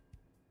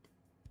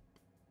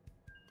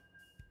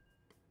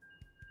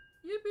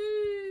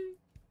 Yippee!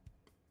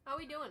 How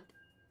we doing?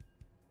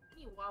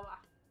 Wawa.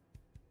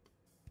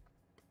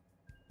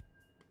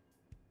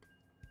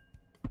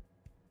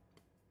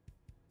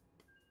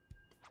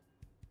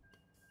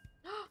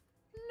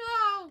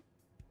 No!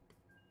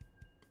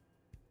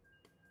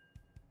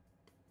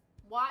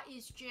 Why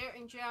is Jer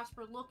and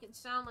Jasper look and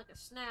sound like a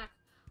snack?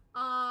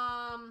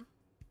 Popcorn.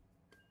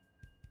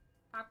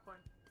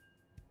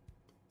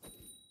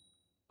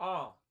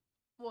 Oh.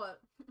 What?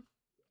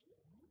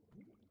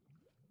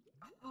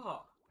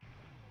 Oh.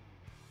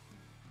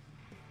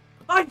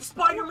 I'm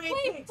Spider-Man!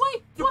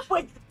 Wait!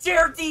 Wait!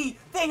 Jared D!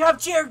 They have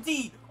Jared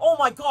D! Oh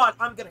my god,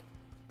 I'm gonna...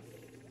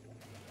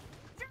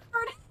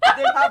 Jared!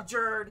 They have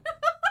Jared!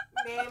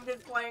 Named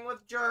is playing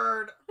with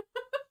Jared.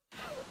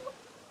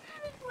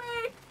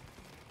 Wait.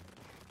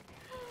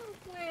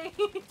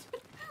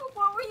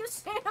 What were you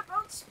saying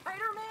about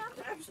Spider-Man?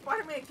 I have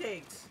Spider-Man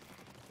cakes.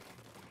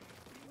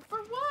 For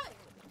what?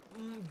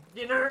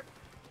 Dinner.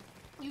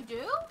 You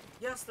do?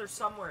 Yes, they're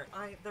somewhere.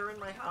 They're in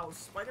my house.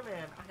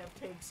 Spider-Man. I have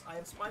cakes. I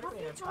have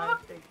Spider-Man. What I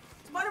have cakes.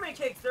 Spider-Man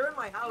cakes. They're in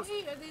my house.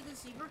 Wait, are they the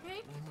zebra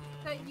cake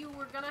that you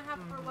were gonna have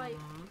for like?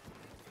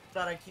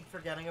 That I keep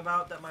forgetting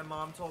about. That my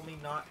mom told me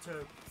not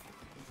to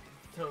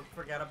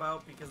forget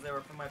about because they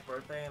were for my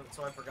birthday, and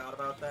so I forgot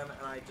about them,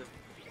 and I just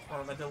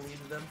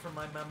deleted them from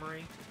my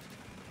memory.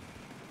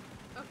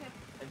 Okay.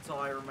 Until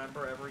I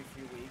remember every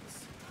few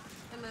weeks.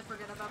 And then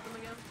forget about them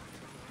again.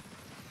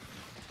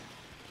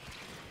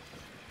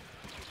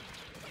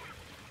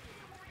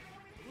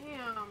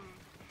 Damn.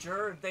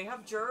 Jerd, they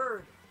have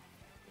Jerd.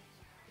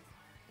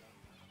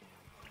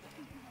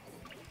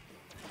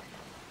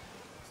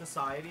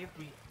 Society, if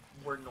we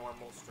were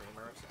normal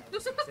streamers, and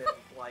just didn't,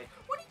 like,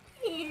 what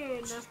do you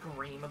mean?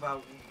 Scream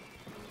about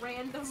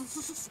random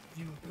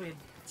stupid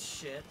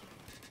shit.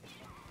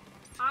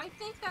 I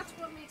think that's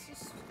what makes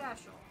us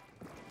special.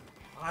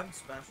 I'm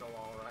special,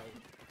 alright.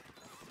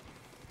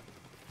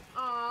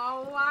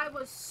 Oh, I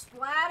was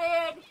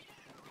splatted.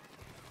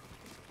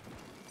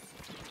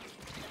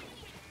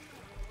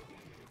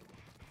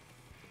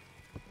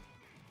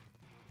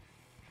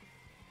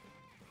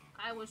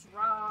 I was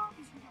robbed.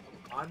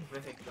 I'm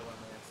vehicular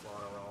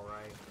manslaughter,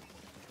 alright.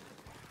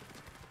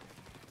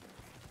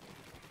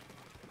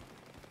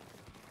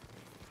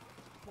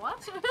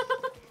 What?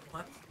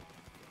 What?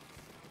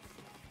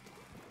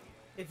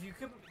 If you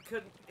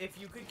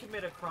could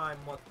commit a crime,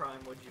 what crime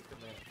would you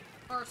commit?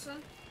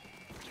 Arson.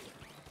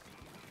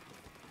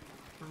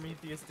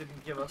 Prometheus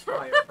didn't give us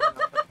fire for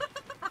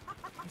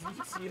nothing. Did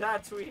you see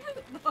that tweet?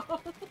 No.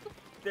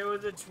 There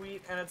was a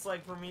tweet, and it's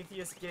like,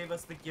 Prometheus gave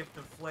us the gift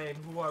of flame.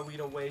 Who are we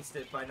to waste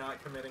it by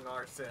not committing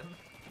arson?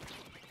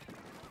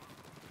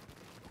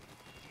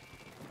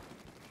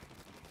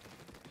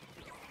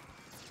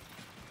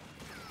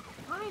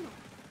 Final.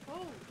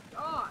 Oh,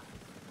 God.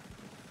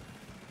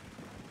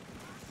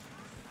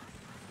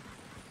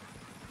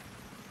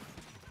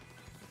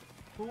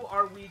 Who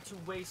are we to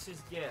waste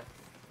his gift?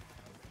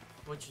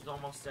 Which is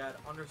almost dead.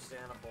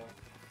 Understandable.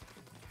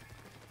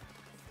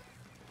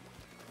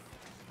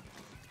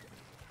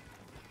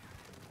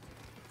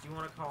 Do you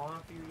want to call him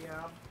if you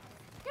have?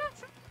 Yeah,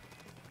 sure.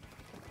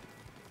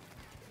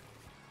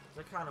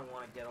 I kind of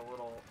want to get a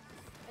little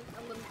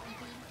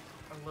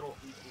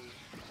EP.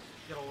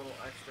 Get a little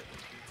extra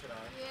EP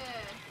today.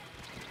 Yeah.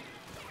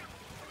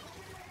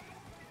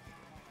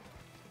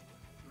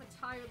 I'm a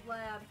tired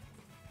lad.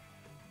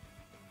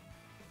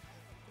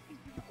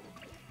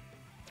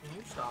 Can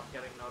you stop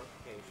getting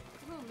notifications?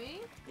 Who,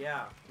 me?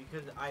 Yeah,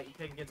 because I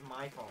think it's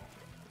my fault.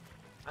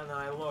 And then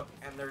I look,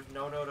 and there's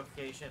no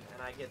notification,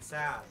 and I get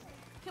sad.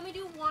 Can we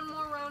do one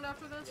more round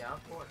after this? Yeah,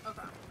 of course.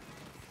 Okay.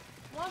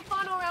 One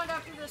final round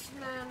after this,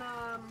 and then,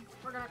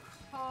 we're gonna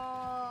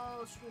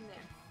call stream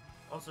there.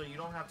 Also, you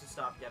don't have to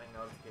stop getting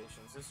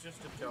notifications. It's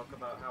just a joke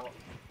about how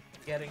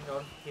getting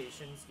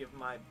notifications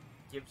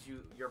gives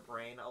your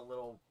brain a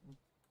little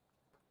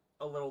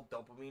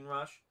dopamine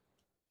rush.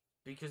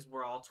 Because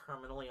we're all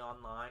terminally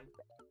online.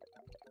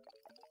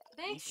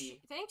 Thanks, EP.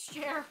 thanks,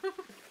 Jer. Because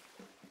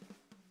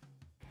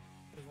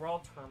we're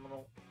all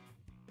terminal.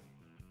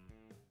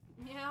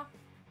 Yeah.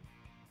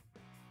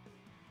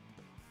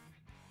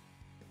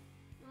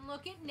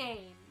 Look at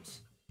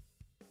names.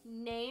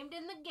 Named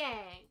in the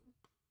gang.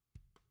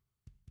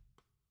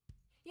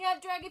 Yeah,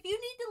 Drag, if you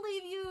need to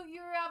leave,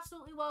 you're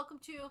absolutely welcome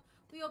to.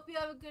 We hope you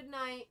have a good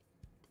night.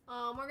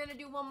 We're gonna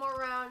do one more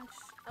round.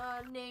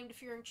 Named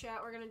if you're in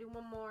chat, we're gonna do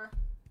one more.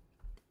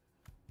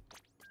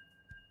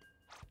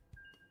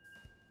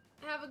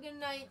 Have a good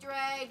night,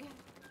 Drag.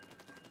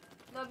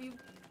 Love you.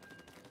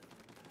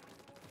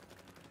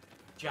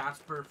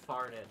 Jasper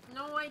farted.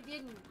 No, I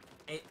didn't.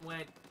 It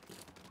went.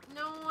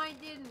 No, I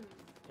didn't.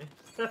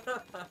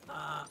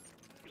 I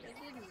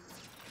didn't.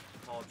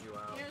 Called you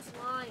out. You're just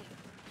lying.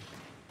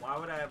 Why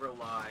would I ever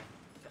lie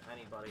to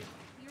anybody?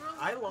 You're a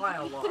I lie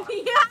a lot.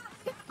 Yeah.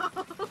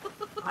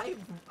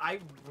 I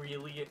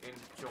really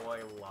enjoy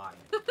lying.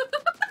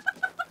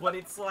 But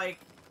it's like,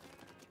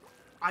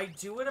 I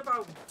do it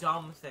about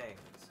dumb things.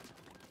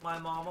 My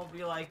mom will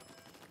be like,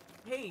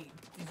 hey,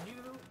 did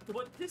you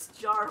put this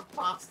jar of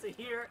pasta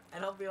here?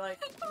 And I'll be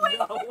like,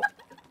 no.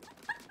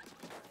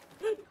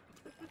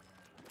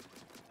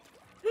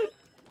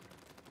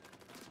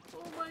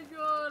 Oh my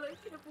god, I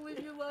can't believe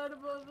you lied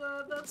about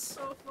that. That's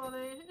so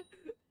funny.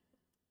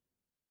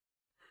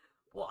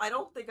 Well, I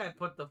don't think I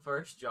put the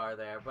first jar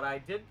there, but I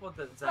did put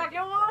the second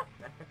Second one? jar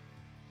there.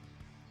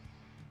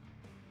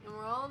 And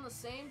we're all on the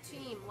same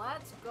team.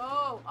 Let's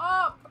go.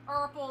 Up,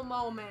 purple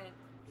moment.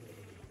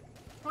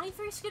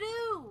 23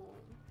 Skidoo.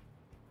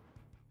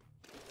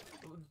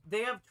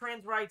 They have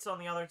trans rights on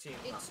the other team.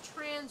 It's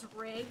trans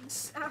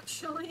rigs,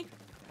 actually.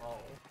 Oh.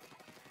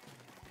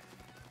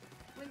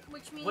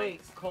 Which means...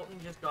 Wait, Colton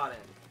just got in.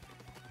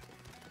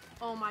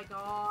 Oh my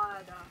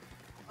god.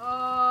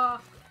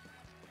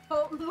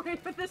 Colton,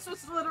 wait, but this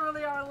was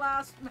literally our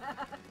last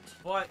match.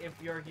 But if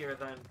you're here,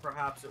 then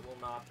perhaps it will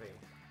not be.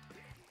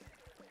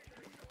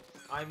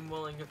 I'm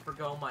willing to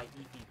forgo my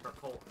EP for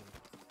Colton.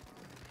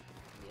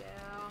 Yeah.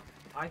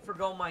 I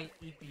forgo my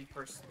EP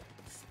for Steepy.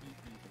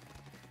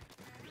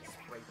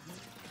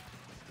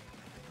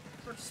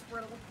 For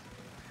Spriddle.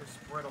 For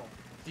Spriddle.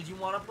 Did you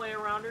want to play a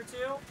round or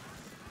two?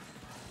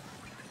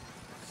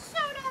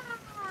 Soda!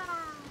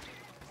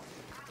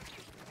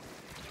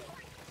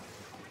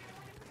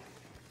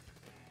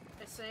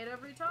 I say it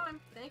every time.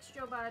 Thanks,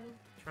 Joe Biden.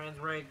 Trans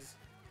rigs.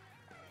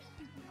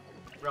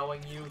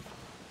 Growing youth.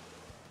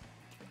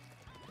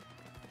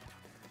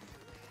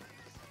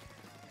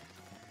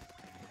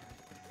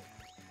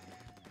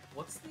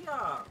 What's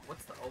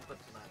the open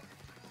tonight?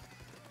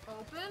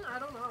 Open? I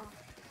don't know.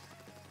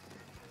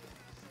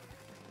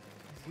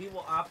 We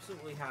will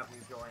absolutely have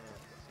you join it.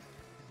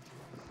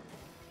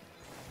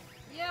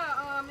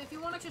 Yeah, if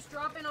you want to just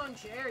drop in on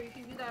Jer, you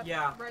can do that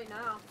right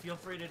now. Feel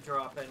free to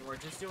drop in. We're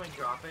just doing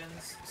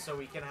drop-ins so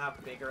we can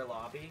have bigger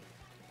lobby.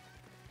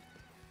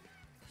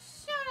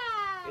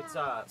 Soda! It's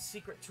a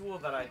secret tool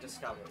that I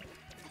discovered.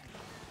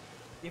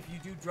 If you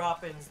do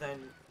drop-ins, then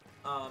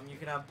you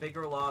can have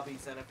bigger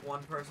lobbies, and if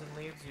one person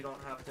leaves, you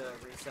don't have to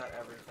reset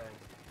everything.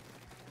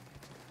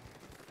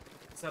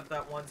 Except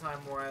that one time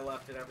where I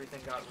left and everything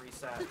got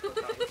reset, but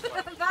that was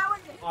like, that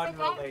was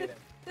unrelated.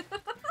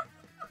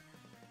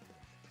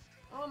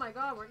 Oh my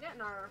god, we're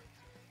getting our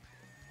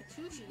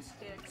Tushis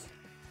kicked.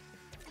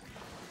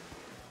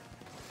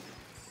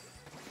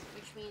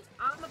 Which means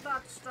I'm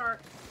about to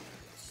start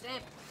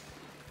stamping.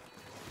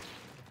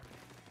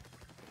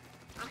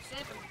 I'm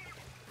stamping.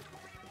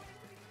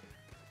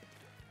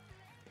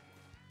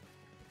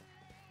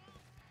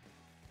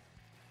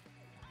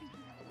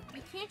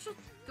 You can't just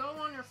go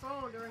on your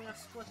phone during a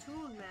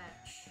Splatoon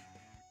match.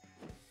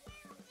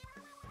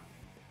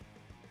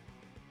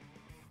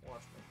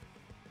 Watch me.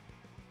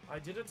 I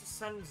did it to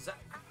send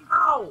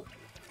Ow!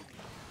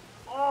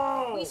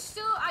 Oh! I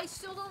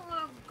still don't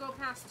want to go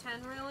past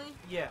 10, really.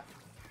 Yeah.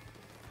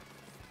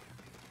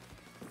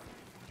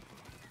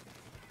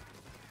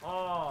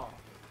 Oh.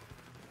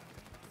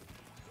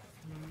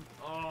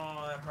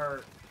 Oh, it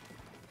hurt.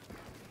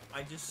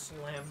 I just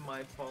slammed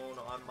my phone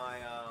on my,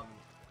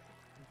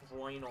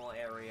 groinal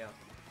area.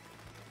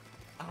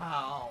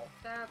 Ow.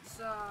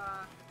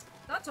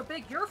 That's a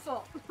big your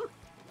fault.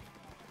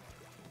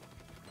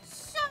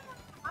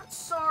 I'm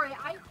sorry,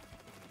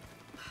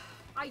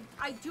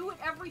 I do it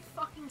every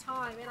fucking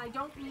time, and I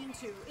don't mean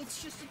to.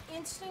 It's just an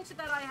instinct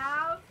that I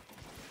have.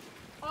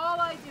 All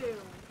I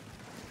do.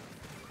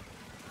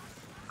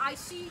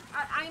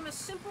 I'm a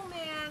simple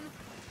man.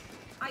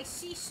 I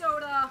see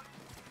soda.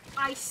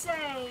 I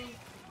say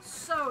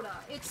soda.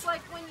 It's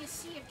like when you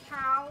see a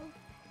cow,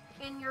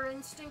 and your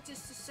instinct is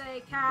to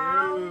say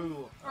cow.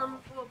 Moo. Or,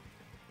 well,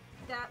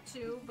 that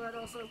too, but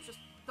also just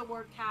the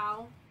word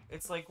cow.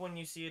 It's like when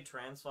you see a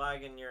trans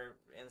flag and your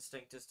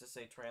instinct is to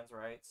say trans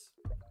rights.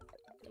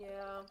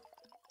 Yeah.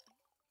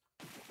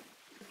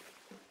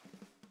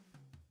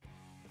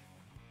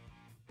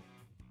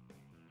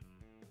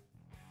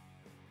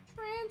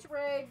 Trans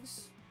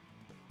rigs.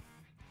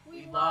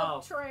 We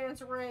love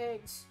trans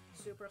rigs.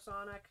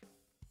 Supersonic.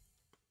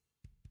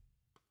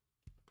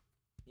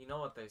 You know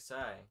what they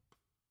say.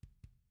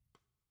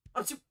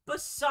 I'm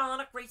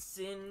supersonic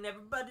racing,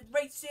 everybody's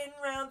racing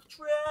around the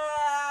track.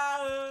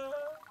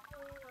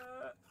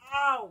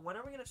 Ow! When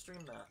are we gonna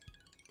stream that?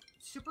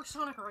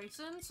 Supersonic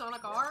Racing?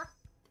 Sonic R?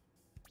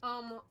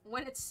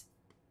 When it's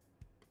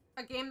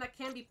a game that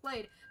can be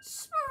played.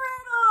 Spriddle!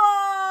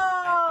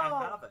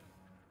 I have it.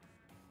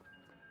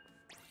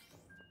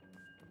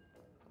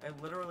 I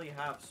literally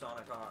have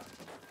Sonic R.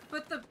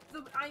 But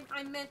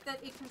I meant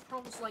that it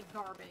controls like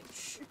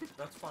garbage.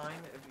 That's fine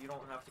if you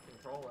don't have to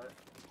control it.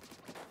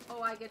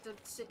 Oh, I get to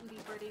sit and be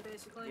pretty,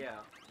 basically? Yeah.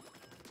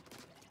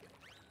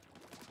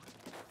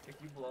 If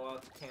you blow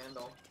out the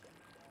candle.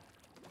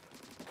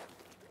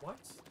 What?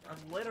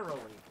 Literally.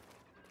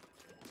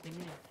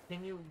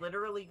 Can you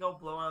literally go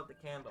blow out the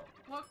candle?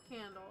 What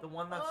candle? The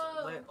one that's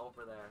lit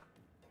over there.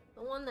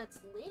 The one that's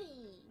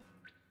litty.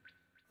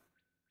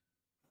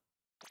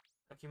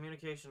 A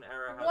communication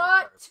error has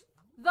What occurred.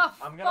 the fuck?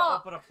 I'm gonna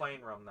open a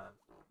plane room then.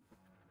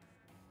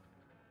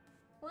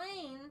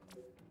 Plane?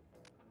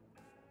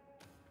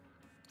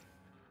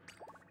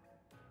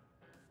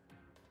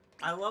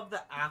 I love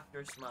the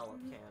after smell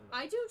of candle.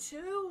 I do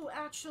too,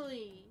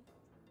 actually.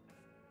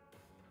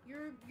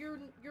 You're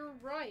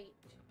right.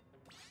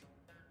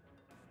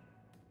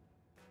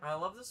 I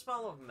love the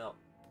smell of milk.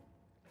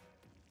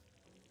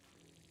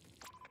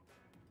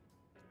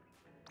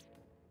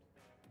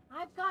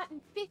 I've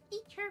gotten 50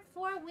 Jerf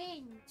War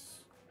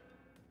wins.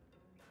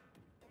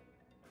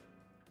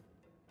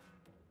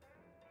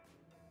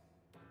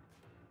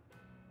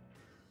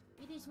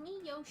 It is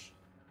me, Yoshi.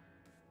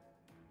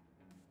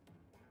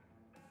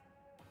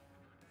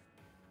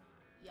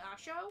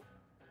 Yasho?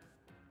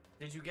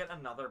 Did you get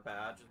another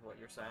badge, is what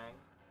you're saying?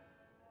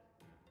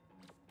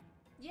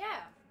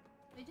 Yeah,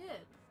 I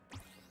did.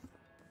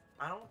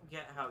 I don't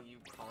get how you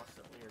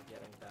constantly are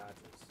getting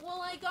badges.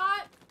 Well, I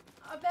got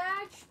a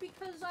badge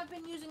because I've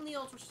been using the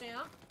Ultra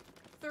Stamp.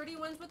 30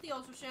 wins with the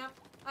Ultra Stamp.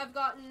 I've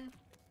gotten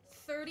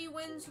 30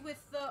 wins with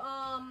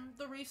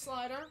the Reef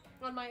Slider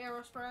on my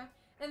Aerospray.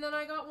 And then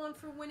I got one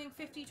for winning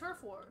 50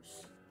 Turf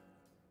Wars.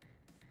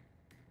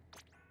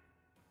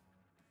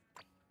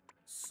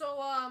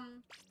 So,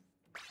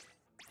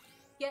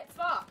 get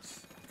fucked.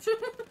 He's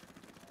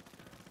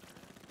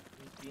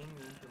being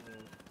mean to me.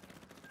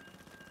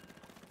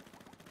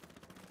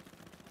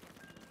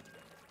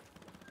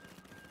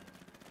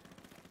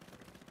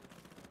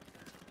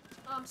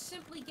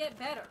 Simply get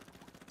better.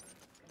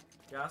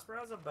 Jasper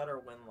has a better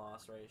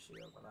win-loss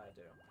ratio than I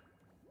do.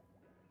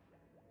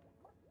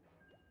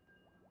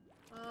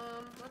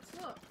 Let's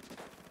look.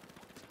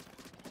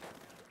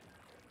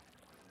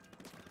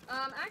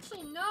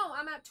 Actually, no,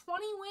 I'm at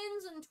 20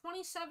 wins and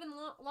 27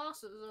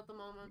 losses at the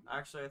moment.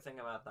 Actually, I think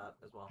about that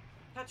as well.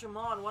 Catch him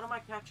on, what am I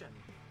catching?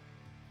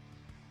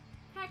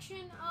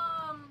 Catching,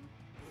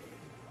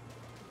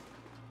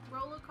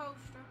 roller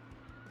coaster.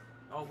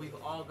 Oh, we've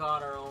all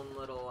got our own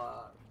little,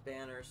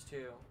 banners,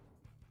 too.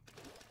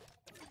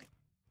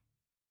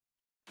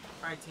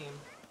 Alright, team.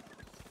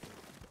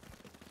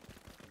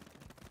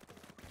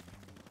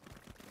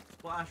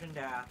 Splash and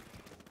dash.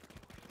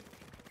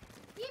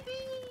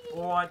 Yippee!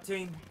 Alright,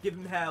 team, give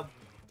him hell.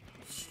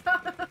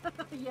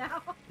 Yeah.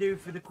 Do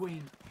for the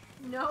queen.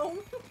 No.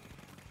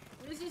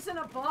 Lizzie's in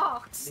a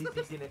box.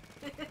 Lizzie's in it.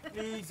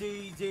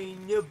 Lizzie's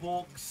in the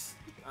box.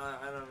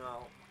 I don't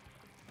know.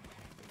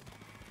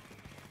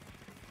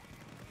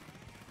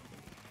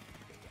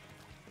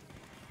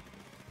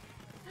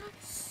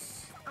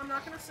 I'm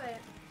not gonna say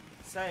it.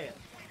 Say it.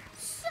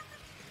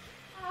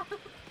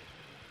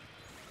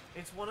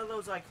 It's one of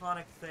those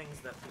iconic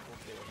things that people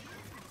do.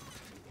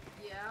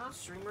 Yeah.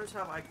 Streamers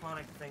have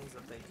iconic things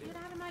that they do. Get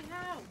out of my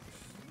house.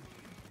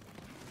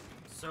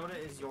 Soda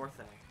is your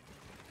thing.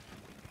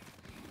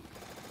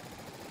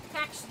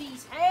 Catch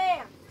these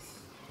hands.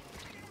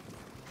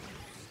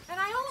 And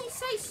I only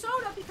say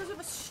soda because of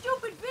a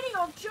stupid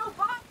video of Joe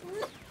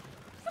Biden.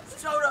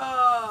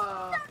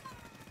 Soda!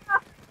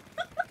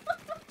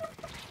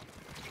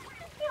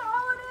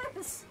 All it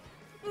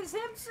is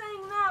him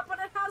saying that, but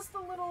it has the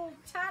little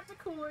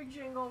Tacticooler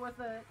jingle with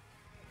it.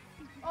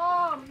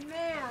 Oh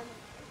man,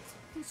 it's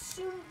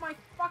consumed my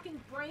fucking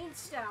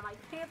brainstem. I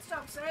can't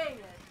stop saying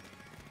it.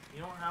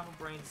 You don't have a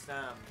brain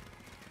stem.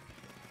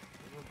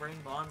 You have a brain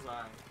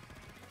bonsai.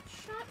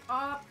 Shut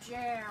up,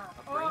 Jer.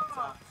 A brain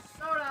Oh,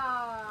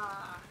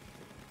 soda.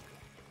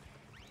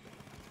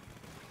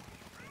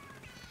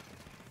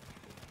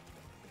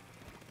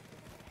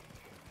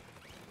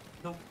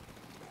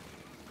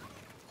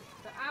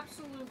 The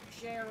absolute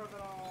Jer of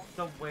it all.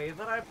 The way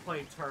that I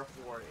play Turf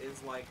War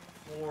is like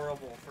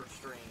horrible for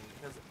stream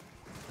because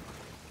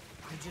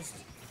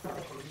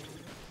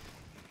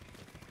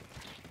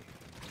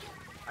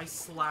I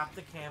slap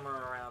the camera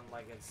around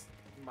like it's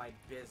my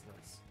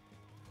business.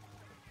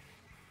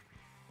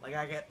 Like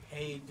I get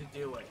paid to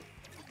do it.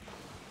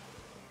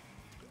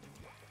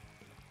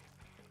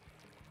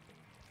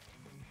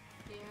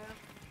 Yeah.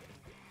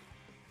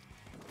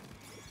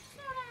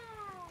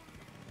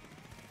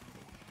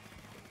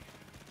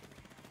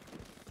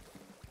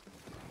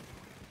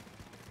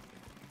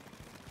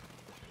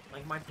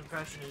 Like my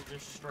progression is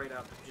just straight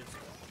up just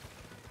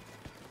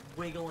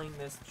wiggling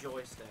this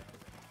joystick.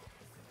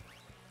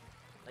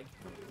 Like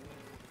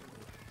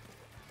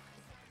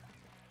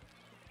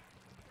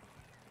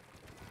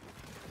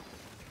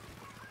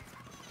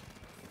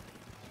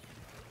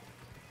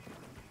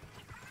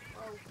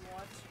Oh,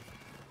 what?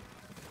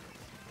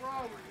 Bro,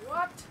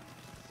 what?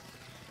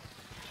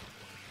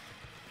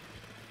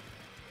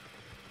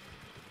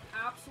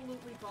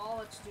 Absolutely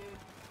bollocks, dude.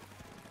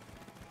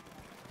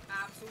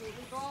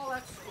 Absolutely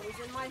bollocks.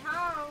 Who's in my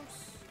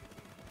house?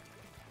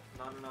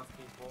 Not enough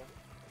people.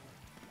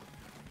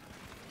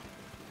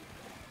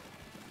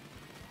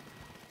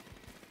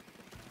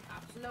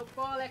 Absolute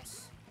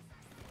bollocks.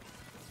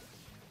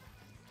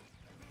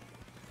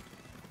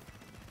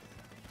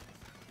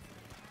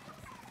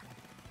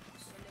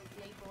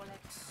 Absolutely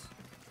bollocks.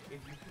 If you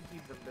can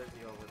keep them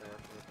busy over there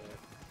for a bit.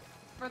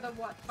 For the,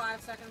 what,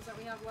 5 seconds that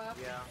we have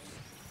left? Yeah.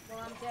 Well,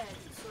 I'm dead,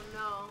 so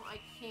no, I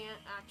can't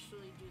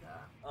actually do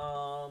that.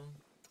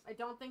 I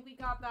don't think we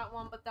got that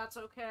one, but that's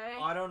okay.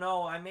 I don't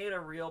know. I made a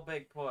real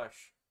big push.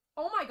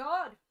 Oh my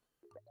god!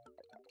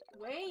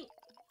 Wait.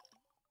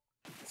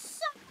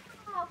 So,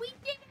 we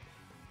did it.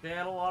 They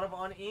had a lot of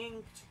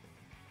uninked.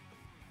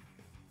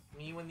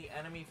 Me when the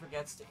enemy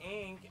forgets to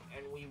ink,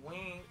 and we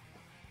wink.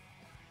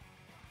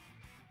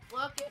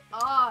 Look at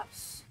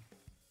us.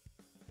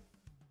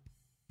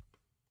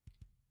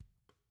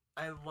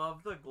 I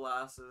love the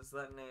glasses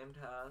that Named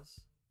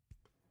has.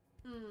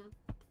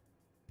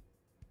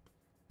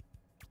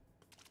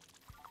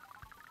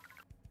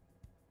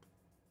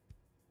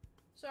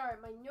 Sorry,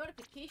 my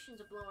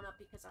notifications are blowing up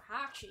because of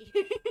Hachi.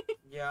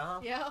 Yeah?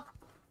 Yeah.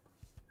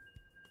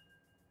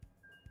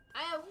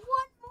 I have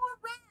one more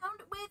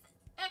round with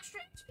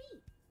extra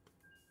XP.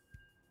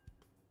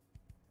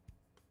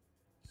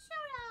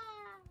 Soda.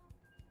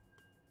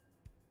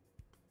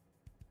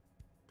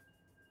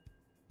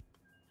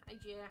 Hi,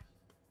 Jer.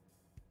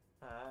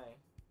 Hi.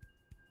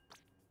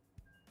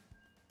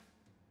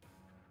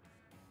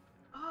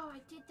 Oh, I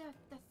did the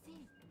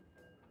thing.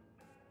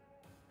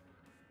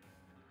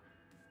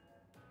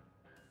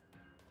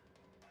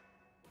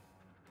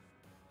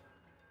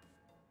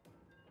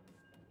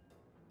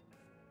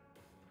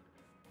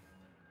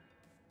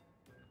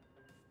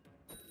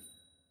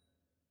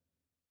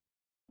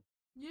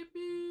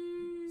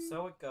 Yippee!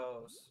 So it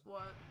goes.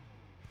 What?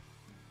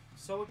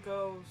 So it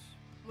goes.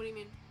 What do you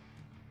mean?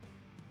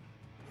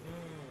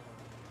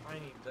 I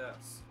need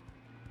this.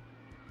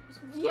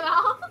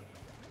 Yeah?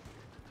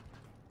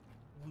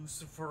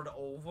 Lucifered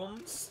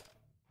ovums?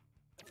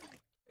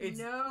 It's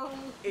no.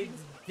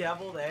 It's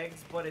deviled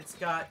eggs, but it's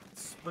got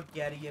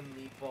spaghetti and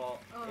meatball.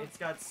 Oh. It's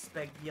got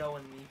spaghetti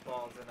and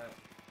meatballs in it.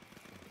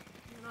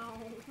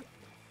 No.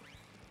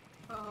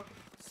 Oh.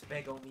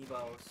 Spego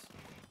meebos.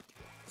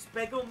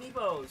 Spego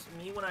meebos!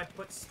 Me when I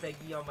put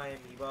spaghetti on my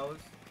amiibos.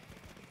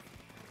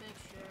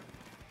 Thanks, Jer.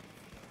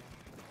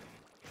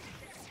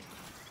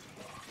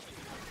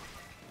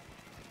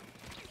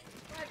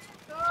 Let's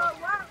go,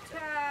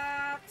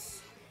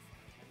 Wildcats!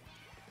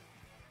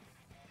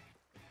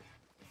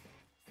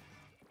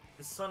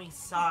 The sunny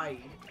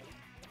side.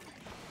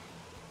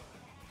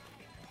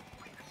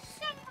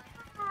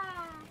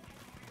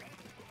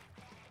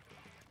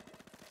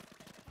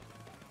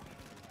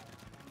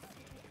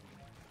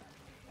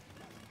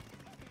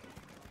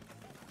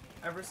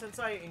 Ever since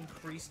I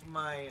increased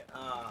my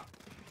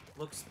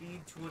look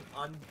speed to an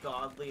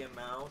ungodly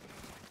amount,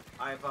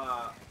 I've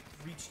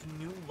reached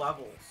new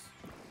levels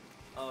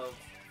of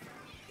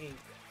ink.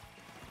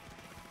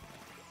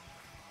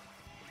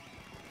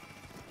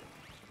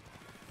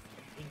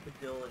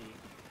 Inkability.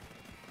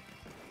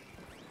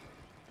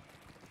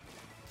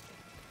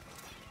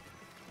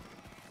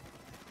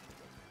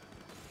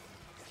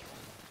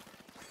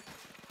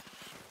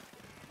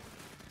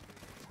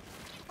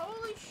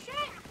 Holy shit!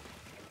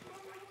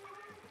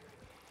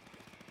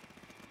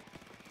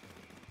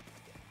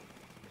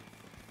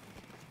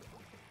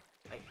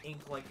 I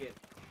ink like it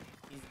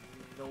is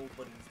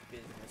nobody's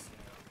business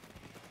now.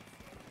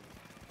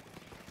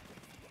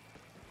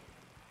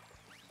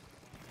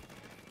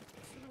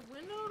 To the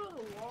window to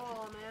the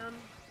wall, man.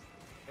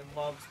 I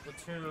love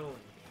Splatoon.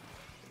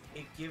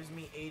 It gives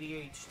me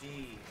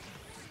ADHD.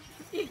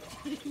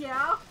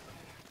 Yeah?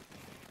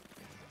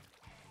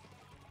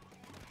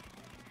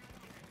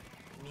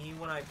 Me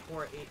when I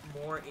pour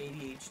more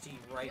ADHD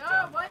right Yeah,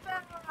 down. what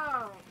the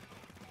hell?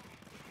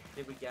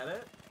 Did we get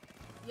it?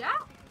 Yeah,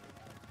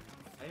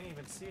 I didn't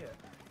even see it.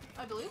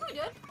 I believe we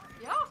did.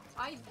 Yeah,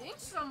 I think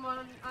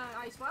someone,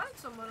 I spotted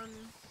someone and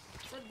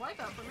said wipe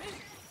out for me.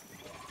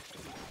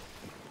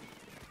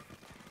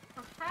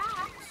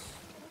 Perhaps.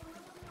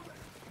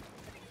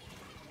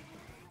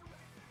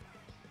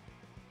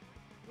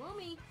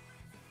 Woomy.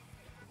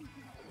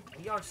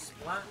 We are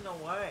splatting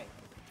away.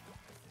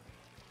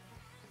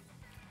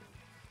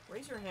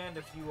 Raise your hand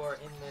if you are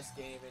in this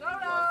game and you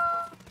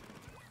love.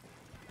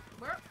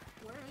 Soda!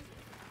 Where is it?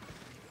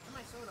 Where's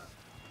my soda?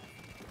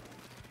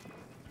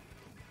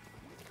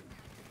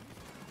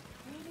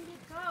 Where did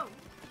it go?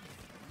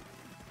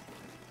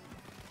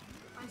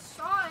 I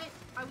saw it.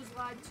 I was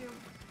lied to.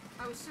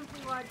 I was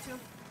simply lied to.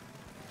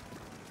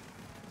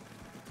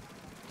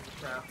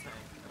 Crap tank.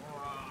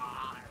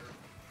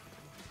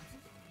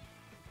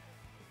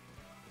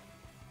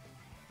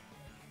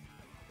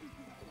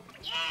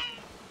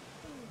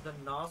 The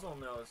nozzle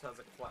nose has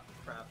a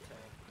crap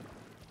tank.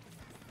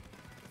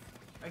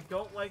 I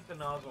don't like the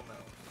nozzle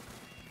nose.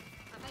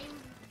 I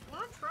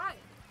want to try it.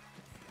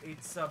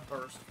 It's a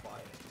burst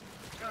fire.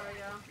 Oh,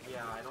 yeah.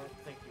 Yeah, I don't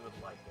think you would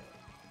like it.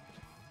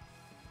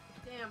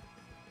 Damn.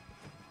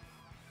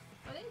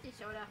 Oh, there's the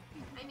soda.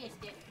 I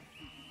missed it.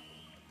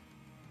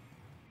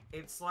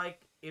 It's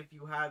like if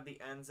you had the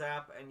end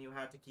zap and you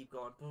had to keep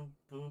going boom,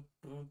 boom,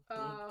 boom,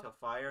 boom to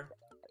fire.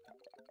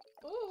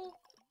 Ooh.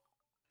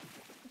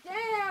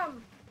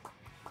 Damn!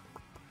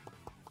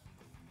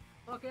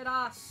 Look at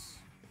us.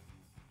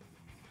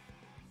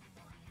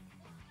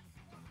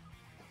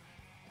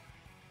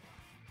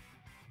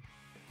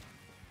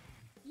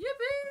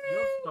 Yippee! You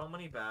have so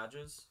many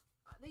badges.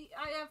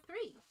 I have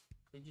 3.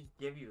 They just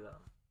give you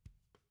them.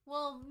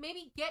 Well,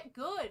 maybe get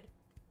good.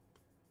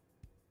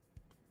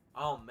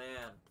 Oh,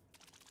 man.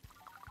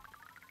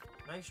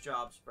 Nice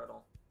job,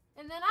 Spreadle.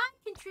 And then I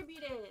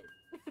contributed.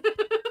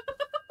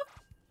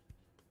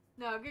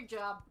 No, good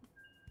job.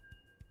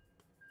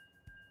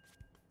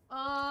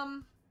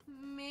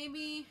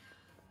 Maybe...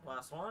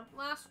 Last one?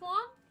 Last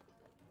one?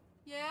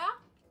 Yeah?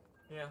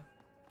 Yeah.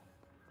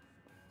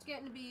 It's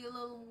getting to be a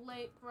little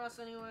late for us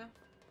anyway.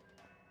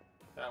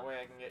 That way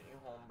I can get you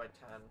home by 10.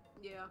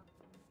 Yeah.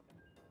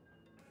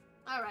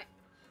 Alright.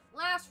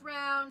 Last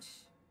round.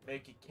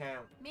 Make it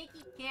count. Make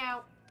it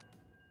count.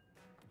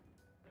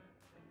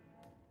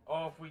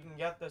 Oh, if we can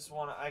get this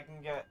one, I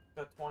can get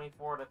the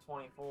 24 to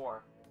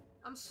 24.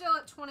 I'm still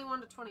at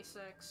 21 to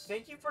 26.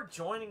 Thank you for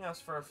joining us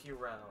for a few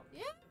rounds.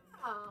 Yeah.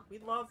 We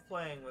love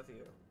playing with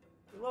you.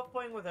 We love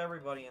playing with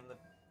everybody in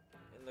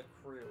the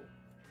crew.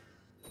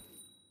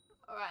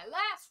 Alright,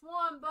 last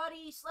one,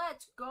 buddies.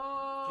 Let's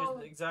go.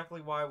 Just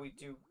exactly why we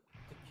do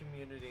the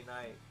community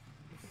night.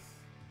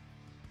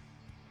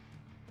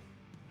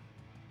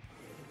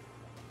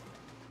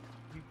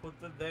 We put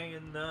the they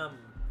in them.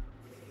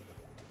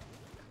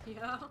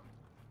 Yeah.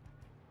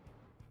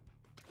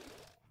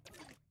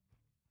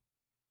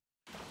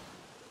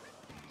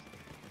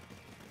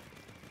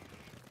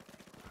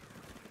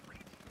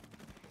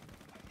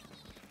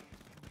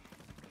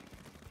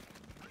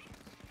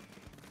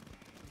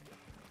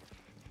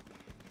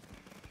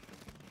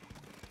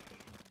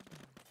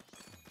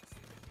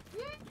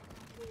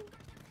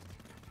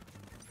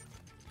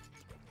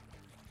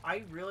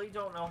 I really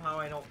don't know how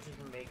I don't just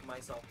make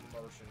myself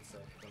motion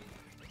sick from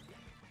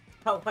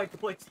how I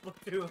play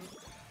Splatoon.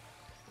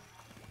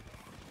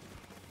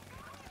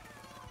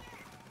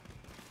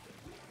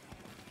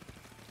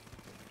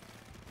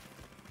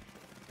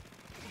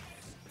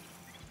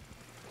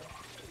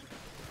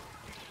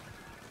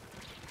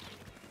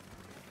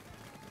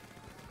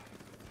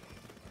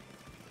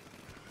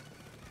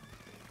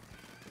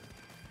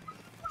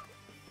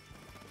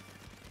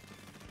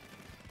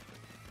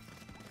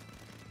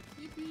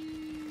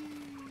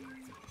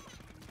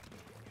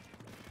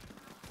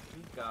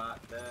 We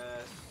got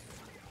this.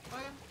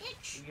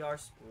 Itch. We are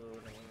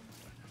splooning.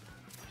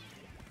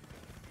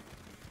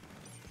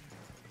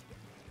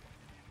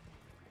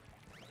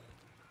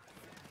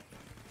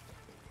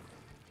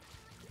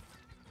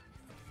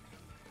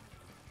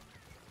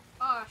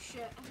 Oh,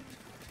 shit.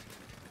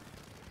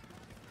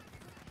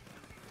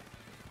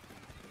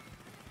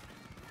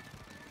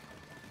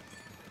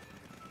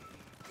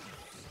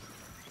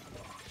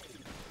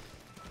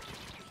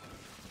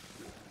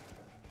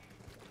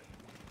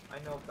 I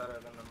know better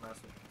than to mess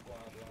with blah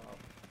blah.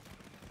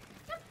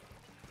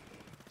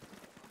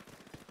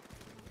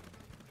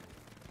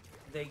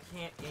 They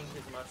can't ink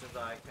as much as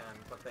I can,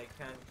 but they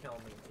can kill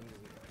me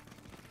easier.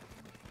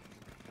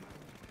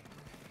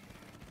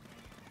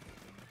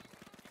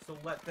 So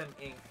let them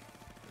ink.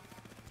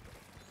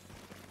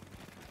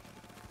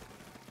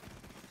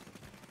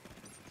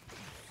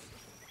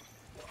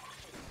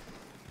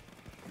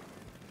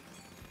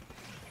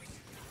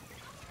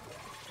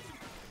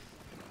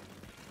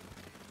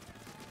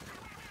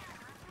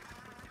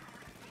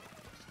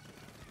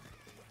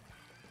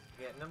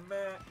 Getting them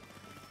back.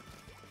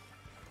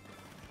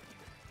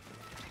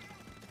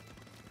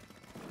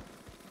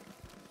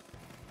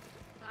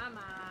 Come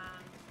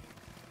on.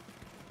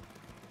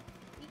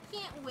 We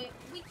can't win.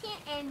 We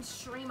can't end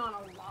stream on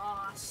a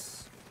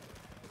loss.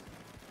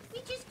 We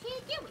just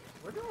can't do it.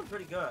 We're doing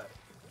pretty good.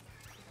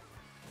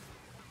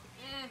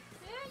 Yeah.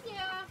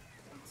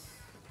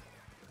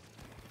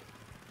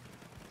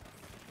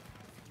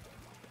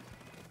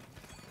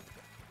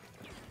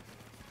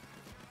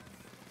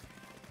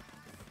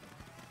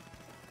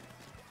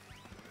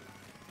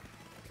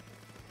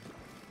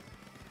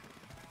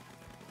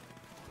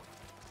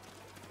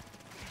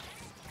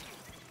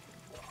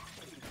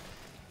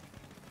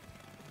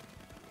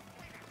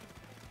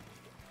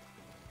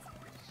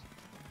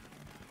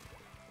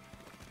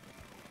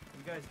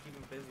 You guys keep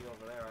them busy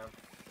over there.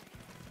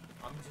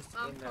 I'm just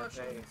I'm in their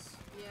pushing. face.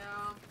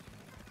 Yeah.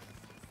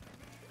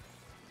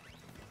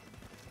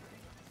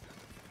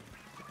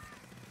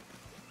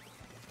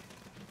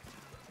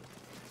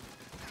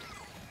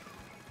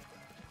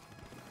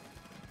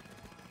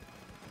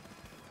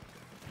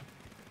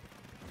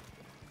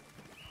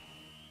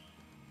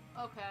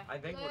 Okay. I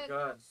think we're let's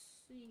good.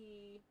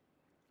 See.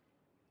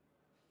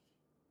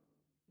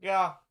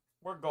 Yeah,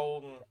 we're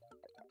golden.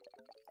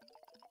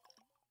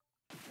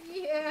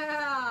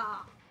 Yeah.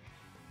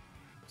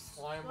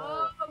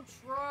 Slimer. So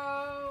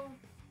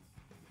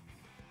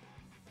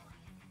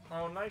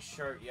nice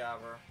shirt,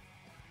 Yabber.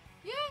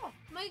 Yeah,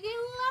 my little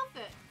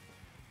outfit.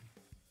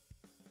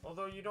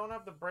 Although you don't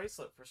have the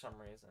bracelet for some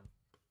reason.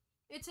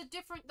 It's a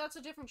different. That's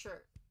a different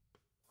shirt.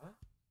 What?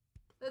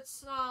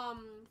 That's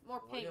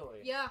more pink. Really?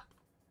 Yeah.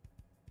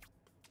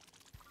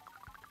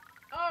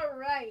 All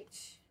right.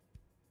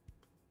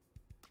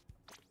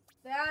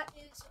 That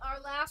is our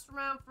last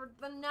round for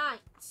the night.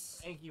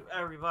 Thank you,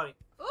 everybody.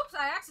 Oops,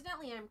 I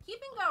accidentally am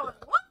keeping going.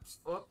 Whoops.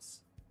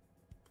 Oops.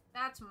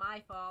 That's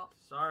my fault.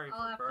 Sorry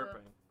I'll have for to-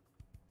 burping.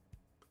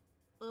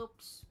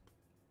 Oops.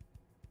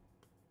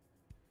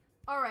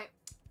 All right.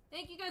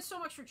 Thank you guys so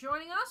much for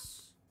joining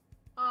us.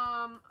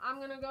 I'm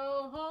gonna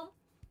go home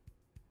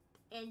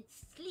and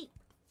sleep.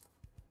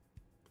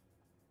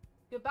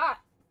 Goodbye.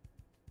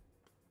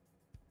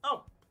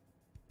 Oh.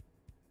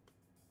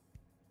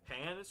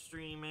 Pan is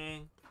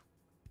streaming.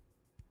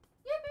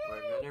 Yippee!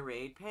 We're gonna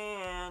raid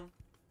Pan.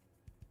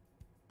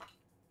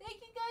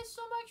 Thank you guys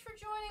so much for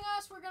joining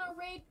us. We're gonna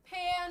raid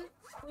Pan,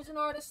 who's an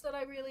artist that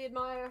I really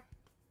admire.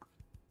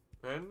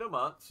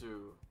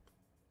 Pandamatsu.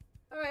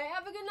 Alright,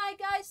 have a good night,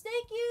 guys.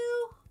 Thank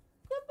you.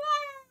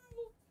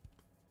 Goodbye.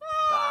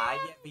 Bye,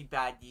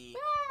 everybody.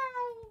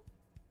 Bye.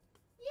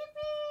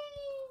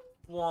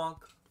 Yippee. Wonk.